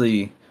 what's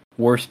the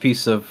worst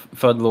piece of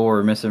FUDD lore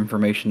or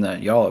misinformation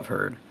that y'all have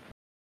heard?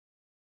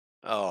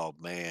 Oh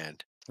man.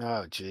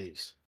 Oh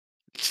jeez.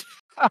 This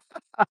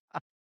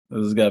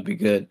has got to be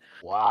good.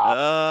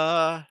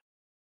 Wow.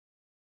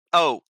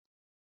 Oh,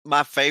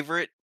 my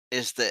favorite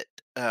is that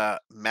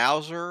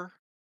Mauser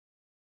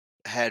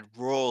had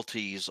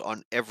royalties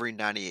on every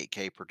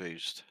 98k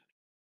produced.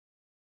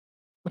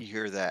 You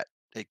hear that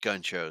at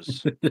gun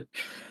shows.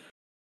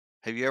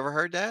 Have you ever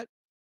heard that?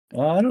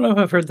 I don't know if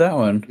I've heard that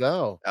one.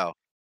 No. Oh.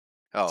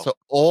 So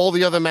all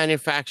the other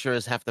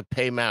manufacturers have to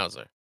pay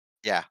Mauser.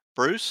 Yeah.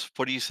 Bruce,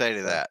 what do you say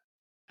to that?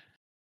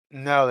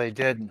 No, they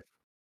didn't.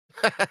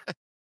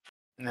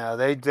 No,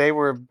 they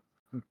were.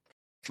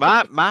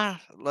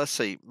 Let's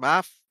see,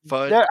 my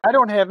FUDD. I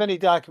don't have any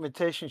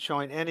documentation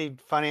showing any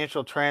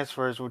financial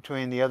transfers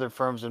between the other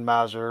firms and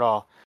Mauser at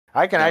all.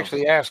 I can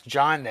actually ask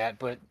John that,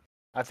 but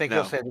I think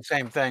he'll say the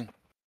same thing.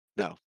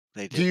 No,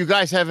 they didn't. Do you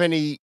guys have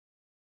any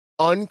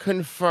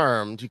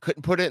unconfirmed? You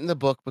couldn't put it in the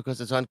book because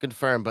it's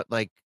unconfirmed, but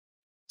like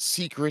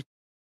secret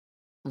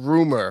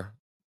rumor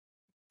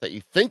that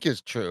you think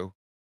is true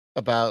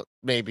about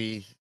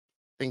maybe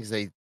things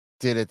they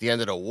did at the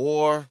end of the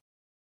war?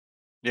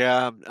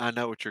 Yeah, I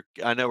know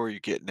where you're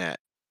getting at.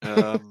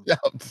 No,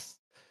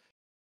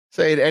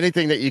 saying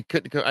anything that you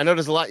couldn't. I know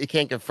there's a lot you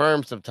can't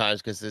confirm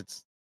sometimes because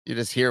you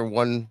just hear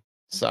one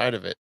side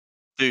of it.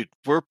 Dude,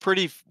 we're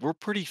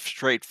pretty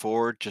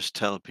straightforward, just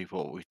telling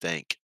people what we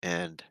think.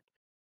 And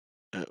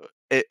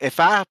if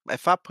I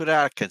put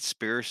out a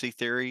conspiracy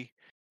theory,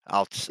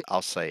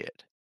 I'll say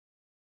it.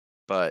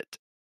 But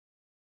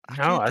I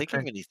can't think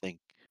of anything.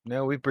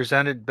 No, we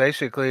presented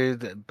basically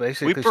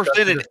We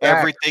presented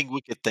everything we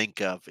could think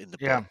of in the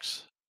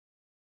books.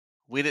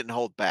 We didn't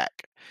hold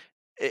back.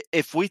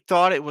 If we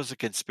thought it was a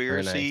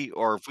conspiracy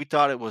or if we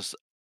thought it was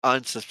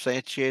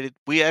unsubstantiated,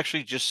 we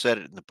actually just said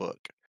it in the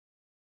book.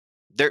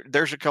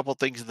 There's a couple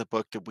things in the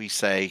book that we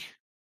say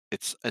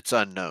it's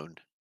unknown,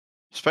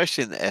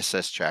 especially in the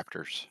SS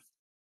chapters.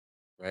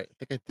 Right. I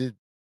think I did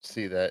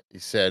see that. You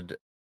said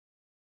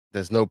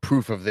there's no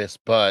proof of this,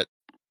 but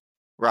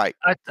right.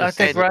 I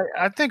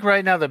think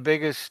right now the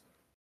biggest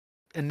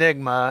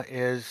enigma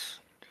is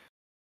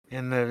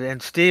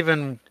and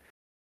Stephen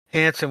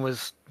Hansen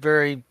was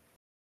very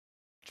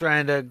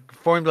trying to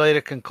formulate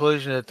a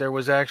conclusion that there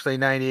was actually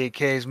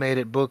 98Ks made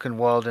at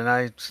Buchenwald, and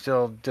I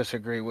still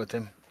disagree with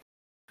him.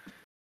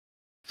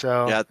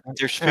 So Yeah,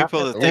 there's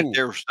people that think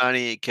there was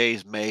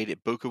 98Ks made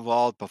at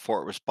Buchenwald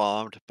before it was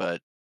bombed,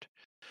 but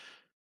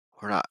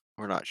we're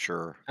not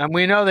sure. And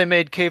we know they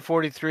made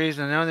K43s,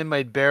 and I know they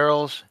made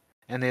barrels,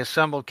 and they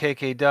assembled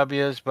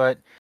KKWs, but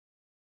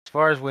as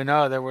far as we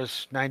know, there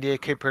was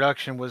 98K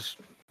production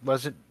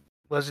wasn't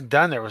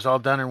done there. It was all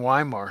done in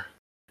Weimar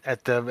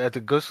at the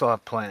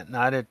Gustloff plant,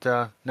 not at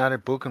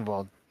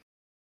Buchenwald.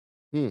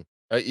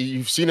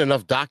 You've seen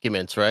enough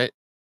documents, right?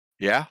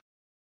 Yeah.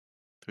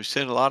 We've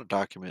seen a lot of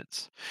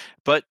documents.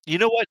 But you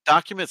know what?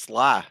 Documents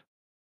lie.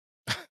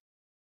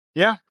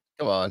 Yeah.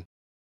 Come on.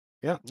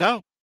 Yeah.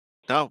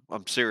 No,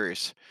 I'm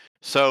serious.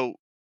 So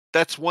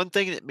that's one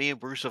thing that me and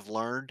Bruce have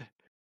learned,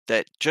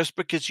 that just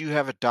because you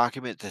have a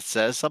document that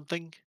says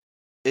something,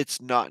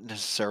 it's not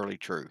necessarily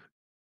true.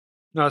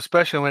 No,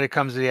 especially when it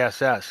comes to the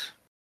SS.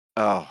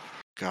 Oh,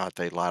 God,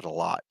 they lied a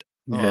lot.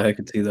 Yeah, I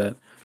could see that.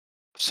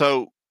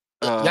 So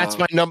that's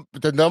my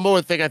the number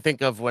one thing I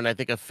think of when I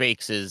think of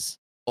fakes is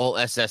all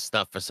SS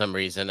stuff for some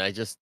reason. I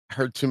just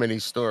heard too many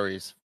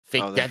stories.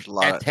 Fake there's a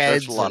lot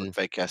of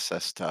fake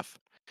SS stuff.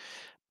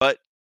 But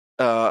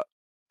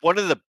one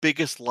of the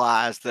biggest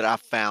lies that I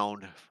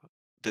found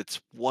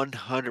that's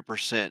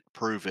 100%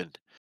 proven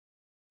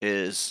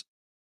is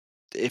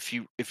if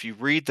you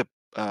read the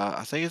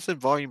I think it's in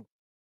volume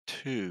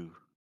 2.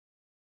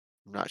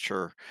 I'm not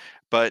sure,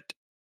 but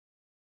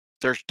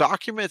there's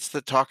documents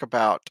that talk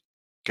about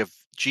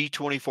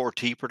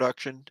G24T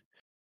production,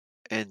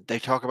 and they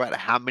talk about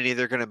how many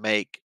they're going to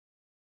make,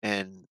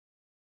 and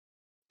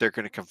they're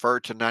going to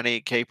convert to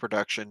 98K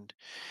production,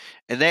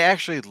 and they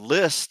actually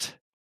list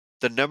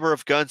the number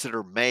of guns that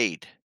are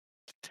made.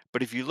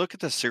 But if you look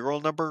at the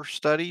serial number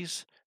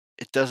studies,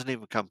 it doesn't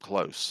even come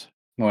close.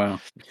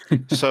 Wow.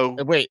 So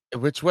wait,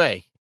 which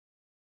way?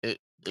 It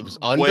was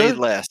under?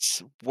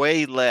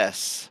 Way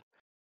less.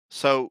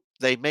 So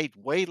they made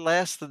way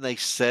less than they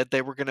said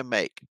they were going to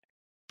make,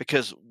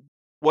 because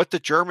what the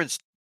Germans,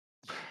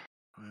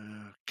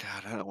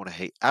 God, I don't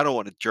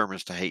want the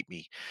Germans to hate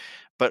me,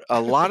 but a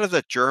lot of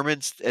the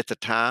Germans at the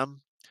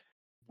time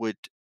would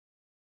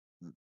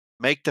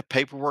make the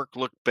paperwork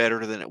look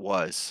better than it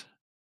was.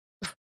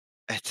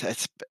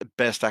 That's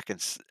best I can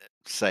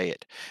say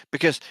it,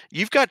 because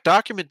you've got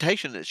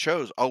documentation that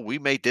shows, oh, we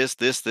made this,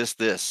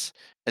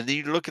 and then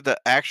you look at the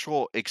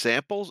actual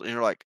examples, and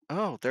you're like,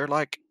 oh, they're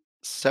like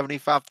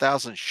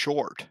 75,000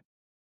 short.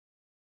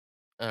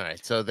 All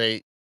right, so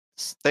they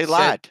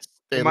lied.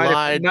 They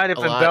might have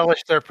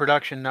embellished their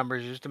production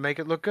numbers just to make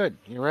it look good.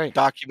 You're right.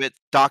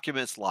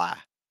 Documents lie.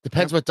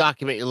 Depends what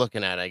document you're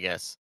looking at, I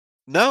guess.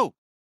 No,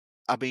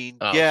 I mean,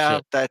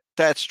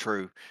 that's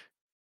true.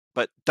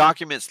 But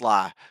documents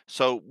lie.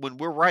 So when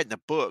we're writing the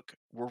book,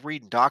 we're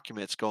reading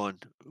documents going,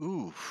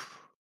 ooh,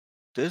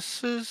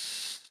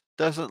 this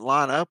doesn't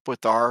line up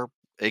with our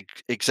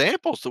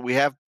examples that we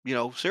have,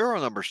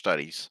 serial number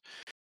studies.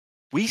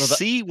 We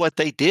see what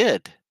they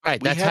did.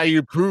 Right. That's how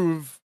you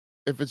prove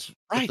if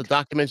the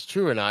document's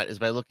true or not, is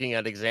by looking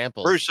at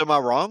examples. Bruce, am I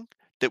wrong?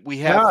 That we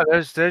have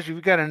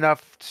we've got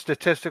enough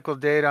statistical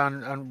data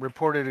on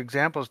reported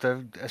examples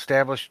to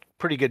establish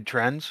pretty good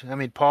trends. I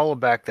mean, Paul will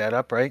back that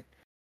up, right?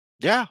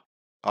 Yeah.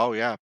 Oh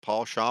yeah,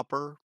 Paul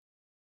Schomper,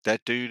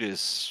 that dude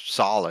is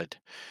solid.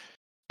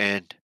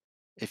 And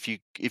if you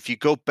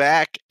go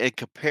back and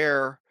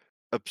compare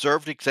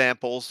observed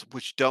examples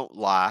which don't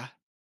lie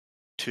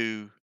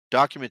to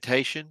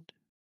documentation,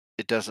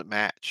 it doesn't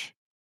match.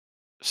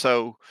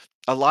 So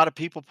a lot of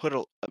people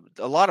put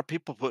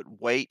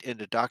weight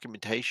into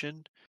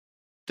documentation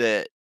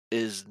that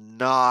is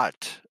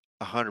not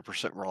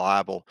 100%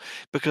 reliable,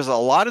 because a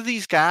lot of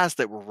these guys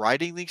that were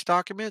writing these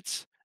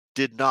documents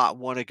did not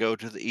want to go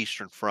to the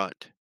Eastern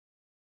Front.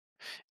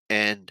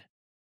 And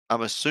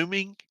I'm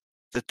assuming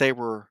that they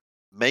were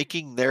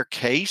making their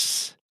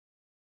case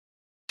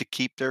to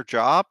keep their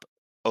job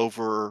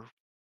over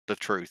the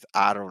truth.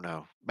 I don't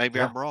know.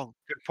 Maybe I'm wrong.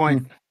 Good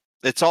point.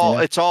 It's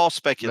all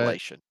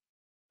speculation.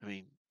 I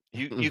mean,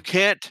 you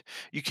can't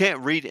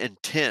read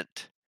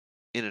intent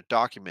in a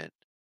document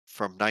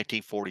from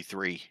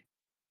 1943.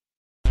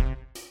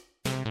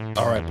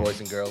 All right, boys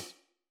and girls,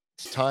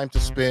 it's time to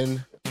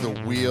spin the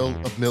Wheel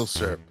of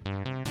Milsurp.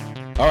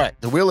 All right,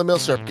 the Wheel of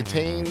Milsurp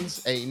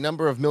contains a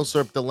number of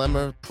Milsurp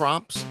dilemma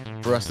prompts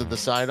for us to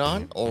decide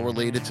on, all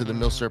related to the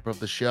Milsurp of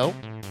the show.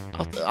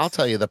 I'll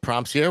tell you the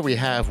prompts here. We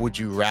have would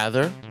you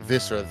rather,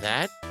 this or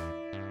that.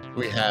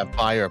 We have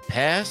buy or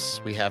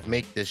pass. We have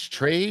make this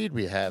trade.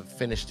 We have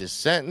finish this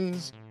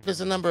sentence.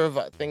 There's a number of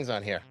things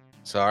on here.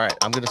 So, all right,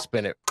 I'm going to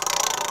spin it.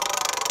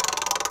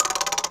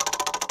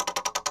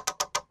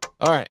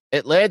 All right,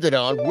 it landed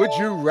on would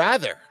you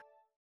rather.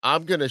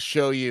 I'm going to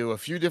show you a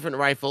few different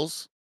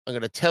rifles. I'm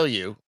going to tell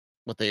you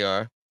what they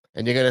are,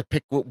 and you're going to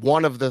pick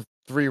one of the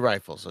three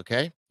rifles,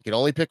 okay? You can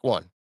only pick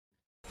one.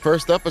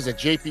 First up is a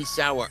JP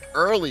Sauer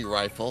early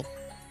rifle.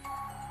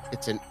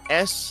 It's an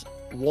S147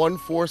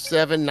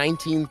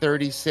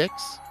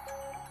 1936.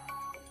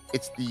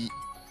 It's the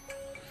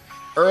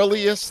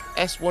earliest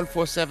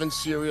S147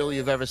 serial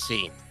you've ever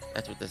seen.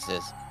 That's what this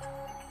is.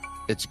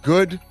 It's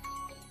good,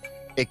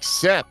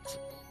 except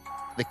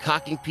the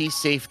cocking piece,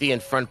 safety,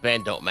 and front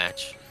band don't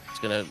match. It's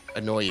going to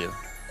annoy you.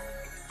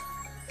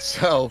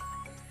 So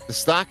the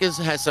stock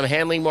has some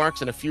handling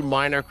marks and a few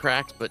minor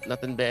cracks, but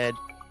nothing bad.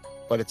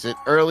 But it's the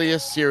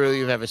earliest serial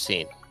you've ever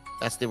seen.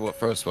 That's the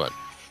first one.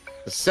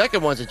 The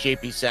second one's a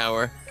JP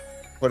Sauer,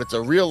 but it's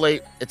a real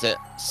late. It's a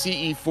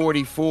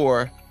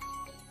CE44,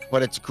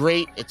 but it's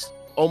great. It's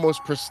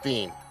almost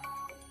pristine.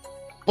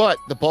 But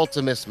the bolt's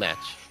a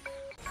mismatch.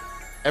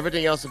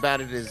 Everything else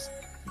about it is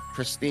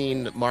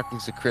pristine,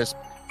 markings are crisp,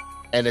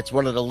 and it's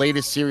one of the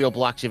latest serial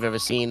blocks you've ever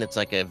seen. It's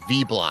like a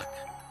V block.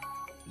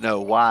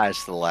 No, Y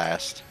is the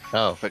last.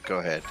 Oh, But go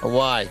ahead. a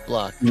Y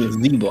block. The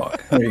Z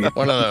block. There you go.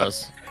 One of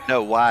those.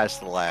 No, Y is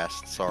the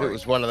last. It Sorry.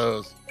 was one of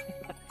those.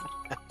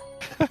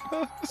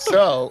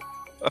 So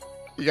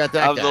you got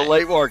that I'm guy. the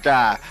late war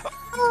guy.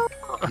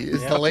 He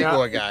is the late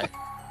war guy.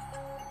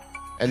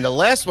 And the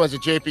last one's a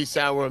JP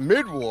Sauer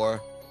mid-war,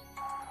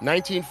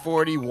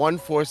 1940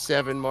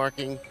 147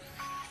 marking,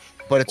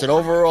 but it's an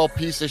overall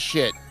piece of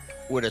shit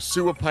with a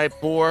sewer pipe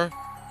bore,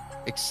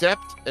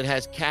 except it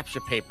has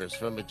capture papers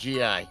from a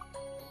GI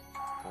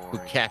who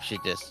Boring. captured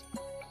this.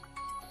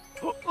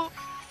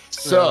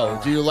 So,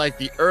 do you like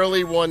the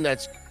early one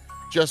that's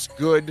just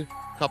good,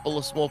 couple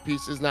of small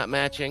pieces not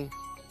matching?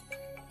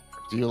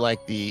 Do you like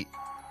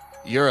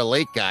you're a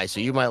late guy, so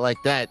you might like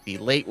that, the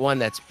late one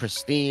that's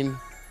pristine,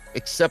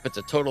 except it's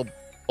a total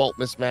bolt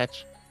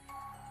mismatch?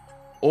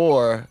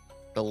 Or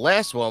the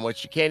last one,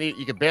 which you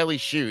can barely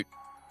shoot,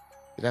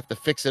 you'd have to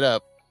fix it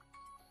up,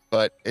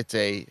 but it's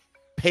a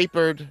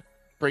papered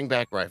bring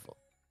back rifle.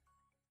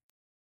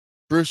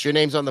 Bruce, your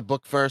name's on the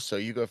book first, so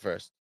you go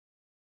first.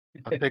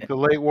 I'll take the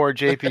late war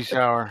JP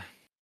Sauer.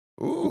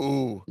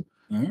 Ooh.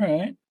 All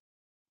right.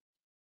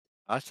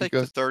 I think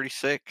goes- the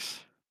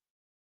 36.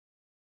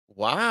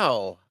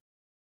 Wow.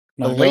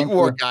 Not The late going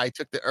war for- guy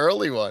took the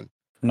early one.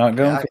 Not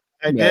going. Yeah, for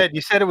I Yeah. did.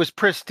 You said it was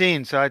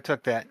pristine, so I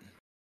took that.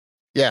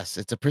 Yes,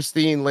 it's a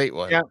pristine late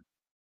one. Yeah.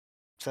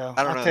 So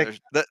I don't I'll know.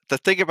 take. The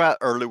thing about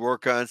early war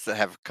guns that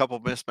have a couple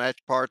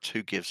mismatched parts,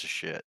 who gives a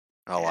shit?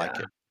 I like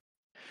Yeah. it.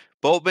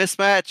 Bolt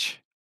mismatch?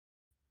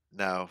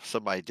 No,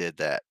 somebody did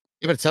that.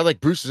 Yeah, but it sounds like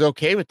Bruce is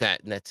okay with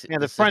that. And that's Yeah,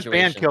 the front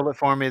band killed it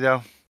for me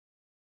though.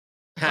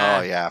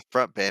 Oh yeah,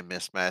 front band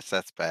mismatch.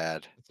 That's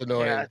bad. It's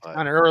annoying. Yeah, but-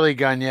 on an early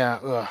gun. Yeah.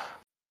 Ugh.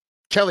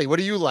 Kelly, what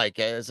do you like?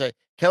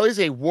 Kelly's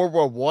a World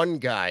War One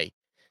guy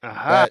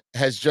that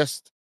has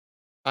just.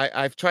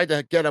 I've tried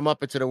to get him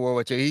up into the World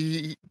War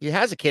II. He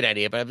has a kid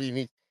idea, but I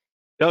mean,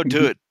 Don't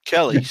do it,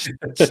 Kelly. Stay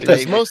Because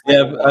with most-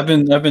 Yeah, World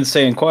War I've been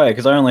staying quiet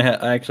because I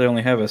actually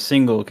only have a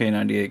single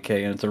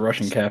K98k and it's a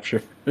Russian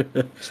capture.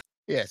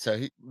 yeah. So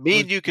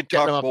Me and you can getting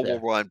talk him up World there.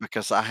 War One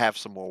because I have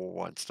some World War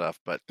One stuff.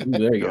 But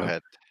There you go go.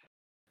 ahead.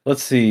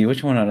 Let's see,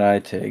 which one did I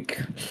take?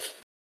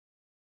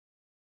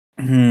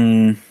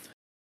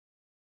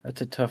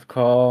 That's a tough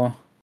call.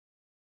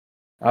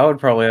 I would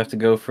probably have to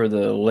go for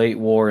the late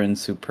war in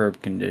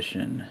superb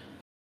condition.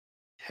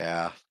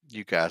 Yeah,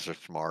 you guys are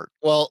smart.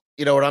 Well,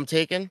 you know what I'm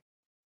taking?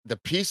 The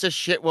piece of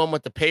shit one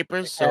with the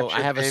papers. So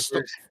I have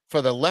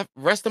for the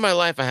rest of my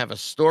life. I have a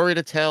story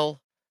to tell.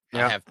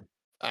 Yeah.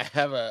 I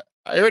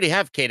already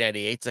have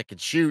K98s I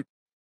could shoot.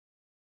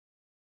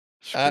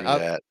 Screw I-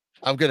 that.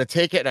 I'm gonna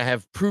take it, and I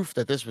have proof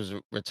that this was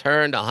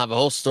returned. I'll have a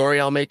whole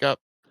story I'll make up.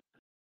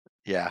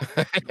 Yeah.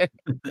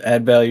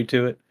 Add value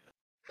to it.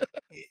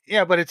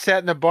 Yeah, but it sat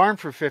in the barn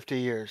for 50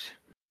 years.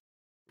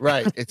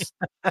 Right. It's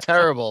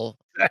terrible,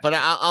 but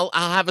I'll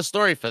have a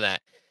story for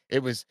that. It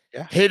was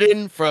Yeah.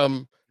 hidden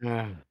from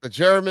Yeah. the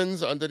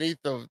Germans underneath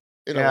in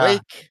a Yeah.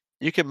 lake.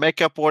 You can make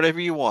up whatever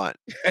you want.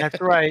 That's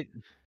right.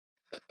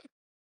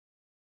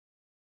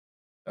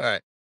 All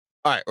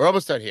right. We're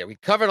almost done here. We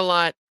covered a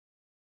lot,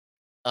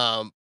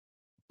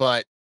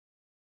 but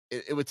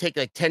it would take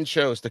like 10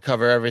 shows to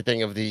cover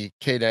everything of the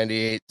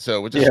K98.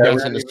 So we're just Yeah,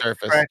 scratching the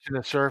surface. Scratching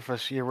the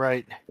surface. You're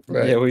right.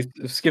 Right. Yeah, we've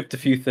skipped a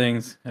few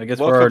things. I guess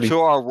we're Welcome already to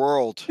our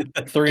world.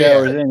 3 Yeah.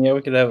 hours in. Yeah,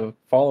 we could have a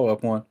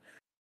follow-up one.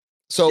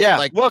 So yeah,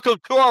 like welcome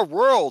to our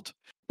world.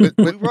 with,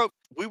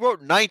 We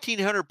wrote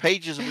 1,900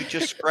 pages and we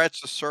just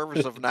scratched the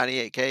surface of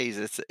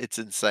 98Ks. It's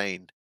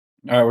insane.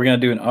 All right, we're gonna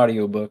do an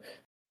audiobook.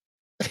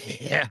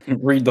 yeah.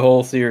 Read the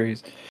whole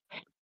series.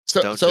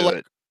 So Don't so do like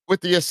it.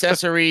 with the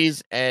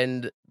accessories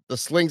and the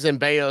slings and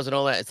bayos and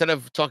all that, instead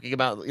of talking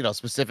about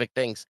specific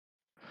things,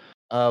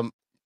 do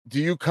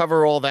you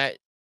cover all that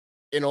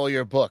in all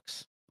your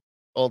books?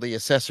 All the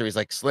accessories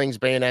like slings,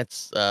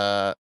 bayonets,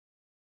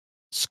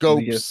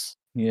 scopes,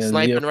 Yeah,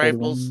 sniping the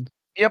rifles, ones.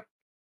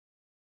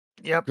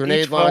 Yep.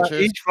 grenade launchers.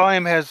 Each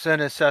volume has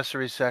an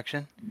accessory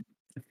section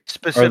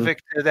specific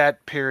to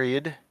that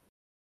period.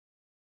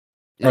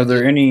 Are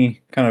there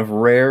any kind of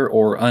rare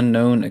or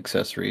unknown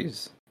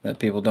accessories that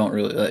people don't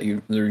really that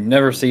you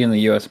never see in the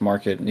U.S.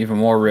 market, and even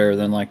more rare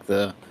than like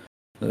the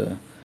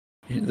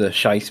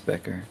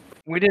Scheisbecker?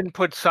 We didn't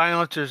put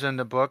silencers in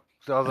the book,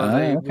 although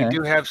we okay.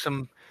 do have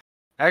some.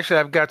 Actually,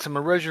 I've got some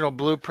original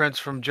blueprints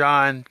from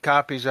John,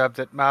 copies of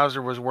that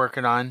Mauser was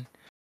working on.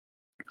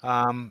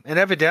 And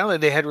evidently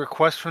they had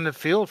requests from the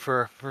field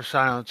for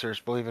silencers,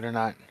 believe it or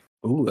not.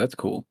 Ooh, that's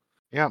cool.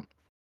 Yeah.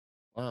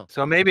 Wow,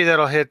 So maybe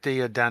that'll hit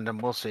the addendum.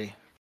 We'll see.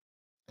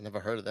 I never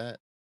heard of that.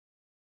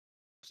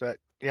 So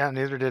yeah,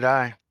 neither did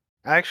I.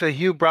 Actually,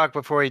 Hugh Brock,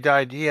 before he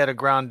died, he had a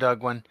ground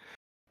dug one,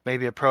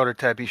 maybe a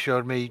prototype he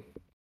showed me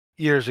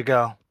years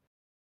ago.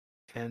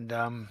 And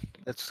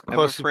that's I have a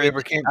close to we friend.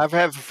 ever came. I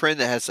have a friend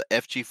that has a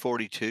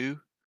FG42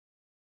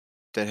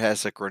 that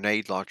has a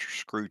grenade launcher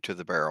screwed to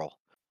the barrel,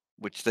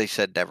 which they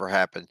said never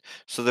happened.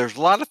 So there's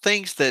a lot of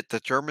things that the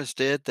Germans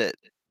did that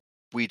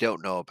we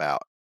don't know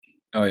about.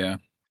 Oh yeah.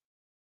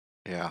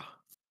 Yeah.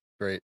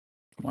 Great.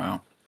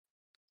 Wow.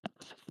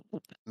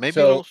 Maybe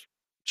So- it'll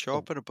show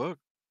up in a book.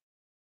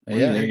 Hey,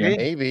 Yeah, there you go.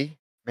 Maybe.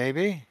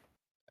 maybe.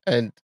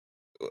 And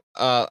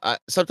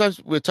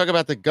sometimes we talk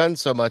about the gun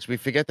so much we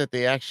forget that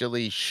they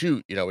actually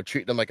shoot. You know, we're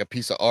treating them like a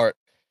piece of art.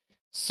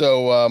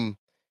 So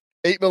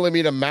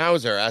 8mm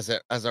Mauser as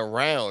a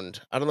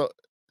round. I don't know.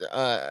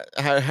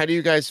 How do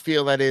you guys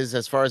feel that is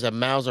as far as a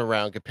Mauser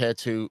round compared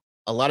to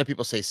a lot of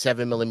people say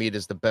 7mm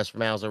is the best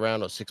Mauser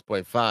round or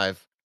 6.5.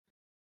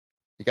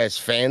 You guys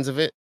fans of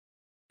it?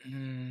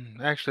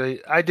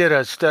 Actually, I did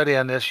a study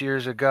on this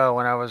years ago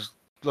when I was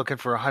looking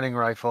for a hunting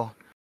rifle.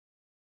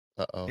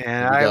 Uh-oh. And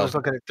Here we I go. was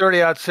looking at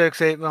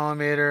 30-06,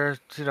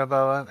 8mm, blah,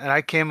 blah, and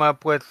I came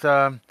up with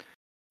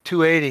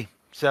 280,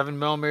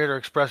 7mm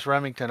Express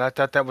Remington. I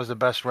thought that was the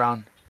best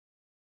round.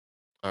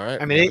 All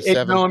right. I we have mean,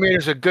 a 8mm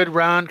is a good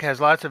round,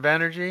 has lots of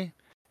energy,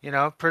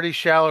 pretty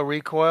shallow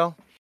recoil.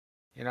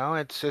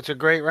 It's a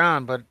great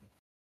round, but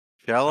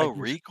Shallow just-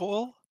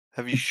 recoil?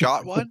 Have you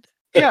shot one?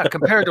 yeah,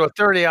 compared to a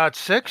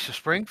 30-06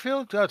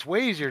 Springfield, that's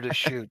way easier to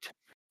shoot.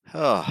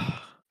 Oh,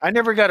 I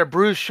never got a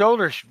bruised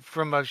shoulder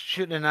from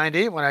shooting a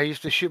 98 when I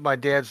used to shoot my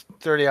dad's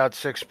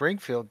 30-06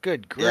 Springfield.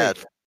 Good yeah.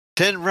 grief,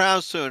 10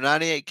 rounds to a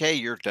 98K,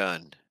 you're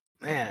done.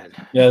 man.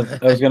 Yeah,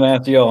 I was gonna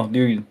ask y'all, do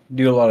you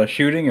do a lot of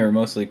shooting or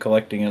mostly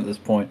collecting at this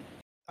point?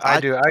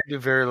 I do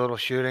very little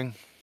shooting.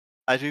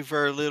 I do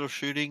very little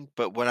shooting,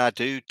 but when I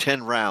do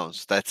 10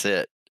 rounds, that's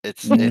it. It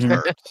Mhm.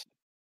 hurts.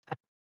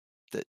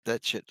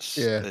 That shit's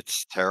Yeah.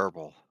 it's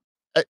terrible.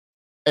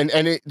 And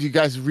do you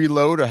guys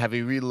reload or have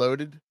you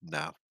reloaded?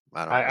 No,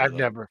 I don't I've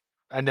reload.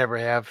 I never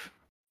have.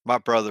 My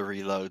brother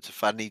reloads.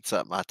 If I need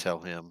something, I tell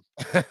him.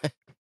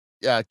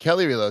 Yeah,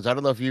 Kelly reloads. I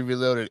don't know if you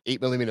reloaded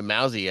 8mm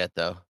Mauser yet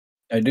though.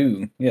 I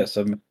do. Yes,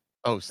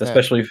 Oh, snap.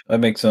 especially if I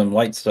make some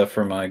light stuff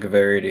for my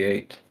Gewehr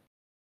 88.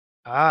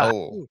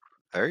 Oh,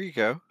 There you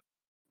go.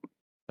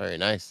 very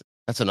nice.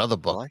 That's another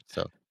book. like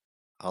So,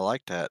 I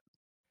like that.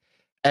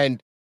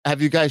 and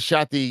have you guys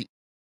shot the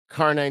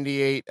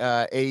Kar98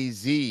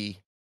 AZ?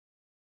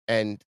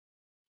 And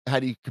how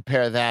do you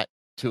compare that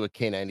to a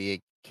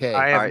K98K?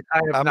 I All right,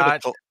 have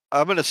not.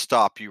 I'm gonna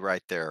stop you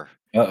right there.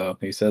 Uh-oh,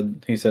 he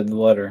said the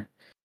letter.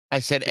 I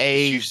said Because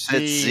A, you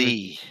said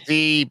Z.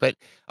 Z, but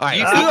all right.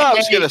 You it's knew the I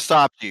was A. gonna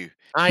stop you.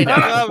 I You know.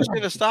 knew I was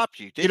gonna stop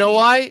you. You know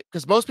why?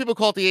 Because most people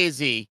call it the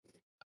AZ.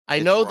 I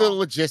It's know the wrong.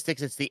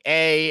 logistics. It's the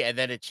A, and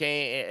then it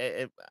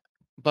change.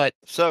 But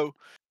So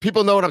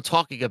people know what I'm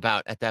talking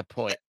about at that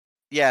point.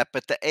 yeah,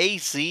 but the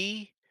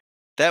AZ,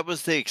 that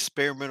was the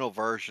experimental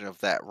version of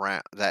that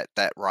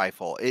that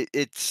rifle.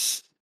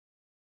 It's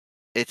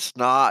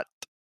not.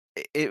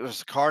 It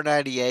was Kar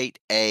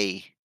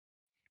 98A.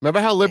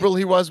 Remember how liberal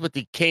he was with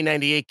the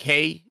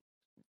K98K?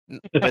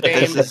 But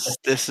Damn.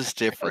 this is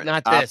different.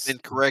 Not I've this. been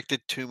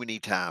corrected too many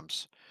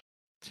times.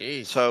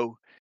 Jeez. So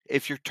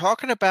if you're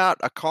talking about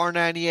a Kar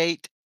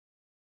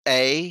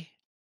 98A,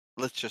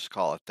 let's just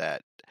call it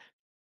that.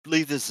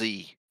 Leave the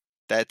Z.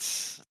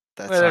 That's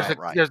Well, not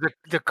right. there's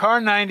the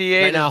Kar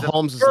 98 Right now, is the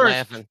Holmes is first,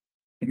 laughing.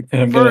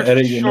 I'm gonna first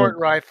edit your short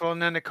notes. rifle,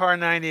 and then the Kar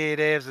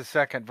 98A is the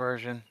second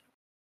version.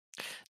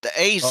 The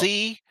AZ,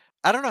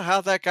 I don't know how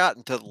that got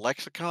into the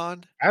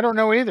lexicon. I don't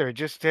know either.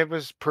 It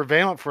was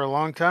prevalent for a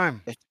long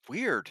time. It's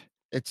weird.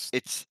 It's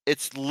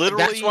It's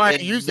literally why I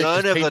in used it,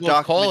 'cause none of the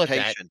people call it that.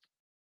 documentation.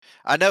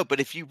 I know, but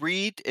if you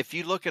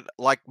look at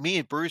like me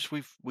and Bruce,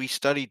 we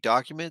studied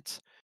documents.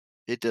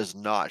 It does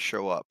not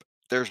show up.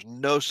 There's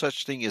no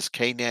such thing as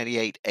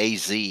K98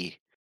 AZ.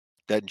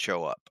 Doesn't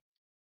show up.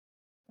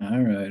 All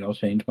right, I'll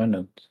change my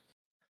notes.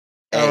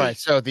 all A. right.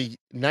 So the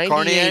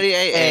Kar 98A.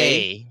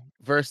 98A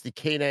versus the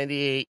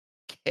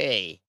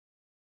K98K.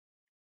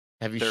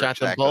 Have you They're shot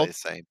them exactly both? the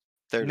same.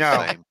 They're No.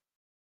 the same.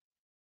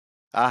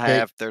 I They-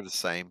 have. They're the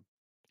same.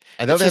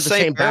 I know It's they the have the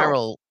same same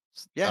barrel.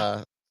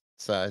 barrel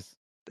size.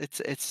 It's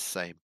the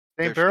same. Same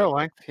There's barrel no-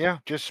 length. Yeah,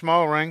 just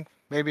small ring,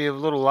 maybe a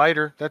little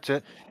lighter. That's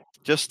it.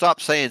 Just stop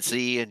saying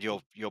Z and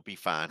you'll be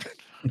fine.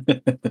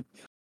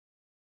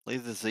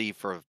 Leave the Z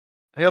for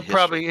He'll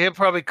history.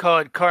 probably call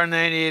it Kar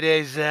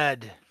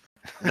 98AZ.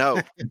 no.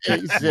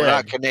 AZ. We're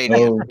not Canadian.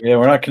 Oh yeah,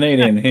 we're not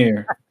Canadian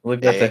here.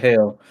 Leave that to Hey.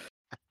 Hale.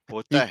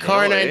 What The the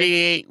Kar hell?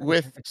 98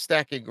 with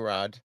stacking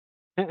rod.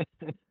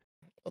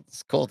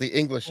 It's called the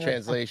English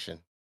translation.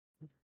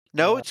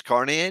 No, it's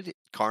Kar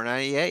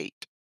 98A.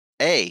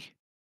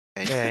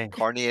 And A.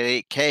 Kar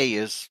 98K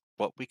is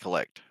what we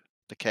collect.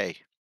 The K.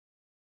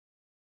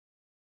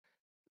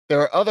 There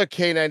are other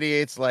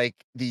K98s like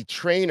the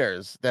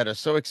trainers that are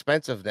so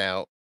expensive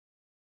now.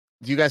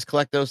 Do you guys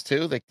collect those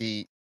too? Like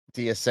the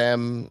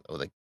DSM or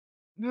like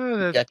No,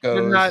 the they're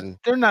geckos not. and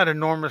They're not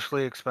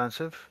enormously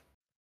expensive.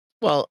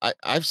 well,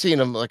 I've seen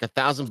them like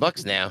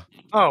 $1,000 now.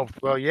 Oh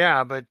well,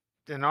 yeah, but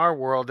in our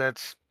world,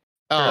 that's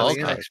Oh,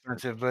 fairly okay.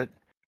 inexpensive. But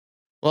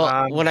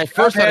Well, when I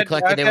first started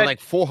collecting, I've they were had. like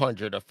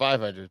 400 or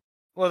 500.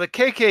 Well, the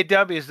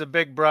KKW is the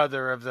big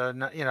brother of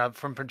the,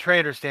 from a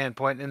trader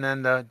standpoint, and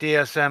then the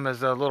DSM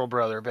is the little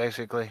brother,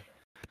 basically.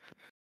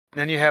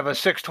 Then you have a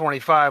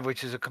 625,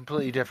 which is a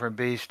completely different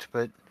beast.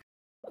 But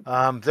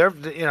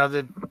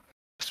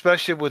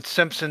especially with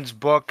Simpson's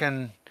book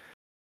and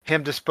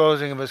him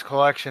disposing of his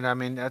collection, I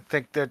mean, I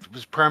think that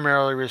was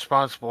primarily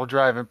responsible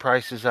driving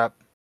prices up.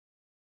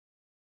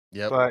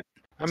 Yep. But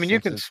I mean,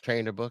 Simpsons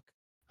trainer book.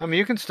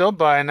 you can still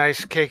buy a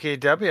nice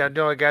KKW. I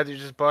know a guy that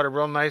just bought a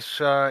real nice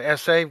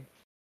SA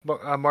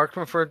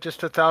Marksman for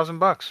just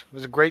 $1,000. It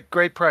was a great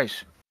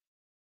price.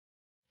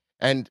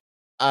 And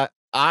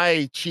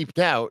I cheaped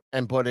out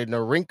and bought a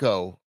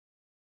Norinco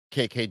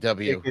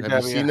KKW.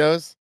 Have you seen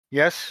those?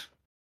 Yes.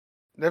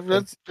 They're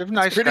nice.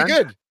 It's pretty guns.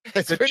 good.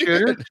 It's pretty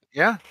shooters. good.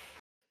 Yeah.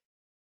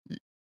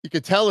 You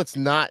could tell it's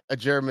not a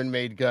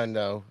German-made gun,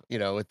 though.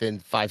 Within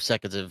 5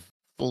 seconds of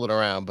fooling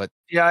around. But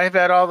yeah, I've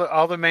had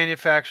all the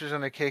manufacturers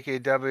on the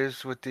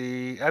KKWs with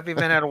I've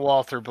even had a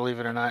Walther, believe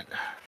it or not.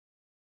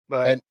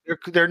 But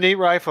they're neat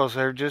rifles.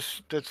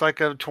 It's like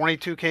a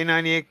 22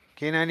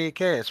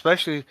 K98k,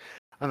 especially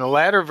on the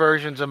latter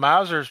versions of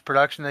Mauser's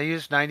production. They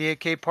use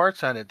 98k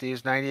parts on it. They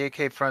use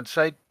 98k front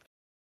sight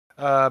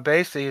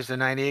base. They use the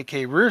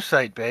 98k rear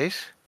sight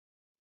base.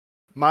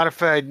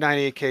 Modified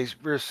 98k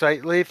rear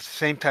sight leaf,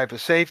 same type of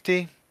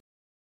safety.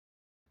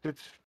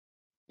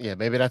 Yeah,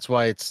 maybe that's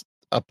why it's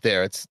up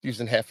there. It's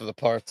using half of the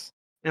parts.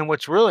 And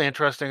what's really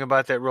interesting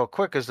about that, real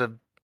quick, is the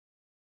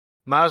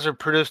Mauser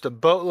produced a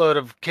boatload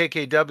of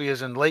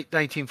KKWs in late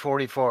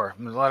 1944.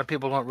 A lot of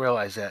people don't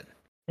realize that.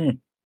 Yeah,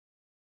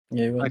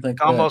 you wouldn't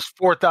think almost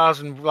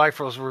 4,000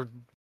 rifles were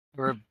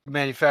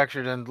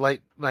manufactured in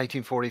late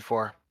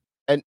 1944.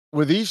 And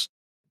were these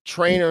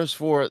trainers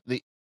for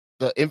the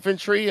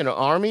infantry and the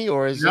army,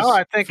 or is No, this?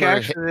 I think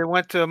actually they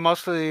went to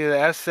mostly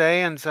the SA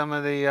and some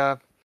of the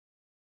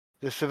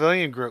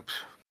civilian groups,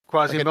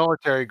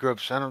 quasi-military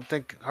groups. I don't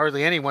think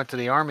hardly any went to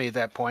the army at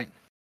that point.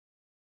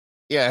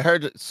 Yeah, I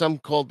heard some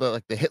called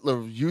the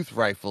Hitler Youth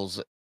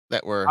rifles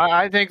that were.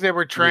 I think they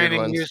were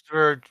used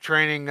for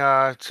training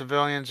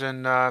civilians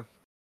and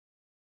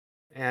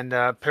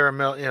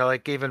paramilitary,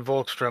 like even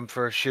Volkstrom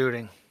for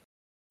shooting.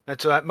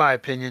 That's my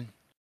opinion.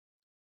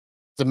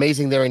 It's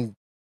amazing they're in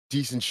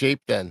decent shape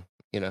then,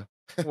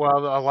 Well,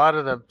 a lot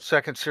of the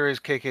second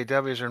series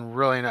KKWs are in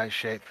really nice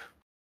shape.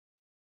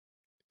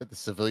 But the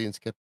civilians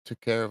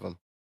took care of them.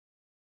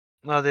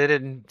 Well, they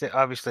didn't.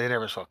 Obviously, they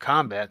never saw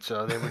combat,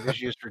 so they were just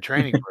used for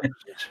training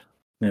purposes.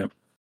 Yep.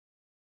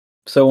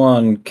 So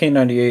on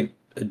K98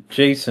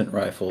 adjacent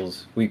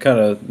rifles, we kind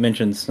of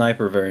mentioned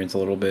sniper variants a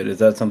little bit. Is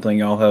that something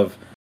y'all have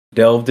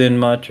delved in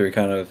much, or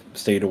kind of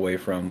stayed away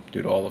from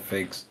due to all the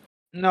fakes?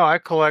 No, I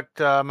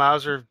collect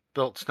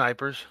Mauser-built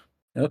snipers.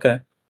 Okay.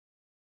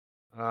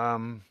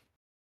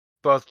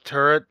 Both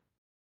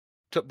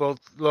both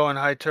low and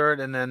high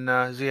turret, and then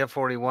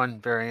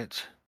ZF41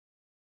 variants.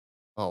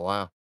 Oh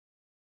wow!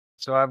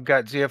 So I've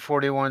got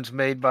ZF41s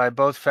made by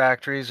both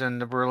factories in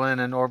the Berlin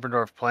and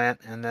Oberndorf plant,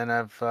 and then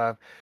I've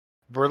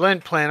Berlin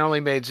plant only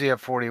made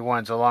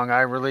ZF41s, a long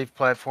eye relief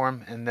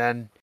platform, and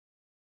then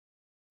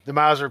the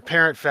Mauser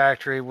parent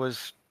factory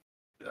was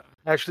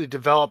actually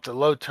developed a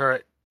low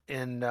turret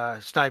in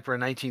Sniper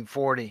in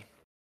 1940,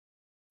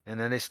 and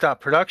then they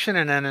stopped production,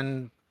 and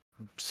then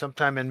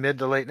sometime in mid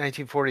to late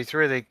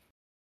 1943 they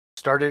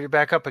started it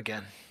back up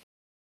again.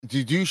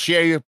 Did you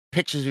share your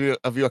pictures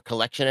of your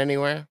collection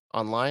anywhere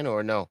online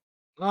or no?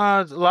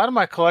 A lot of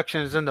my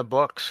collection is in the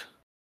books.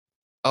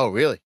 Oh,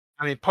 really?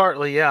 I mean,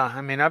 partly, yeah.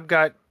 I mean, I've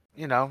got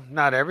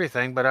not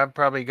everything, but I've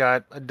probably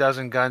got a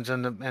dozen guns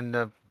in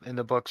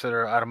the books that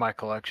are out of my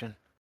collection.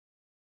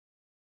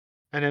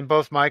 And then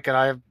both Mike and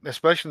I,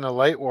 especially in the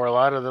late war, a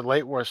lot of the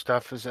late war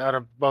stuff is out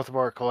of both of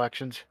our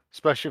collections,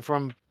 especially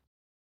from,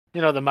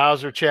 the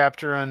Mauser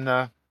chapter. And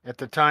at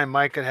the time,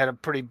 Mike had a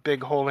pretty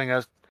big holding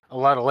of a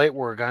lot of late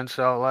war guns,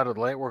 so a lot of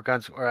the late war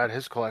guns are out of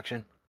his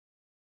collection.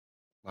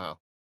 Wow.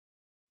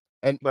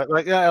 But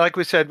like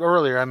we said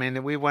earlier, I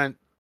mean, we went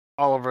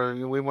all over.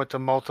 We went to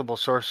multiple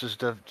sources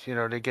to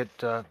get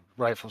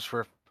rifles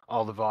for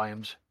all the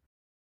volumes.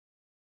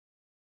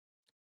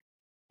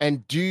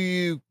 And do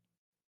you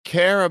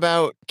care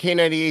about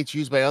K98s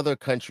used by other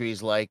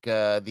countries like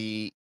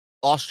the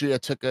Austria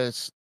took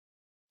it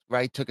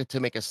to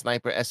make a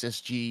sniper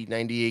SSG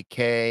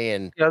 98K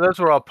and yeah, those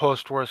were all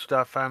post-war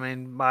stuff. I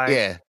mean,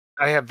 I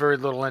have very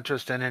little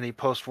interest in any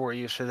post-war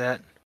use of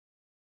that.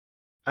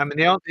 I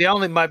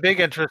mean, my big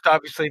interest,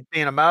 obviously,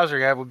 being a Mauser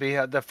guy, would be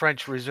the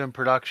French resumed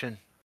production.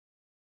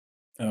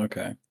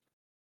 Okay.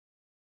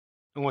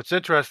 And what's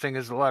interesting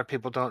is a lot of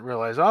people don't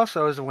realize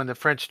also is that when the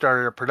French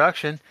started a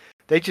production,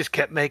 they just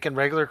kept making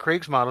regular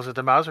Kriegs models at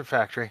the Mauser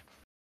factory.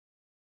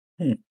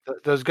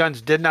 Those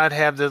guns did not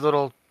have the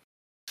little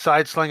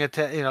side sling,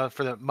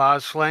 for the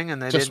Maz sling,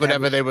 and they just didn't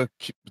have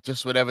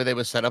whatever they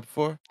were set up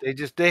for.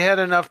 They had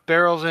enough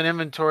barrels in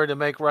inventory to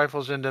make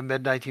rifles into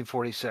mid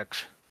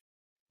 1946.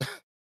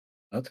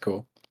 That's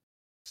cool.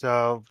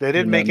 So they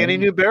didn't make any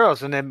new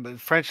barrels, and then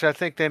French, I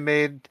think they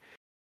made,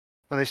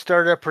 when they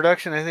started up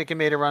production, I think they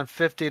made around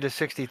 50 to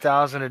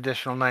 60,000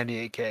 additional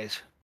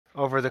 98Ks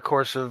over the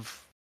course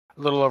of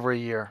a little over a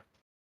year.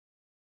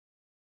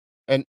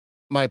 And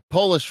my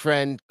Polish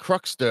friend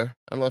Cruxter, I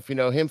don't know if you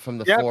know him from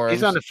the forums.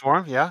 He's on the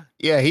forum, yeah.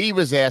 Yeah, he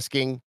was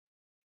asking,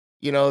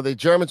 the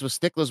Germans were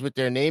sticklers with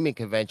their naming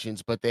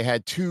conventions, but they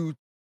had two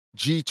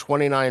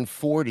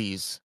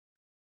G2940s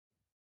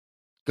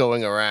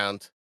going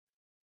around.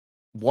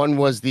 One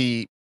was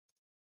the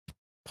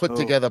put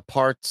together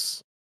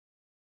parts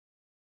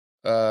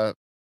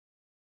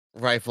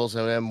rifles,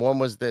 and then one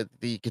was the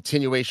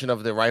continuation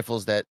of the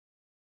rifles that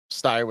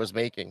Steyr was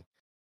making.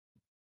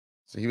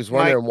 So he was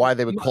wondering why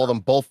they would call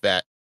them both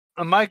that.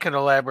 Mike can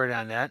elaborate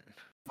on that.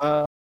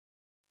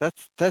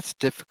 That's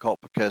difficult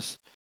because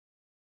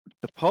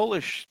the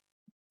Polish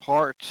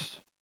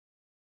parts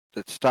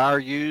that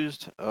Steyr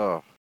used,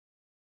 oh,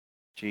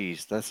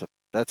 geez, that's a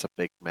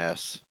big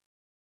mess.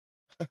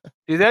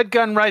 See, that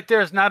gun right there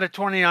is not a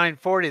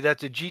 2940.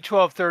 That's a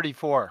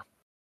G1234.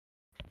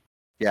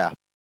 Yeah.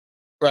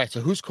 Right.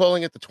 So who's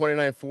calling it the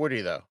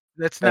 2940 though?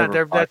 That's not.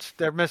 They're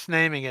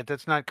misnaming it.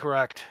 That's not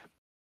correct.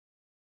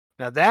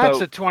 Now that's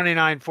a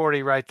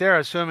 2940 right there,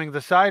 assuming the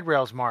side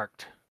rail's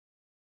marked.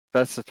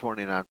 That's the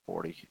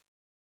 2940.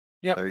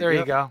 Yep, there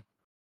you go.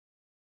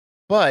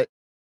 But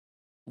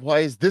why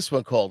is this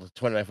one called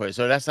 2940?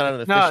 So that's not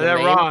an official name? No, they're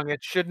name? wrong.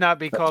 It should not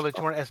be called a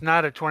 20. It's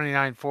not a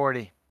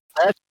 2940.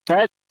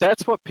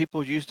 That's what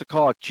people used to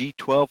call a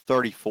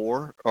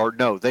G1234, or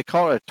no, they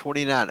call it a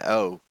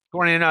 29.0.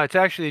 No, it's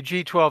actually a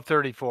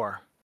G1234.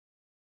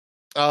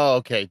 Oh,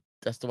 okay.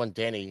 That's the one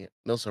Danny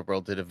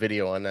Milsurp did a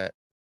video on that.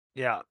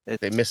 Yeah,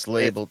 they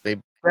mislabeled.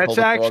 That's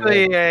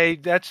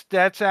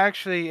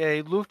actually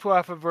a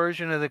Luftwaffe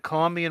version of the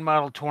Colombian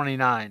Model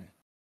 29.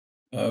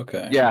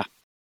 Okay. Yeah.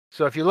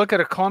 So if you look at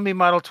a Colombian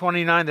Model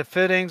 29, the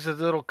fittings, the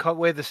little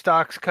way the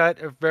stock's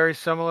cut are very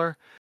similar,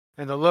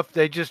 and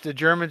the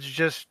Germans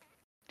just,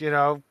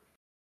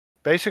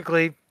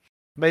 basically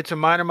made some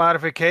minor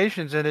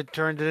modifications, and it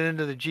turned it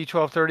into the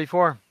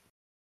G1234.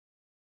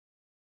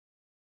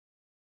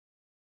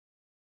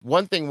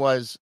 One thing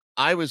was,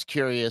 I was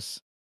curious.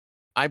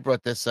 I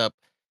brought this up.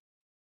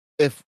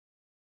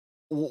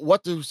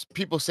 What do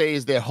people say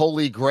is their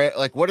holy grail?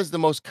 Like, what is the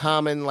most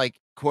common, like,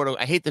 quote?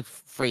 I hate the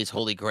phrase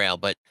 "holy grail,"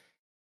 but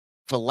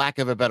for lack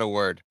of a better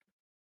word.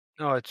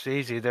 No, it's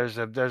easy. There's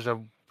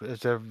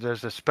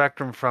a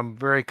spectrum from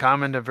very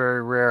common to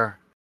very rare.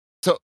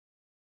 So,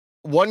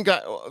 one guy,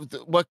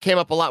 what came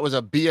up a lot was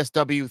a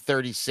BSW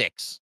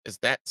 36. Is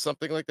that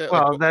something like that?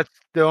 Well, that's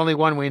the only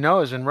one we know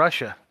is in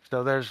Russia.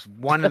 So there's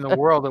one in the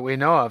world that we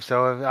know of.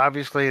 So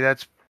obviously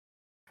that's,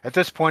 at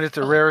this point, it's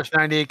the rarest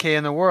 98K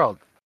in the world.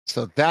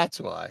 So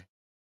that's why.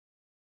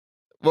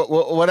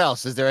 What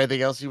else? Is there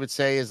anything else you would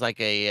say is like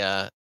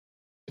a,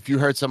 if you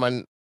heard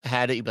someone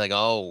had it, you'd be like,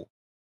 oh,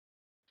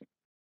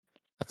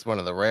 that's one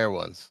of the rare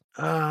ones.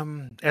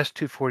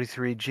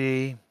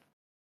 S243G,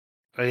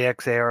 the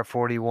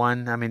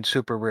XAR41. I mean,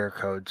 super rare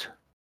codes.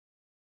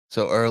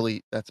 So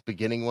early, that's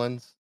beginning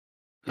ones.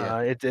 Yeah.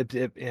 It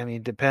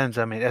depends.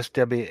 I mean,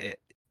 SWJ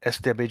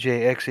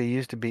XE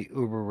used to be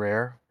uber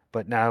rare,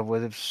 but now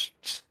with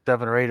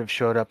 7 or 8 have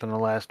showed up in the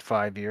last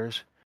 5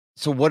 years.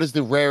 So what is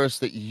the rarest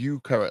that you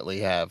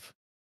currently have?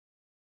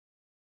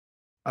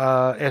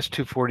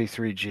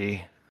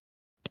 S243G.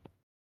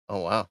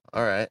 Oh wow!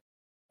 All right.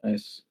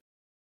 Nice.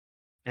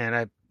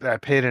 And I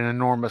paid an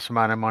enormous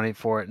amount of money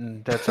for it,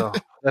 and that's a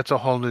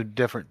whole new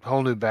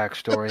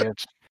backstory.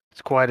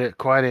 It's quite a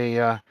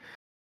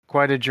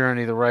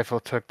journey the rifle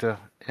took to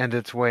end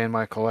its way in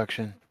my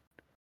collection.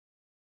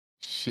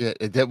 Shit.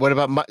 What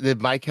about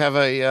did Mike have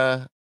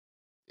a?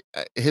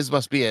 His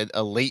must be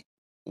a late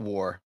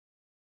war.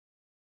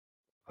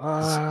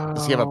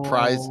 Does he have a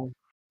prize?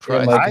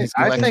 I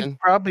think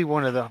probably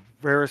one of the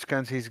rarest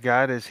guns he's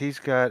got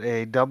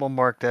a double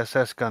marked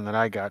SS gun that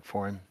I got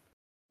for him.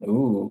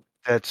 Ooh.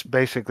 That's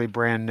basically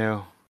brand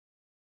new.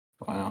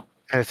 Wow.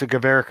 And it's a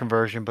Gewehr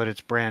conversion, but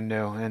it's brand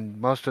new.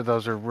 And most of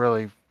those are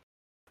really,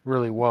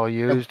 really well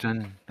used.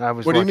 And I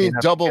was. What do you mean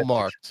double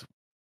marked?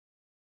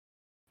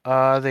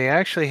 They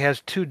actually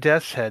has 2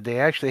 death's head. They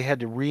actually had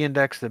to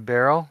reindex the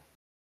barrel.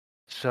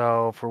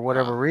 So for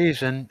whatever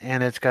reason,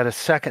 and it's got a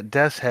second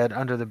death's head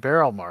under the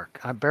barrel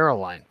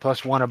line,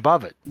 plus one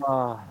above it.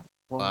 Wow,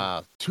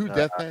 2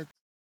 death heads.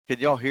 Can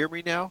y'all hear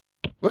me now?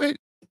 Wait,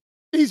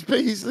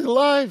 he's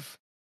alive.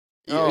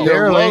 Oh,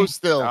 you're low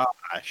still.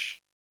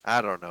 Gosh, I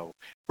don't know.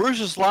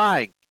 Bruce is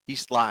lying.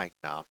 He's lying.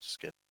 No, I'm just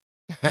kidding.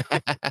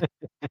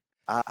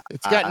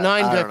 It's got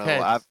 9 death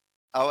heads.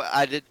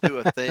 I didn't do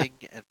a thing,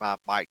 and my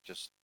mic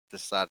just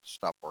decided to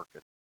stop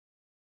working.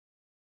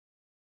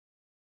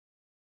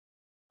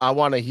 I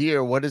want to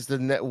hear what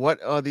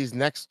are these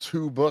next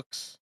 2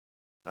 books?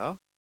 Oh,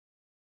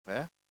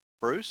 yeah.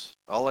 Bruce,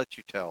 I'll let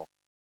you tell.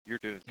 You're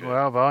doing good.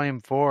 Well, volume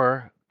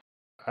 4,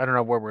 I don't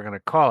know what we're going to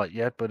call it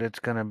yet, but it's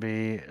going to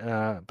be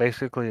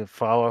basically a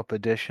follow-up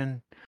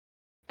edition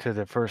to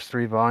the first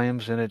 3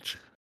 volumes, and it's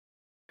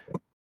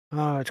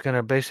going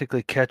to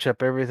basically catch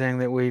up everything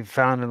that we've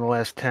found in the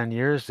last 10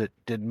 years that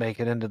didn't make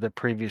it into the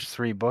previous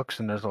 3 books,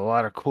 and there's a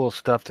lot of cool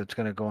stuff that's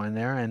going to go in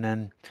there, and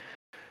then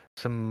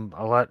some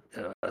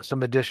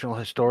additional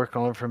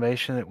historical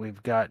information that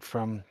we've got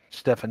from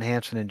Stefan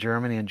Hansen in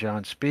Germany and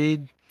John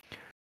Speed.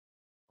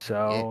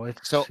 So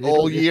So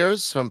all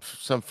years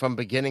from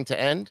beginning to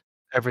end.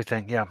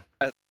 Everything, yeah.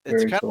 It's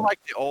Very kind of cool. like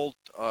the old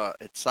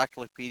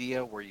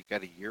encyclopedia where you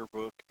got a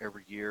yearbook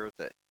every year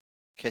that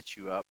catch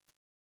you up.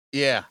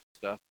 Yeah.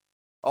 Stuff.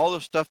 All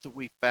the stuff that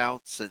we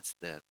found since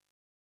then.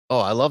 Oh,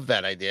 I love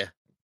that idea.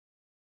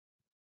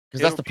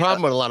 Because that's the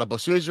problem with a lot of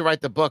books. As soon as you write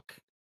the book,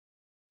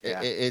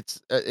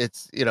 it's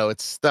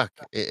it's stuck.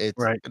 It's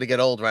Right. gonna get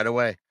old right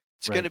away.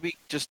 It's going to be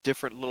just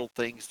different little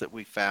things that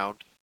we found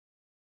to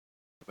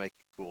make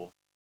it cool.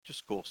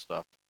 Just cool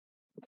stuff.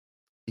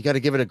 You got to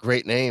give it a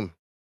great name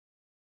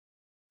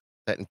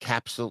that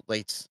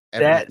encapsulates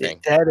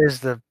everything. That is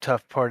the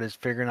tough part, is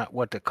figuring out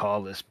what to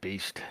call this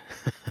beast.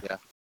 Yeah.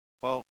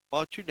 Well, why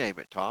don't you name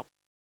it, Tom?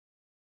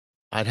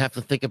 I'd have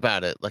to think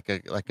about it.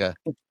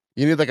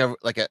 You need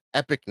like a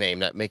epic name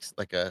that makes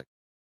like a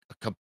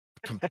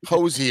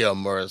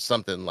composium or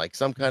something, like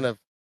some kind of.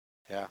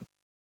 Yeah.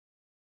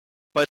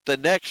 But the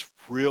next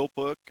real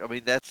book, I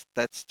mean, that's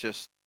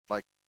just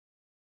like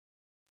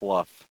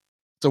fluff.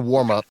 It's a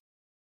warm up.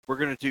 We're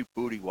gonna do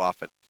booty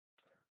waffin.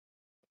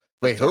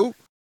 Wait, who?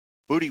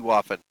 Booty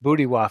waffin.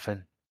 Booty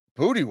waffin.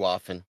 Booty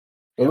waffin.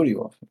 Booty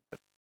waffin.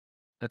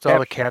 That's all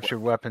the captured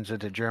weapons that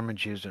the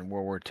Germans used in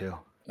World War II.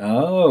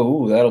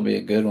 Oh, that'll be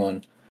a good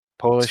one.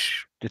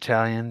 Polish,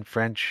 Italian,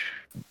 French,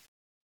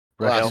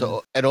 Wow, Russian,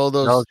 and all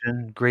those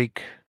Belgian,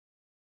 Greek.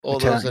 all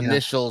those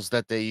initials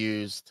that they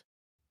used.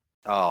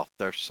 Oh,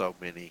 there's so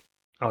many.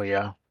 Oh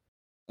yeah.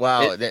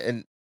 Wow,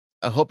 and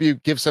I hope you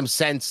give some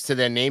sense to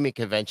their naming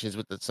conventions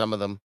with some of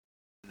them.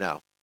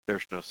 No,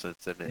 there's no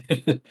sense in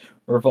it.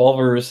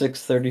 Revolver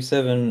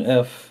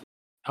 637F.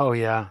 Oh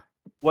yeah.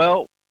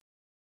 Well,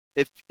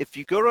 if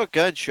you go to a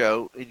gun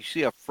show and you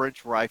see a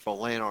French rifle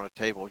laying on a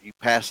table, you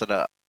pass it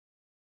up.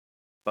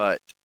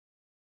 But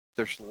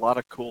there's a lot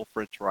of cool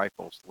French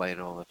rifles laying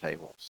on the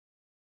tables.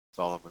 That's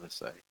all I'm going to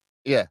say.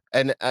 Yeah,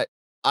 and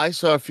I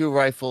saw a few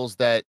rifles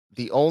that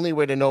the only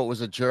way to know it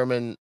was a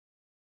German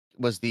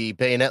was the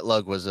bayonet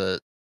lug was a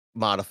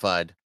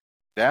modified.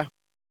 Yeah,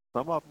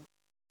 some of them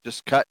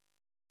just cut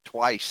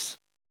twice.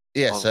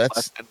 Yeah, so that's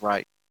left and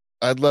right.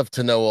 I'd love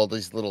to know all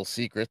these little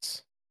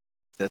secrets.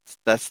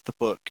 That's the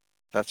book.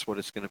 That's what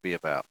it's going to be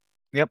about.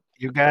 Yep,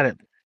 you got it.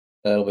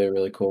 That'll be a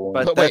really cool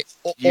one. But wait,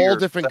 all years.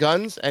 different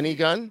guns? Any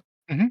gun?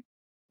 Mm-hmm.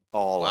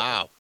 All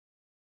Wow. of them.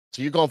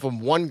 So you're going from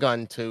one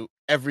gun to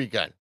every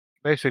gun.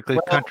 Basically,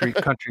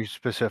 country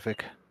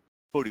specific.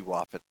 Booty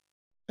waffin.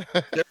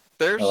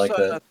 There's I like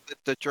that.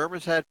 The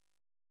Germans had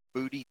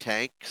booty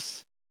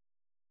tanks,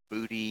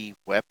 booty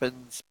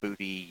weapons,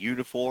 booty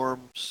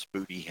uniforms,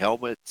 booty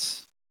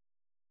helmets.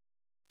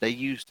 They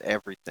used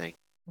everything.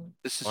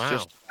 This is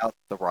just about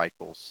the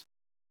rifles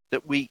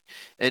that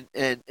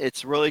and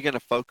it's really going to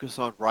focus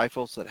on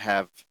rifles that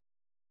have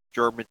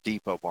German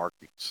depot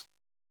markings,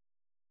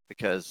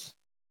 because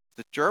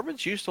the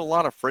Germans used a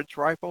lot of French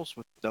rifles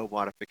with no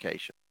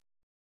modification.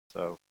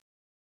 So,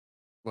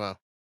 well,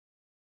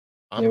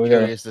 I'm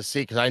curious to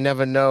see, because I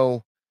never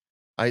know.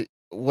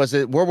 Was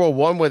it World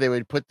War I where they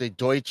would put the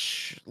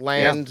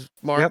Deutschland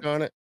mark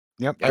on it?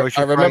 Yep.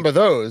 I remember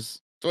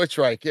those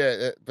Deutschreich,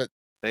 yeah, but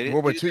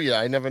World War II,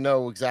 I never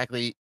know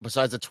exactly.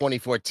 Besides the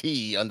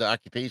 24T under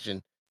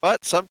occupation,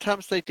 but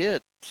sometimes they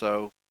did.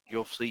 So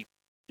you'll see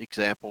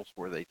examples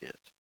where they did.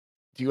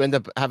 Do you end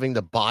up having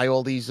to buy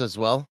all these as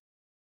well?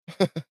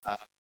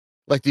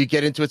 Like, do you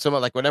get into it so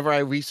much? Like, whenever I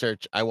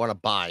research, I want to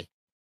buy.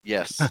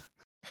 Yes.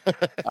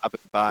 I've been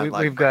buying.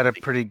 We've got a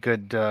pretty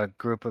good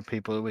group of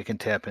people that we can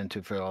tap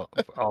into for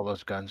all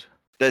those guns.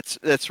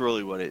 That's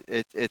really what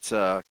it's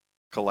a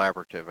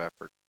collaborative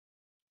effort.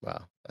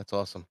 Wow, that's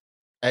awesome.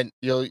 And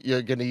you're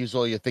going to use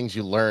all your things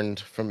you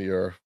learned from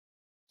your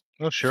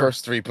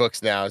first 3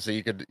 books now, so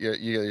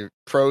you're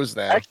pros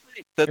now.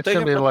 Actually, it's going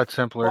to be a lot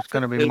simpler. It's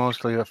going to be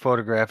mostly a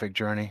photographic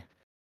journey.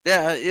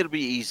 Yeah, it'll be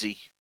easy.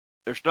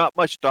 There's not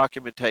much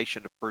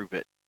documentation to prove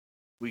it.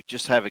 We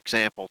just have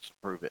examples to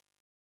prove it.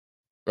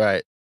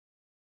 Right.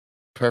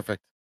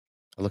 Perfect.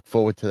 I look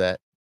forward to that.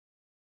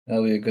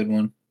 That'll be a good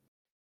one.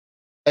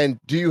 And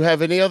do you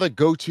have any other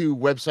go-to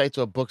websites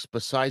or books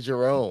besides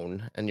your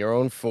own and your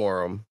own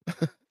forum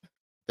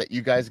that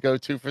you guys go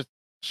to for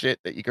shit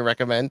that you can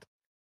recommend?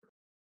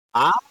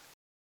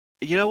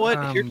 You know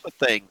what? Here's the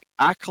thing.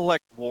 I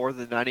collect more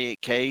than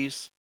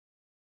 98Ks,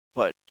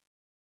 but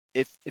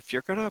if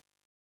you're gonna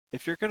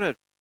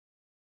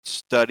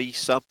study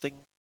something,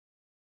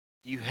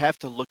 you have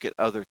to look at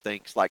other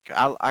things. Like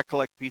I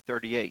collect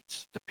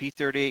P38s. The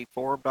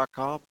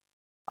P38forum.com,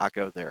 I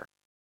go there.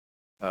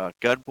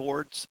 Gun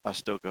boards, I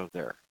still go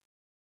there.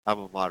 I'm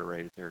a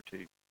moderator there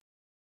too.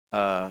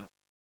 Uh,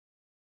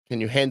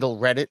 Can you handle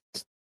Reddit?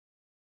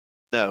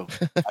 no,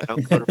 I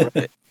don't go to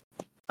Reddit.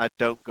 I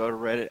don't go to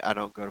Reddit. I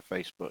don't go to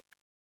Facebook.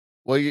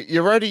 Well,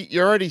 you're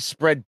already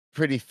spread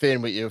pretty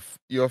thin with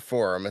your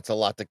forum. It's a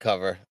lot to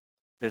cover.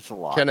 It's a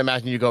lot. Can't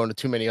imagine you going to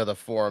too many other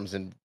forums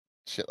and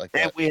shit like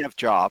And that. we have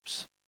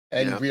jobs.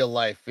 And real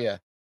life, yeah.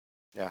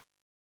 Yeah.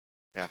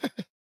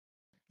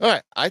 All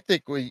right, I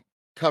think we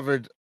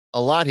covered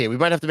a lot here. We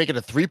might have to make it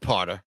a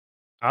 3-parter.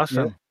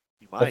 Awesome.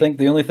 You might. I think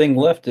the only thing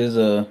left is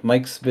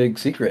Mike's big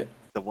secret.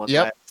 The one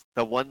Yep.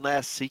 the one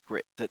last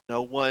secret that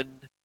no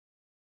one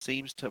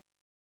seems to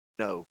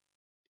know.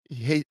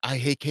 I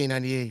hate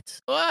K98s.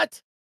 What?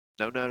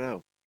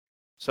 No.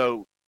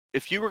 So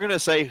if you were going to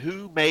say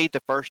who made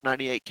the first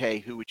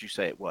 98K, who would you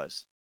say it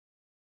was?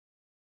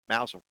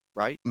 Mauser,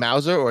 right?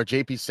 Mauser or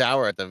JP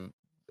Sauer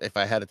if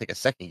I had to take a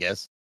second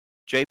guess.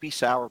 JP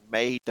Sauer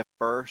made the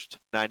first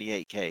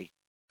 98K.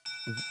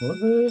 What?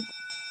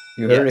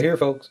 You heard it here,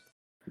 folks.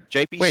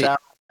 JP Wait, Sauer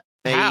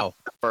made how?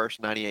 the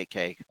first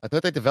 98K. I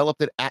thought they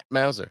developed it at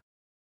Mauser.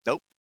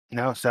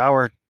 No,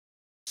 Sauer.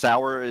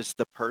 Sauer is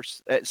the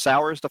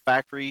Sauer is the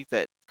factory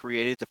that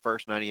created the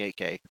first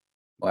 98K.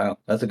 Wow,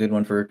 that's a good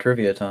one for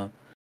trivia, Tom.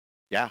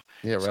 Yeah,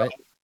 So, right.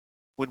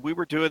 when we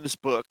were doing this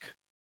book,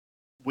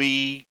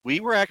 we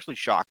were actually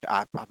shocked.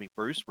 I mean,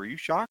 Bruce, were you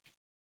shocked?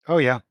 Oh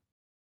yeah.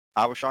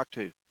 I was shocked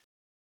too.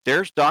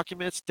 There's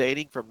documents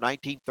dating from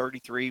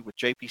 1933 with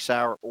JP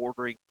Sauer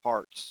ordering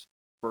parts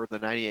for the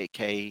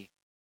 98K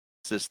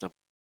system.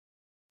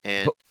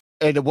 And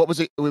what was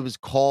it? It was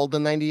called the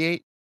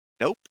 98?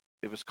 nope,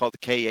 it was called the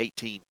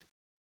K18.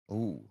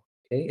 Ooh.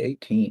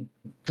 K18.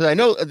 Because I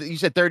know you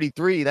said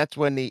 33. That's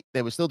when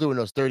they were still doing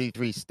those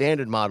 33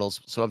 standard models.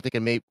 So I'm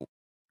thinking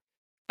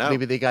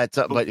maybe they got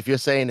something. But if you're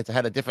saying it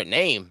had a different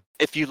name.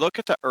 If you look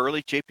at the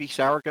early JP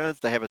Sauer guns,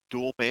 they have a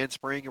dual band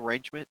spring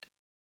arrangement.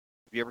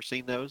 Have you ever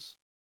seen those?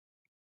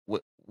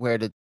 Where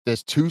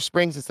there's 2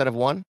 springs instead of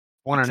 1?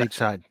 One on each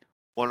side.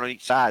 One on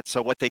each side.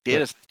 So what they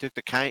did is they took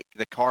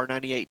the Car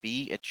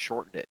 98B and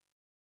shortened it.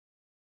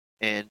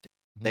 And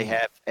they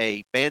have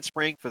a band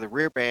spring for the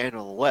rear band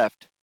on the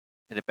left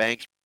and a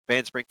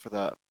band spring for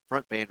the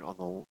front band on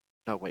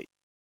the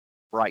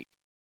right.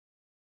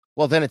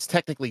 Well, then it's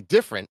technically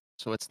different.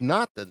 So it's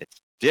not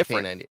It's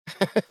different.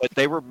 K98. But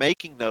they were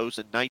making those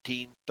in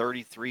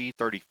 1933,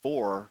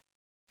 34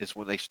 is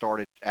when they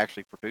started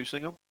actually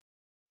producing them.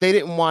 They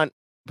didn't want,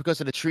 because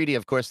of the treaty,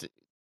 of course,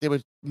 they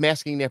were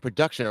masking their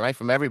production, right,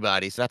 from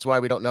everybody. So that's why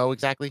we don't know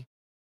exactly.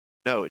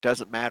 No, it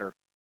doesn't matter.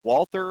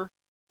 Walther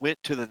went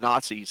to the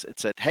Nazis and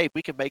said, hey,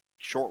 we can make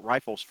short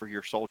rifles for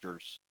your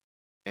soldiers.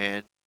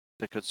 And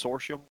the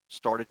consortium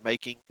started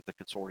making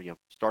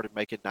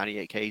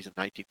 98Ks in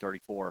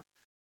 1934.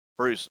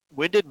 Bruce,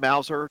 when did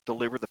Mauser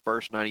deliver the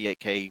first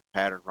 98K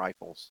pattern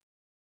rifles?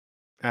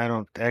 I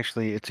don't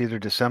actually. It's either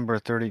December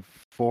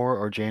 34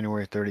 or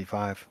January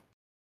 35.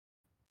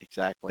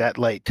 Exactly. That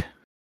late.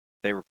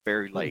 They were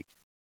very late.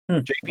 Hmm.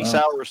 JP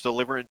Sauer was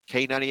delivering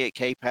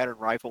K98K pattern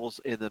rifles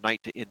in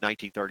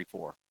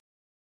 1934.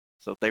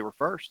 So they were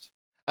first.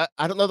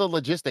 I don't know the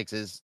logistics.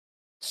 Is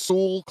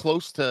Sewell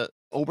close to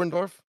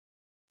Oberndorf?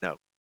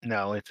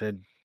 No, it's a.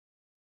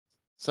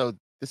 So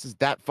this is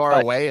that far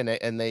Right. away,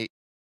 and they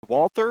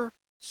Walther,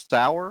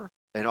 Sauer,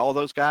 and all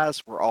those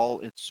guys were all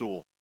in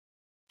Sewell.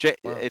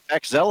 Wow. In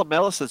fact,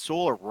 Zella-Mellis and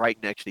Sewell are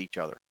right next to each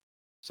other.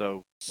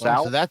 So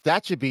Sauer, so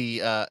that should be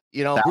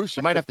Sauer- Bruce,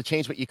 you might have to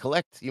change what you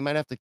collect. You might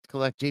have to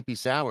collect JP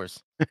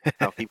Sauers.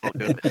 no, people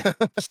do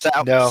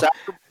it. No.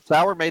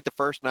 Sauer made the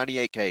first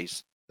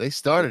 98Ks. They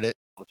started it.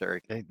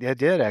 Military. They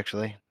did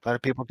actually. A lot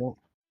of people don't.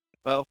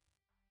 Well,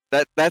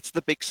 that's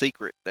the big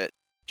secret that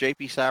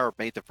JP Sauer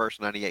made the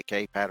first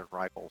 98K pattern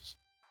rifles.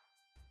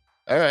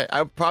 All right,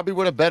 I probably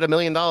would have bet $1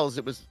 million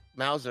it was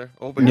Mauser.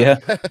 Yeah.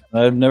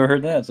 I've never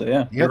heard that, so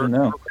yeah, good to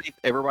know.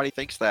 Everybody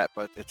thinks that,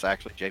 but it's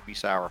actually JP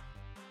Sauer.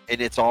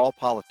 And it's all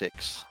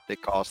politics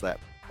that caused that,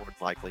 more than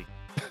likely.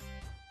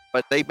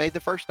 But they made the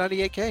first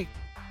 98K.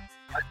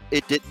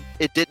 It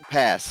didn't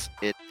pass.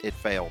 It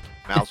failed.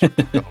 Mauser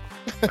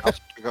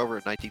took over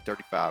in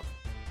 1935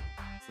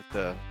 with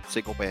the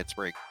single band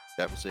spring.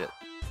 That was it.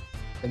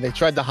 And they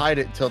tried to hide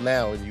it until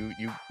now, and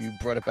you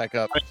brought it back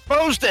up. I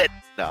exposed it.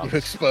 No, You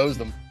exposed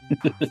them.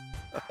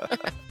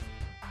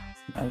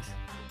 Nice.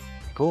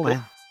 Cool,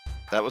 man.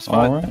 that was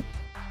fun. All right.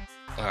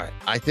 All right,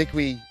 I think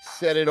we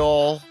said it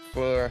all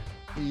for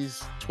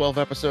these 12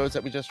 episodes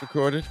that we just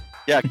recorded.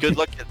 Yeah, good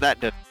luck getting that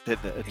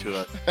into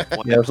a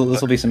one Yeah, this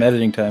will be some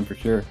editing time for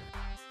sure.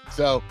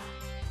 So,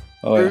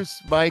 Oh, yeah.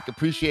 Bruce, Mike,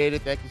 appreciate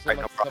it. Thank you so Right,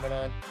 much no for coming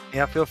on.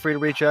 Yeah, feel free to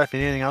reach out if you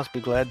need anything else. Be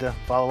glad to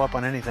follow up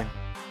on anything.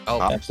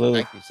 Oh,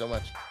 Absolutely. thank you so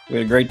much. We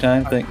had a great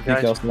time. All right, Thank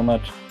guys. y'all so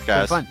much.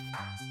 guys. Fun.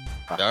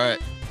 All right,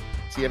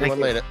 see everyone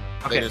you. later.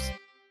 Okay. Laters.